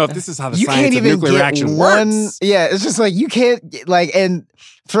don't even know if this is how the science of nuclear reaction works. Yeah, it's just you can't and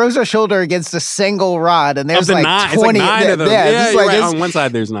throws her shoulder against a single rod, and there's 20. It's 9 of them. Yeah, right. On one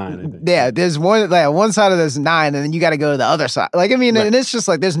side there's 9. I think. Yeah, there's one side of there's 9, and then you got to go to the other side. Right. And it's just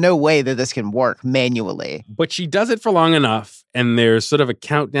there's no way that this can work manually. But she does it for long enough, and there's sort of a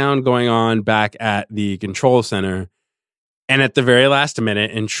countdown going on back at the control center, and at the very last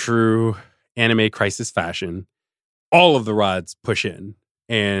minute, in true anime crisis fashion, all of the rods push in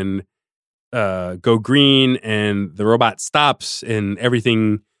and go green, and the robot stops, and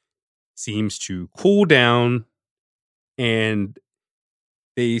everything seems to cool down, and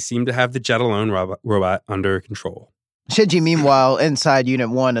they seem to have the Jet Alone robot under control. Shinji, meanwhile, inside Unit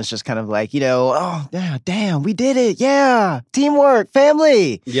 1 is just kind of oh, yeah, damn, we did it. Yeah, teamwork,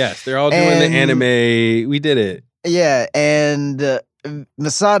 family. Yes, they're all doing the anime. We did it. Yeah, and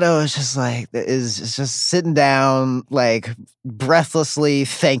Masato is just just sitting down, breathlessly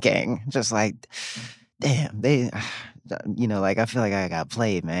thinking, just damn, they, I feel like I got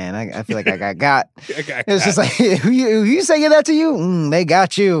played, man. I feel like I got. It's just who you saying that to you? They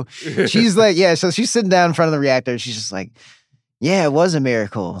got you. She's so she's sitting down in front of the reactor. She's just yeah, it was a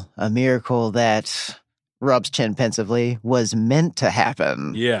miracle that rubs chin pensively was meant to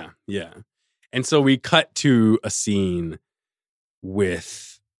happen. Yeah. And so we cut to a scene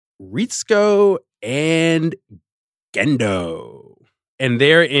with Ritsuko and Gendo. And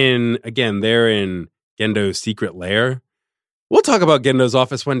they're in Gendo's secret lair. We'll talk about Gendo's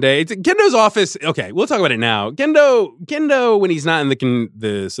office one day. Gendo's office, okay, we'll talk about it now. Gendo, when he's not in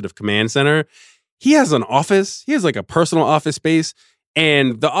the sort of command center, he has an office. He has a personal office space.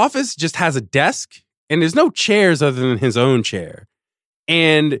 And the office just has a desk. And there's no chairs other than his own chair.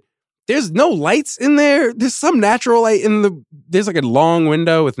 And there's no lights in there. There's some natural light there's a long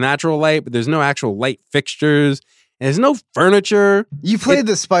window with natural light, but there's no actual light fixtures. And there's no furniture. You played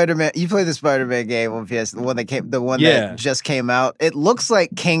the Spider-Man game on PS, the one that just came out. It looks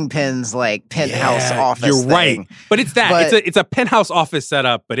like Kingpin's penthouse office. You're thing. right. But it's that. It's a penthouse office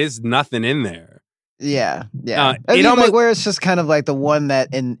setup, but it's nothing in there. Yeah. Where it's just kind of the one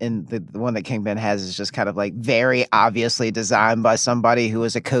that in the one that Kingpin has is just kind of very obviously designed by somebody who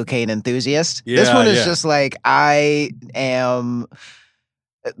is a cocaine enthusiast. This one is just I am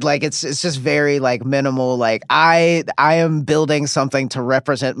Like it's just very like minimal. Like I am building something to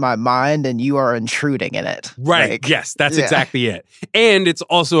represent my mind, and you are intruding in it. Right. Like, yes, that's exactly it. And it's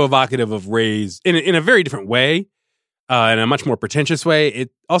also evocative of Rey's in a very different way, in a much more pretentious way. It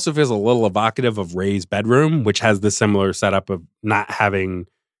also feels a little evocative of Rey's bedroom, which has the similar setup of not having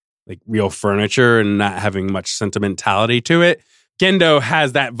like real furniture and not having much sentimentality to it. Gendo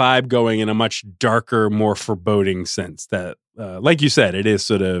has that vibe going in a much darker, more foreboding sense that, like you said, it is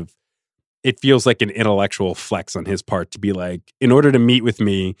sort of, it feels like an intellectual flex on his part to be like, in order to meet with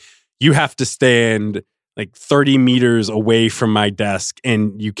me, you have to stand like 30 meters away from my desk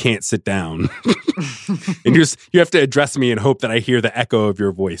and you can't sit down. And you have to address me and hope that I hear the echo of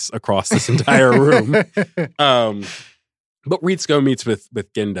your voice across this entire room. But Ritsuko meets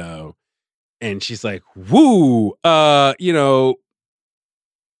with Gendo and she's like, woo,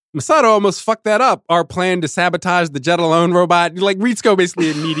 Masato almost fucked that up. Our plan to sabotage the Jet Alone robot. Like Ritsuko basically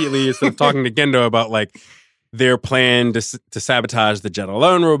immediately is sort of talking to Gendo about like their plan to sabotage the Jet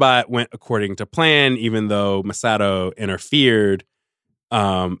Alone robot went according to plan, even though Masato interfered.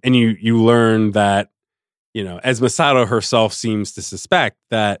 And you learn that, as Masato herself seems to suspect,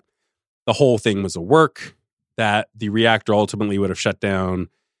 that the whole thing was a work, that the reactor ultimately would have shut down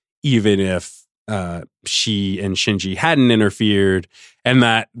even if she and Shinji hadn't interfered, and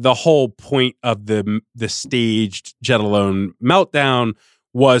that the whole point of the staged Jet Alone meltdown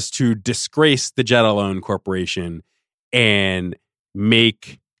was to disgrace the Jet Alone Corporation and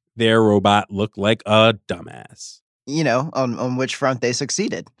make their robot look like a dumbass. On which front they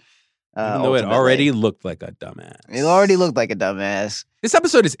succeeded. Even though it already looked like a dumbass. It already looked like a dumbass. This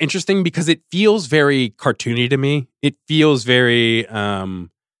episode is interesting because it feels very cartoony to me. It feels very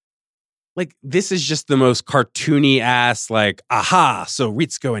like this is just the most cartoony ass, like, aha, so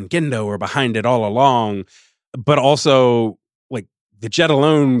Ritsuko and Gendo were behind it all along. But also, like, the Jet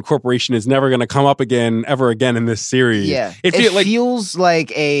Alone Corporation is never going to come up ever again in this series. Yeah. It feels like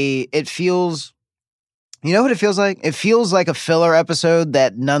you know what it feels like? It feels like a filler episode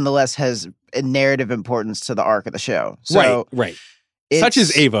that nonetheless has a narrative importance to the arc of the show. So right. Such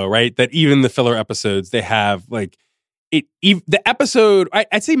as Ava, right? That even the filler episodes, they have like, the episode,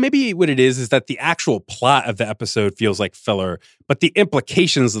 I'd say maybe what it is that the actual plot of the episode feels like filler, but the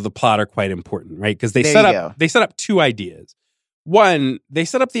implications of the plot are quite important, right? Because they set up two ideas. One, they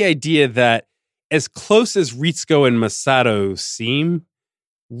set up the idea that as close as Ritsuko and Masato seem,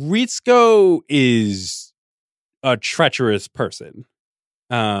 Ritsuko is a treacherous person.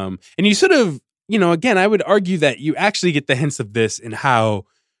 And you sort of, again, I would argue that you actually get the hints of this in how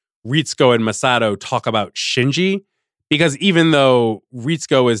Ritsuko and Masato talk about Shinji. Because even though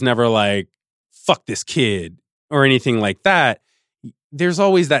Ritsuko is never like, fuck this kid or anything like that, there's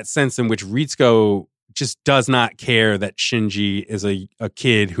always that sense in which Ritsuko just does not care that Shinji is a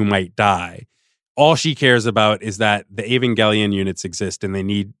kid who might die. All she cares about is that the Evangelion units exist and they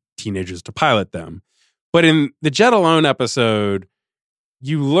need teenagers to pilot them. But in the Jet Alone episode,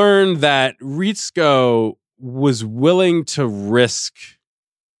 you learn that Ritsuko was willing to risk,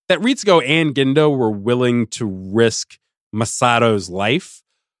 that Ritsuko and Gendo were willing to risk Masato's life,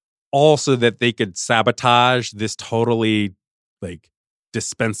 also that they could sabotage this totally like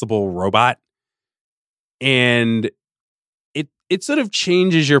dispensable robot. And it sort of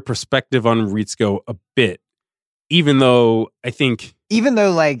changes your perspective on Ritsuko a bit, even though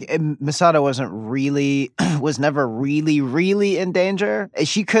like Masato was never really in danger.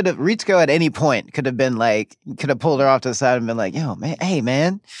 Ritsuko at any point could have pulled her off to the side and been like, yo, man, hey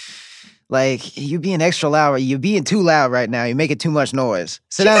man, like, you being extra loud. You're being too loud right now. You're making too much noise.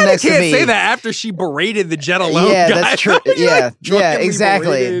 Sit down next to me. You can't say that after she berated the Jet Alone guy. Yeah, that's true. Yeah, exactly.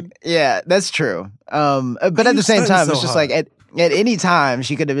 Berated. Yeah, that's true. But at the same time, it's just like at any time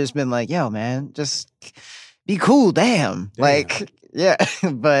she could have just been like, yo, man, just be cool. Damn. Like, yeah,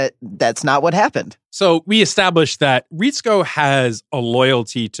 but that's not what happened. So we established that Ritsuko has a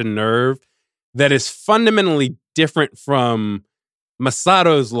loyalty to NERV that is fundamentally different from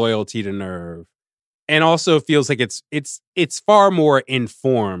Masato's loyalty to NERV, and also feels like it's far more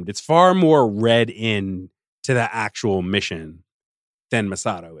informed. It's far more read in to the actual mission than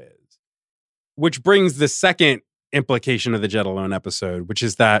Masato is. Which brings the second implication of the Jet Alone episode, which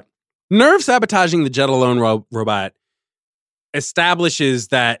is that NERV sabotaging the Jet Alone robot establishes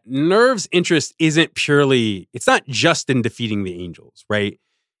that NERV's interest it's not just in defeating the angels, right?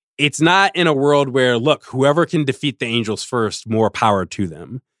 It's not in a world where, look, whoever can defeat the angels first, more power to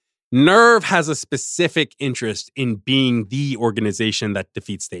them. NERV has a specific interest in being the organization that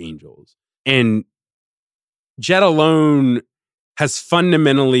defeats the angels. And Jet Alone has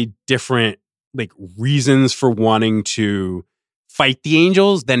fundamentally different like reasons for wanting to fight the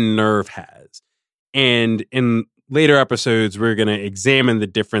angels than Nerve has. And in later episodes, we're going to examine the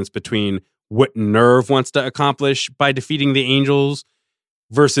difference between what Nerve wants to accomplish by defeating the angels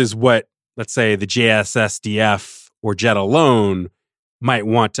versus what, let's say, the JSSDF or Jet alone might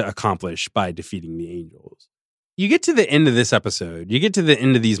want to accomplish by defeating the angels. You get to the end of this episode, you get to the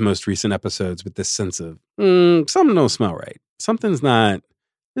end of these most recent episodes with this sense of, something don't smell right.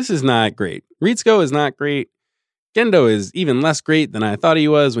 This is not great. Ritsuko is not great. Gendo is even less great than I thought he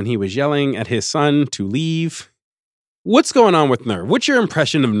was when he was yelling at his son to leave. What's going on with Nerve? What's your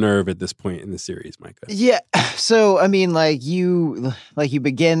impression of Nerve at this point in the series, Micah? Yeah, so I mean, you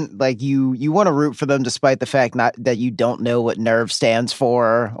want to root for them despite the fact that you don't know what Nerve stands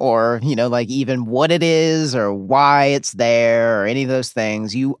for, or even what it is or why it's there or any of those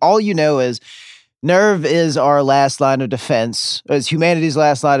things. All you know is Nerve is our last line of defense, is humanity's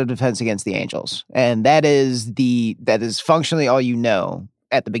last line of defense against the angels, and that is functionally all you know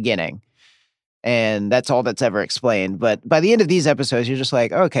at the beginning. And that's all that's ever explained. But by the end of these episodes, you're just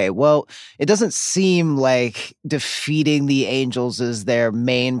like, okay, well, it doesn't seem like defeating the angels is their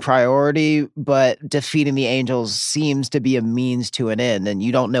main priority, but defeating the angels seems to be a means to an end, and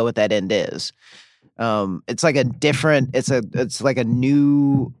you don't know what that end is. It's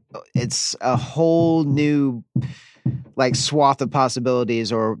a whole new swath of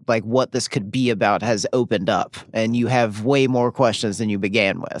possibilities, or what this could be about has opened up, and you have way more questions than you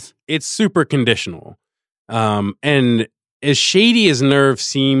began with. It's super conditional. And as shady as Nerve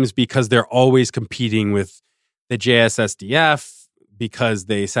seems, because they're always competing with the JSSDF because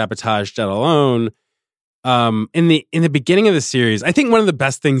they sabotaged Jet alone. In the beginning of the series, I think one of the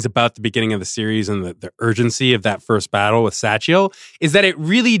best things about the beginning of the series and the urgency of that first battle with Sachiel is that it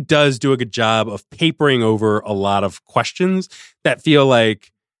really does do a good job of papering over a lot of questions that feel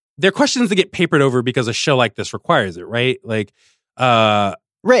like they're questions that get papered over because a show like this requires it, right? Right.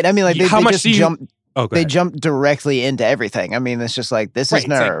 I mean, they jump directly into everything. I mean, it's just this is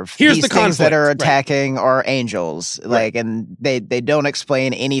Nerve. Here's These the things conflict that are attacking are angels. And they don't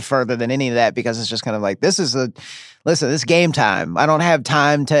explain any further than any of that, because it's just kind of listen, this game time. I don't have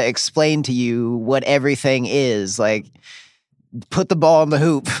time to explain to you what everything is. Put the ball in the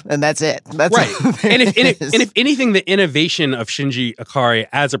hoop, and that's it. That's right. And if anything, the innovation of Shinji Ikari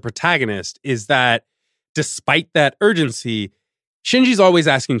as a protagonist is that despite that urgency, Shinji's always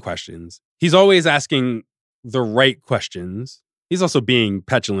asking questions. He's always asking the right questions. He's also being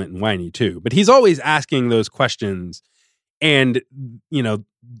petulant and whiny too, but he's always asking those questions. And,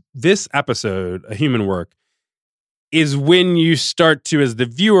 this episode, A Human Work, is when you start to, as the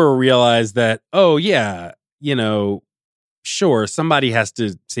viewer, realize that, oh yeah, sure, somebody has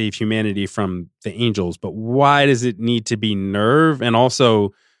to save humanity from the angels, but why does it need to be Nerve? And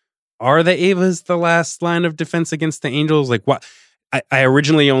also, are the Evas the last line of defense against the angels? What? I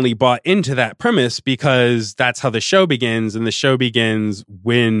originally only bought into that premise because that's how the show begins, and the show begins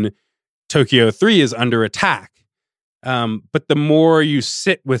when Tokyo 3 is under attack. But the more you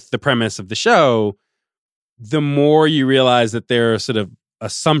sit with the premise of the show, the more you realize that there are sort of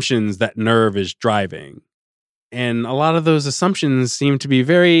assumptions that Nerve is driving. And a lot of those assumptions seem to be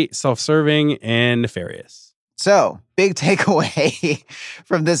very self-serving and nefarious. So, big takeaway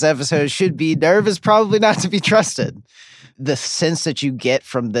from this episode should be Nerve is probably not to be trusted. The sense that you get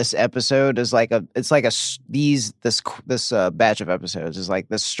from this episode is this batch of episodes is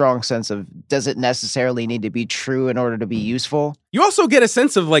this strong sense of, does it necessarily need to be true in order to be useful? You also get a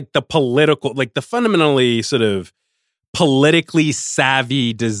sense of the political, the fundamentally sort of politically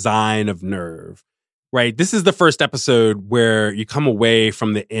savvy design of Nerve, right? This is the first episode where you come away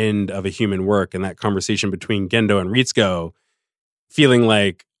from the end of A Human Work and that conversation between Gendo and Ritsuko feeling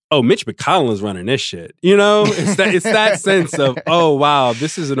like, oh, Mitch McConnell is running this shit. It's that sense of, oh, wow,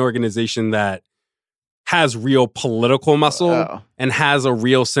 this is an organization that has real political muscle and has a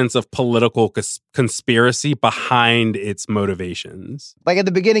real sense of political conspiracy behind its motivations. At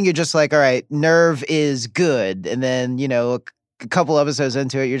the beginning, you're just all right, Nerve is good. And then, a couple episodes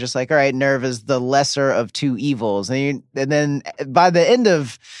into it, you're just all right, Nerve is the lesser of two evils. And then by the end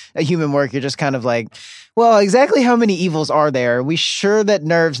of A Human Work, you're just kind of well, exactly how many evils are there? Are we sure that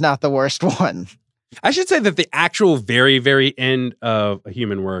Nerve's not the worst one? I should say that the actual very, very end of A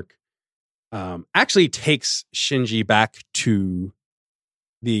Human Work actually takes Shinji back to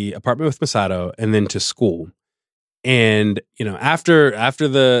the apartment with Masato and then to school. And, after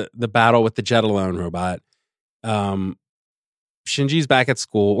the battle with the Jet alone robot, Shinji's back at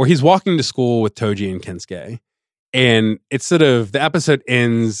school, or he's walking to school with Toji and Kensuke. And it's sort of, the episode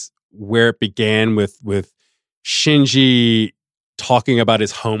ends where it began with Shinji talking about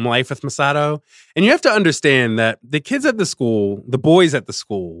his home life with Masato. And you have to understand that the kids at the school, the boys at the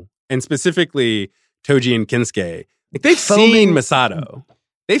school, and specifically Toji and Kensuke, like they've seen Masato.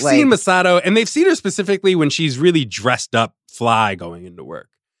 They've seen Masato, and they've seen her specifically when she's really dressed up fly going into work.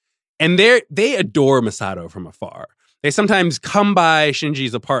 And they adore Masato from afar. They sometimes come by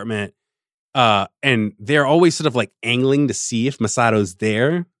Shinji's apartment, and they're always sort of like angling to see if Masato's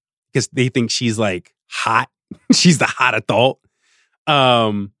there because they think she's like hot. She's the hot adult.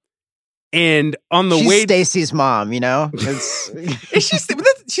 And on the way, Stacy's mom, you know, it's just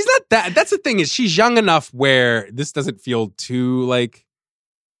she's not that. That's the thing, is she's young enough where this doesn't feel too like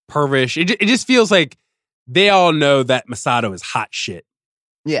pervish. It just feels like they all know that Masato is hot shit.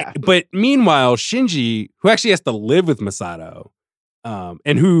 Yeah. But meanwhile, Shinji, who actually has to live with Masato,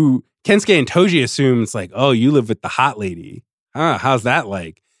 and who Kensuke and Toji assume it's like, oh, you live with the hot lady. How's that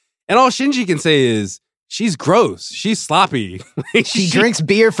like? And all Shinji can say is, she's gross. She's sloppy. she drinks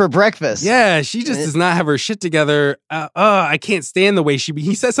beer for breakfast. Yeah, she just does not have her shit together. I can't stand the way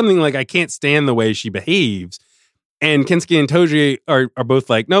he says something like, I can't stand the way she behaves. And Kensuke and Toji are both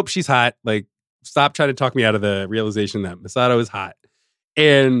like, nope, she's hot. Like, stop trying to talk me out of the realization that Masato is hot.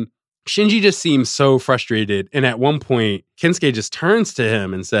 And Shinji just seems so frustrated. And at one point, Kensuke just turns to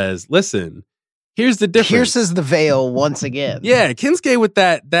him and says, listen, here's the difference. Pierces the veil once again. Yeah, Kensuke with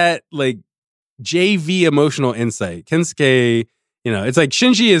that like JV emotional insight. Kensuke, it's like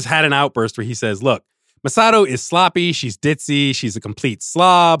Shinji has had an outburst where he says, look, Masato is sloppy. She's ditzy. She's a complete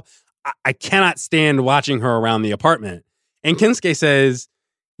slob. I cannot stand watching her around the apartment. And Kensuke says,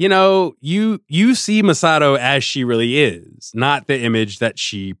 you see Masato as she really is, not the image that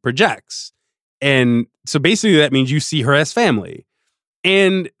she projects. And so basically that means you see her as family.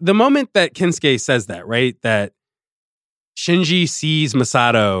 And the moment that Kensuke says that, right, that Shinji sees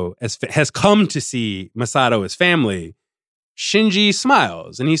Masato has come to see Masato as family, Shinji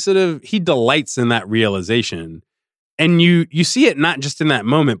smiles and he delights in that realization. And you see it not just in that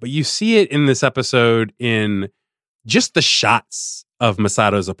moment, but you see it in this episode in just the shots of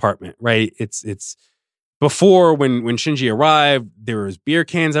Masato's apartment, right? It's before when Shinji arrived, there was beer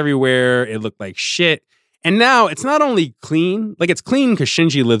cans everywhere. It looked like shit. And now it's not only clean, like it's clean because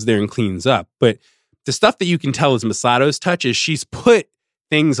Shinji lives there and cleans up, but the stuff that you can tell is Masato's touch is she's put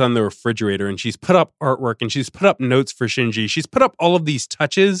things on the refrigerator and she's put up artwork and she's put up notes for Shinji. She's put up all of these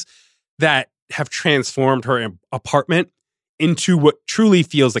touches that have transformed her apartment into what truly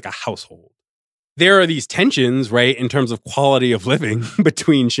feels like a household. There are these tensions, right, in terms of quality of living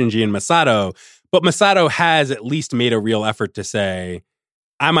between Shinji and Masato, but Masato has at least made a real effort to say,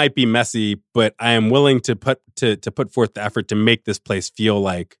 I might be messy, but I am willing to put forth the effort to make this place feel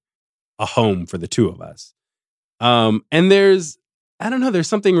like a home for the two of us. And there's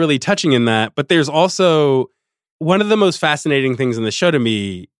something really touching in that, but there's also one of the most fascinating things in the show to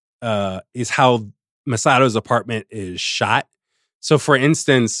me is how Masato's apartment is shot. So for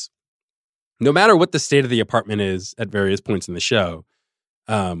instance, no matter what the state of the apartment is at various points in the show,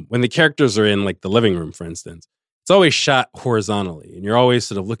 when the characters are in like the living room, for instance, it's always shot horizontally. And you're always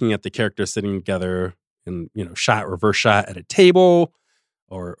sort of looking at the characters sitting together and, reverse shot at a table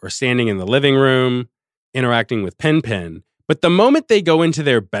or standing in the living room, interacting with Pen. But the moment they go into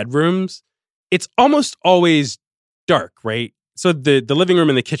their bedrooms, it's almost always dark, right? So the living room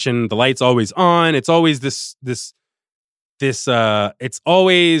and the kitchen, the light's always on. It's always this it's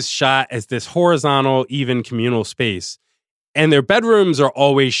always shot as this horizontal, even communal space. And their bedrooms are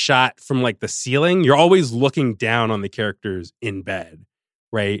always shot from like the ceiling. You're always looking down on the characters in bed,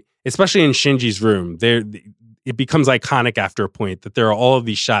 right? Especially in Shinji's room. It becomes iconic after a point that there are all of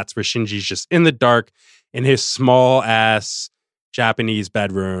these shots where Shinji's just in the dark in his small ass Japanese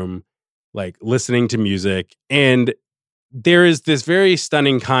bedroom, like listening to music. And there is this very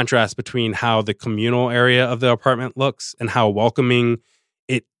stunning contrast between how the communal area of the apartment looks and how welcoming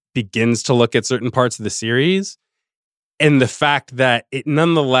it begins to look at certain parts of the series. And the fact that it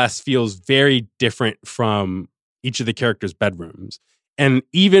nonetheless feels very different from each of the characters' bedrooms. And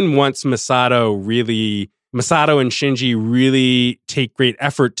even once Masato and Shinji really take great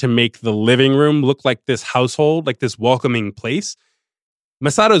effort to make the living room look like this household, like this welcoming place,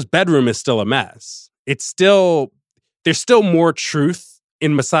 Masato's bedroom is still a mess. There's still more truth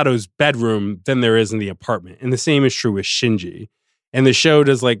in Masato's bedroom than there is in the apartment. And the same is true with Shinji. And the show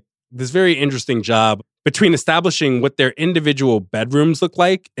does like this very interesting job between establishing what their individual bedrooms look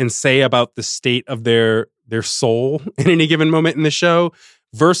like and say about the state of their soul in any given moment in the show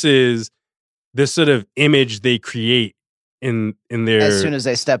versus this sort of image they create in their... As soon as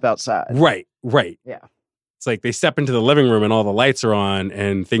they step outside. Right. Yeah. It's like they step into the living room and all the lights are on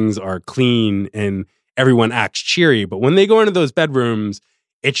and things are clean and everyone acts cheery. But when they go into those bedrooms,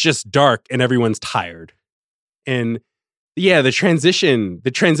 it's just dark and everyone's tired. And yeah, the transition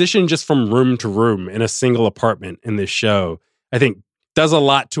just from room to room in a single apartment in this show, I think does a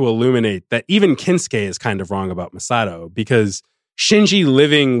lot to illuminate that even Kinsuke is kind of wrong about Masato, because Shinji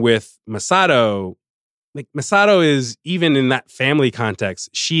living with Masato, like Masato is, even in that family context,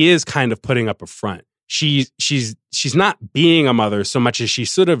 she is kind of putting up a front. She's not being a mother so much as she's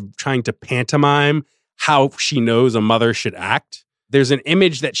sort of trying to pantomime how she knows a mother should act. There's an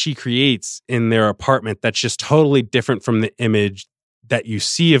image that she creates in their apartment that's just totally different from the image that you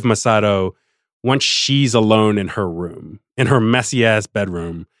see of Masato once she's alone in her room, in her messy ass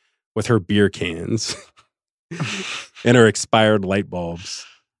bedroom with her beer cans and her expired light bulbs.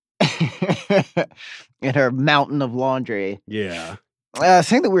 And her mountain of laundry. Yeah. The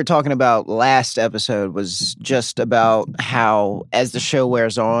thing that we were talking about last episode was just about how, as the show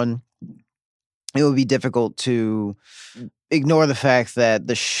wears on, it would be difficult to ignore the fact that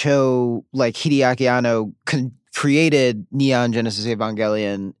the show, like Hideaki Anno, created Neon Genesis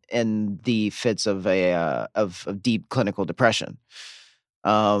Evangelion in the fits of deep clinical depression.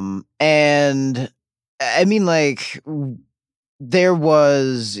 And I mean, like,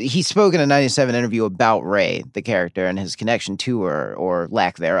 he spoke in a 97 interview about Rei, the character, and his connection to her, or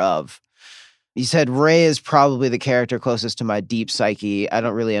lack thereof. He said, Rei is probably the character closest to my deep psyche. I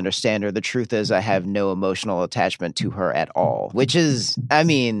don't really understand her. The truth is I have no emotional attachment to her at all, which is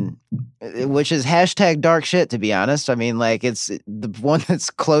hashtag dark shit, to be honest. I mean, like, it's the one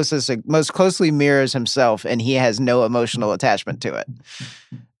that's most closely mirrors himself, and he has no emotional attachment to it.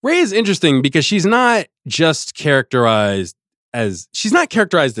 Rei is interesting because she's not characterized as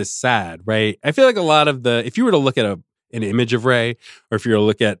sad, right? I feel like a lot of if you were to look at an image of Rei, or if you were to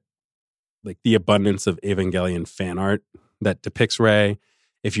look at like the abundance of Evangelion fan art that depicts Rei,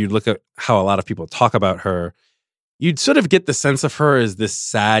 if you look at how a lot of people talk about her, you'd sort of get the sense of her as this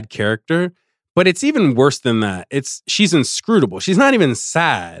sad character. But it's even worse than that. She's inscrutable. She's not even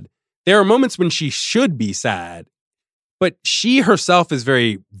sad. There are moments when she should be sad, but she herself is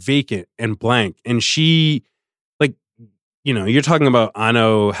very vacant and blank. And she, like, you know, you're talking about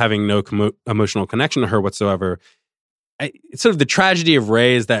Anno having no emotional connection to her whatsoever. It's sort of the tragedy of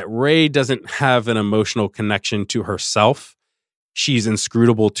Rei is that Rei doesn't have an emotional connection to herself. She's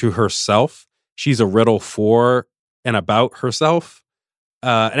inscrutable to herself. She's a riddle for and about herself.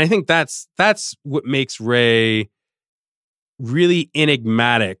 And I think that's what makes Rei really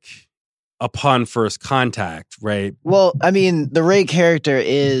enigmatic upon first contact, right? Well, I mean, the Rei character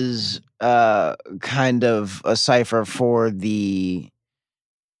is kind of a cipher for the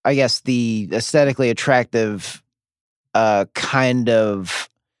aesthetically attractive kind of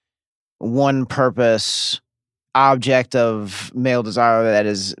one purpose object of male desire that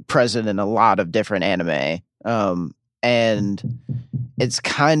is present in a lot of different anime. And it's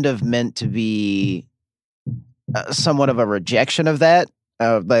kind of meant to be somewhat of a rejection of that,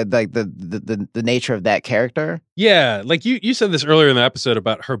 like the nature of that character. Yeah, like you said this earlier in the episode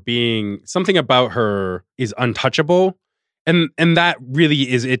about her being, something about her is untouchable. And that really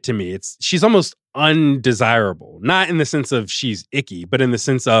is it to me. She's almost undesirable, not in the sense of she's icky, but in the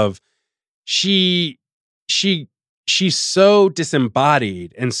sense of she's so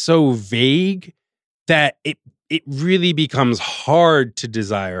disembodied and so vague that it really becomes hard to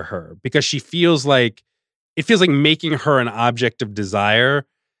desire her, because it feels like making her an object of desire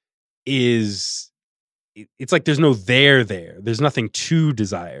it's like there's no there. There's nothing to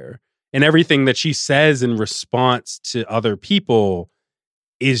desire. And everything that she says in response to other people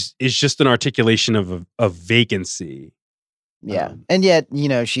is just an articulation of vacancy. Yeah. And yet, you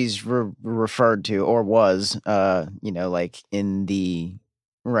know, she's referred to, or was, you know, like in the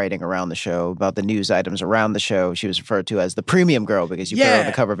writing around the show about the news items around the show, she was referred to as the premium girl, because you put her on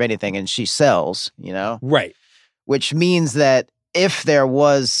the cover of anything and she sells, you know? Right. Which means that if there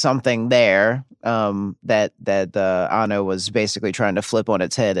was something there that Anno was basically trying to flip on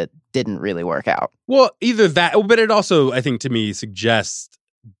its head, it didn't really work out. Well, either that, but it also, I think, to me, suggests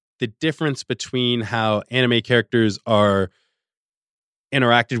the difference between how anime characters are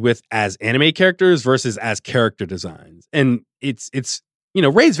interacted with as anime characters versus as character designs. And it's you know,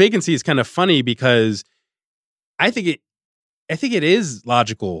 Rei's vacancy is kind of funny because I think it is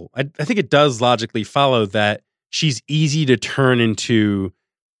logical. I think it does logically follow that she's easy to turn into,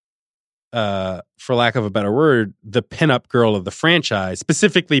 for lack of a better word, the pinup girl of the franchise,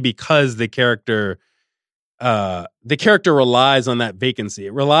 specifically because the character relies on that vacancy.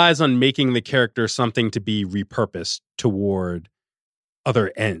 It relies on making the character something to be repurposed toward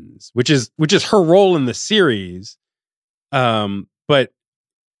other ends, which is her role in the series. But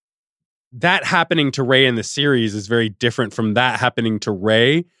that happening to Rey in the series is very different from that happening to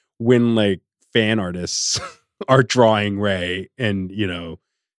Rey when like fan artists are drawing Rey and, you know,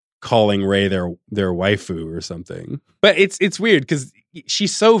 calling Rey their waifu or something. But it's weird because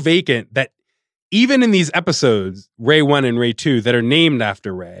she's so vacant that even in these episodes, Rey 1 and Rey 2, that are named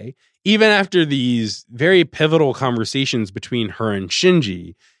after Rey, even after these very pivotal conversations between her and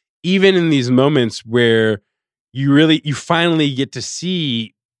Shinji, even in these moments where you finally get to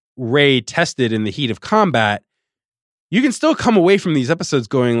see Rey tested in the heat of combat, you can still come away from these episodes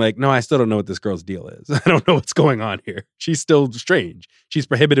going like, no, I still don't know what this girl's deal is. I don't know what's going on here. She's still strange. She's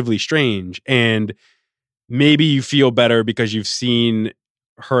prohibitively strange. And maybe you feel better because you've seen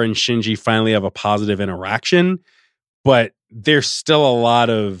her and Shinji finally have a positive interaction, but there's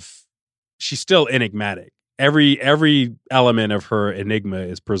still she's still enigmatic. Every element of her enigma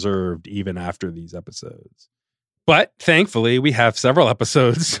is preserved even after these episodes. But thankfully, we have several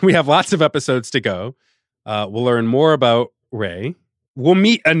episodes. We have lots of episodes to go. We'll learn more about Rey. We'll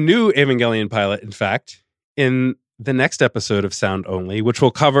meet a new Evangelion pilot, in fact, in the next episode of Sound Only, which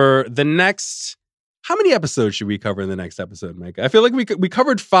will cover the next... How many episodes should we cover in the next episode, Mike? I feel like we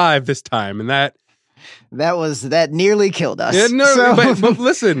covered 5 this time, and that nearly killed us. Yeah, no, so. but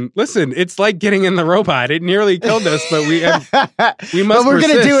listen, it's like getting in the robot. It nearly killed us, but we must. But we're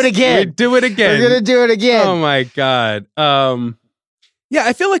gonna do it again. We do it again. We're gonna do it again. Oh my god. Yeah,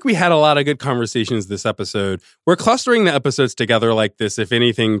 I feel like we had a lot of good conversations this episode. We're clustering the episodes together like this, if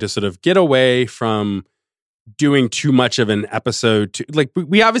anything, to sort of get away from doing too much of an episode. Like,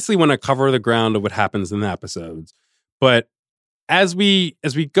 we obviously want to cover the ground of what happens in the episodes, but as we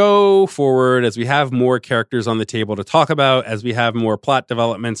go forward, as we have more characters on the table to talk about, as we have more plot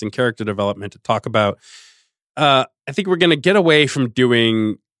developments and character development to talk about, I think we're going to get away from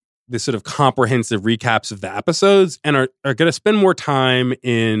doing this sort of comprehensive recaps of the episodes and are going to spend more time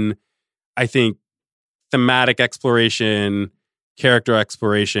in, I think, thematic exploration, character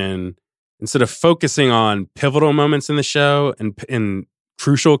exploration, instead of focusing on pivotal moments in the show and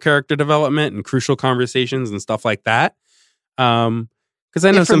crucial character development and crucial conversations and stuff like that. Because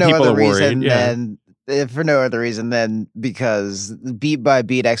I know some people are worried. If for no other reason than because beat by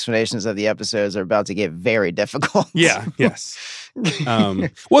beat explanations of the episodes are about to get very difficult. Yeah. Yes.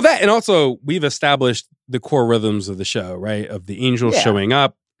 Well, that, and also we've established the core rhythms of the show, right? Of the angels showing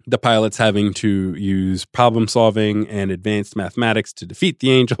up, the pilots having to use problem solving and advanced mathematics to defeat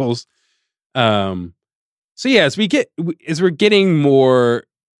the angels. So yeah, as we're getting more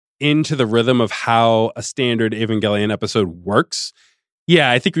into the rhythm of how a standard Evangelion episode works,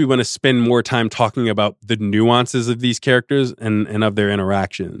 yeah, I think we want to spend more time talking about the nuances of these characters and of their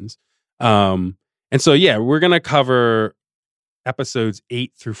interactions. And so yeah, we're gonna cover episodes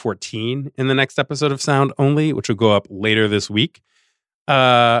 8 through 14 in the next episode of Sound Only, which will go up later this week.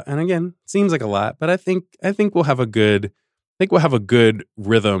 And again, seems like a lot, but I think we'll have a good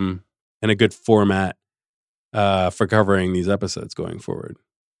rhythm and a good format for covering these episodes going forward.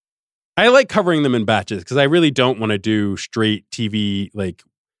 I like covering them in batches because I really don't want to do straight TV like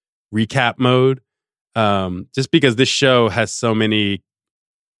recap mode. Just because this show has so many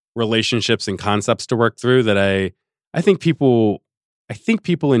relationships and concepts to work through that I think people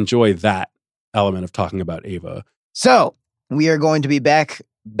enjoy that element of talking about Eva. So we are going to be back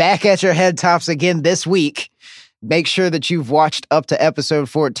at your head tops again this week. Make sure that you've watched up to episode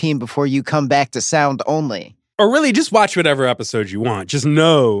 14 before you come back to Sound Only. Or really just watch whatever episode you want. Just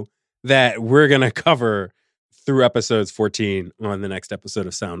know that we're going to cover through episodes 14 on the next episode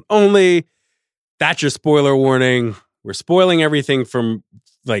of Sound Only. That's your spoiler warning. We're spoiling everything from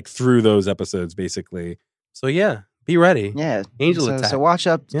like through those episodes, basically. So yeah, be ready. Yeah. Angel attack. So watch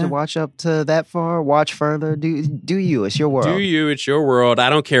up to that far. Watch further. Do you. It's your world. Do you. It's your world.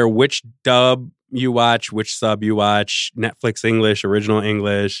 I don't care which dub you watch, which sub you watch, Netflix English, original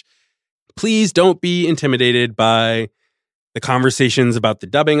English. Please don't be intimidated by the conversations about the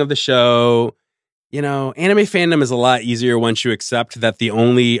dubbing of the show. You know, anime fandom is a lot easier once you accept that the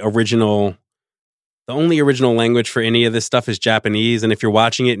only original language for any of this stuff is Japanese. And if you're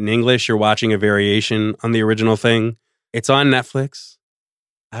watching it in English, you're watching a variation on the original thing. It's on Netflix.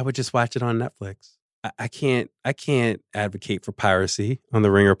 I would just watch it on Netflix. I can't advocate for piracy on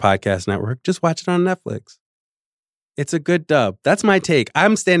the Ringer Podcast Network. Just watch it on Netflix. It's a good dub. That's my take.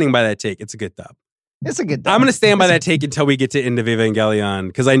 I'm standing by that take. It's a good dub. It's a good dub. I'm going to stand by that take until we get to End of Evangelion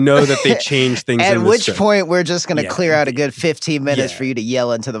because I know that they changed things. At which point we're just going to clear out a good 15 minutes for you to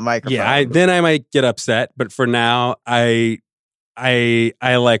yell into the microphone. Yeah, then I might get upset, but for now, I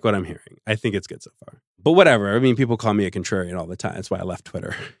like what I'm hearing. I think it's good so far. But whatever. I mean, people call me a contrarian all the time. That's why I left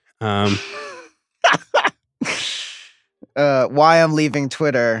Twitter. Why I'm Leaving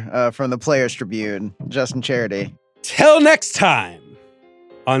Twitter from the Players Tribune, Justin Charity. Till next time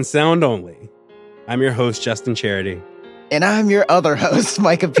on Sound Only, I'm your host, Justin Charity. And I'm your other host,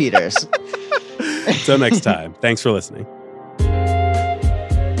 Micah Peters. Till next time. Thanks for listening.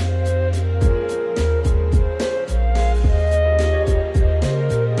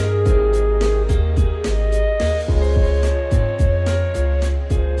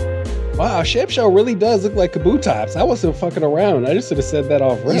 Wow, Shape Show really does look like Kabutops. I wasn't fucking around. I just should have said that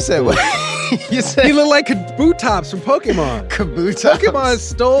off. You said what? You said he looked like Kabutops from Pokemon. Kabutops? Pokemon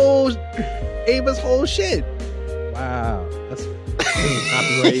stole Ava's whole shit. Wow. That's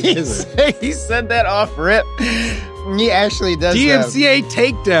copyright. He said that off rip. He actually does. DMCA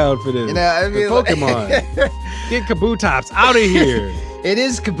takedown for this. You know, I mean, Pokemon. Get Kabutops out of here. It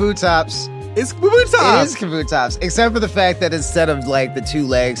is Kabutops. It's Kabutops. It is Kabutops, except for the fact that instead of like the two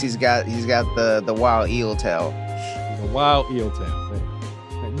legs, he's got the wild eel tail. The wild eel tail.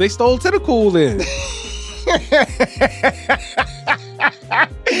 They stole Tentacool then.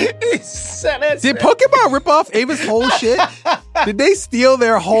 Did Pokemon rip off Ava's whole shit? Did they steal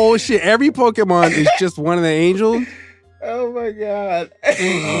their whole shit? Every Pokemon is just one of the angels. Oh my god!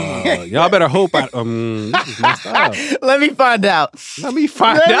 Y'all better hope. This is messed up. Let me find out. Let me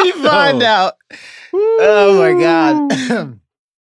find out. Oh my god.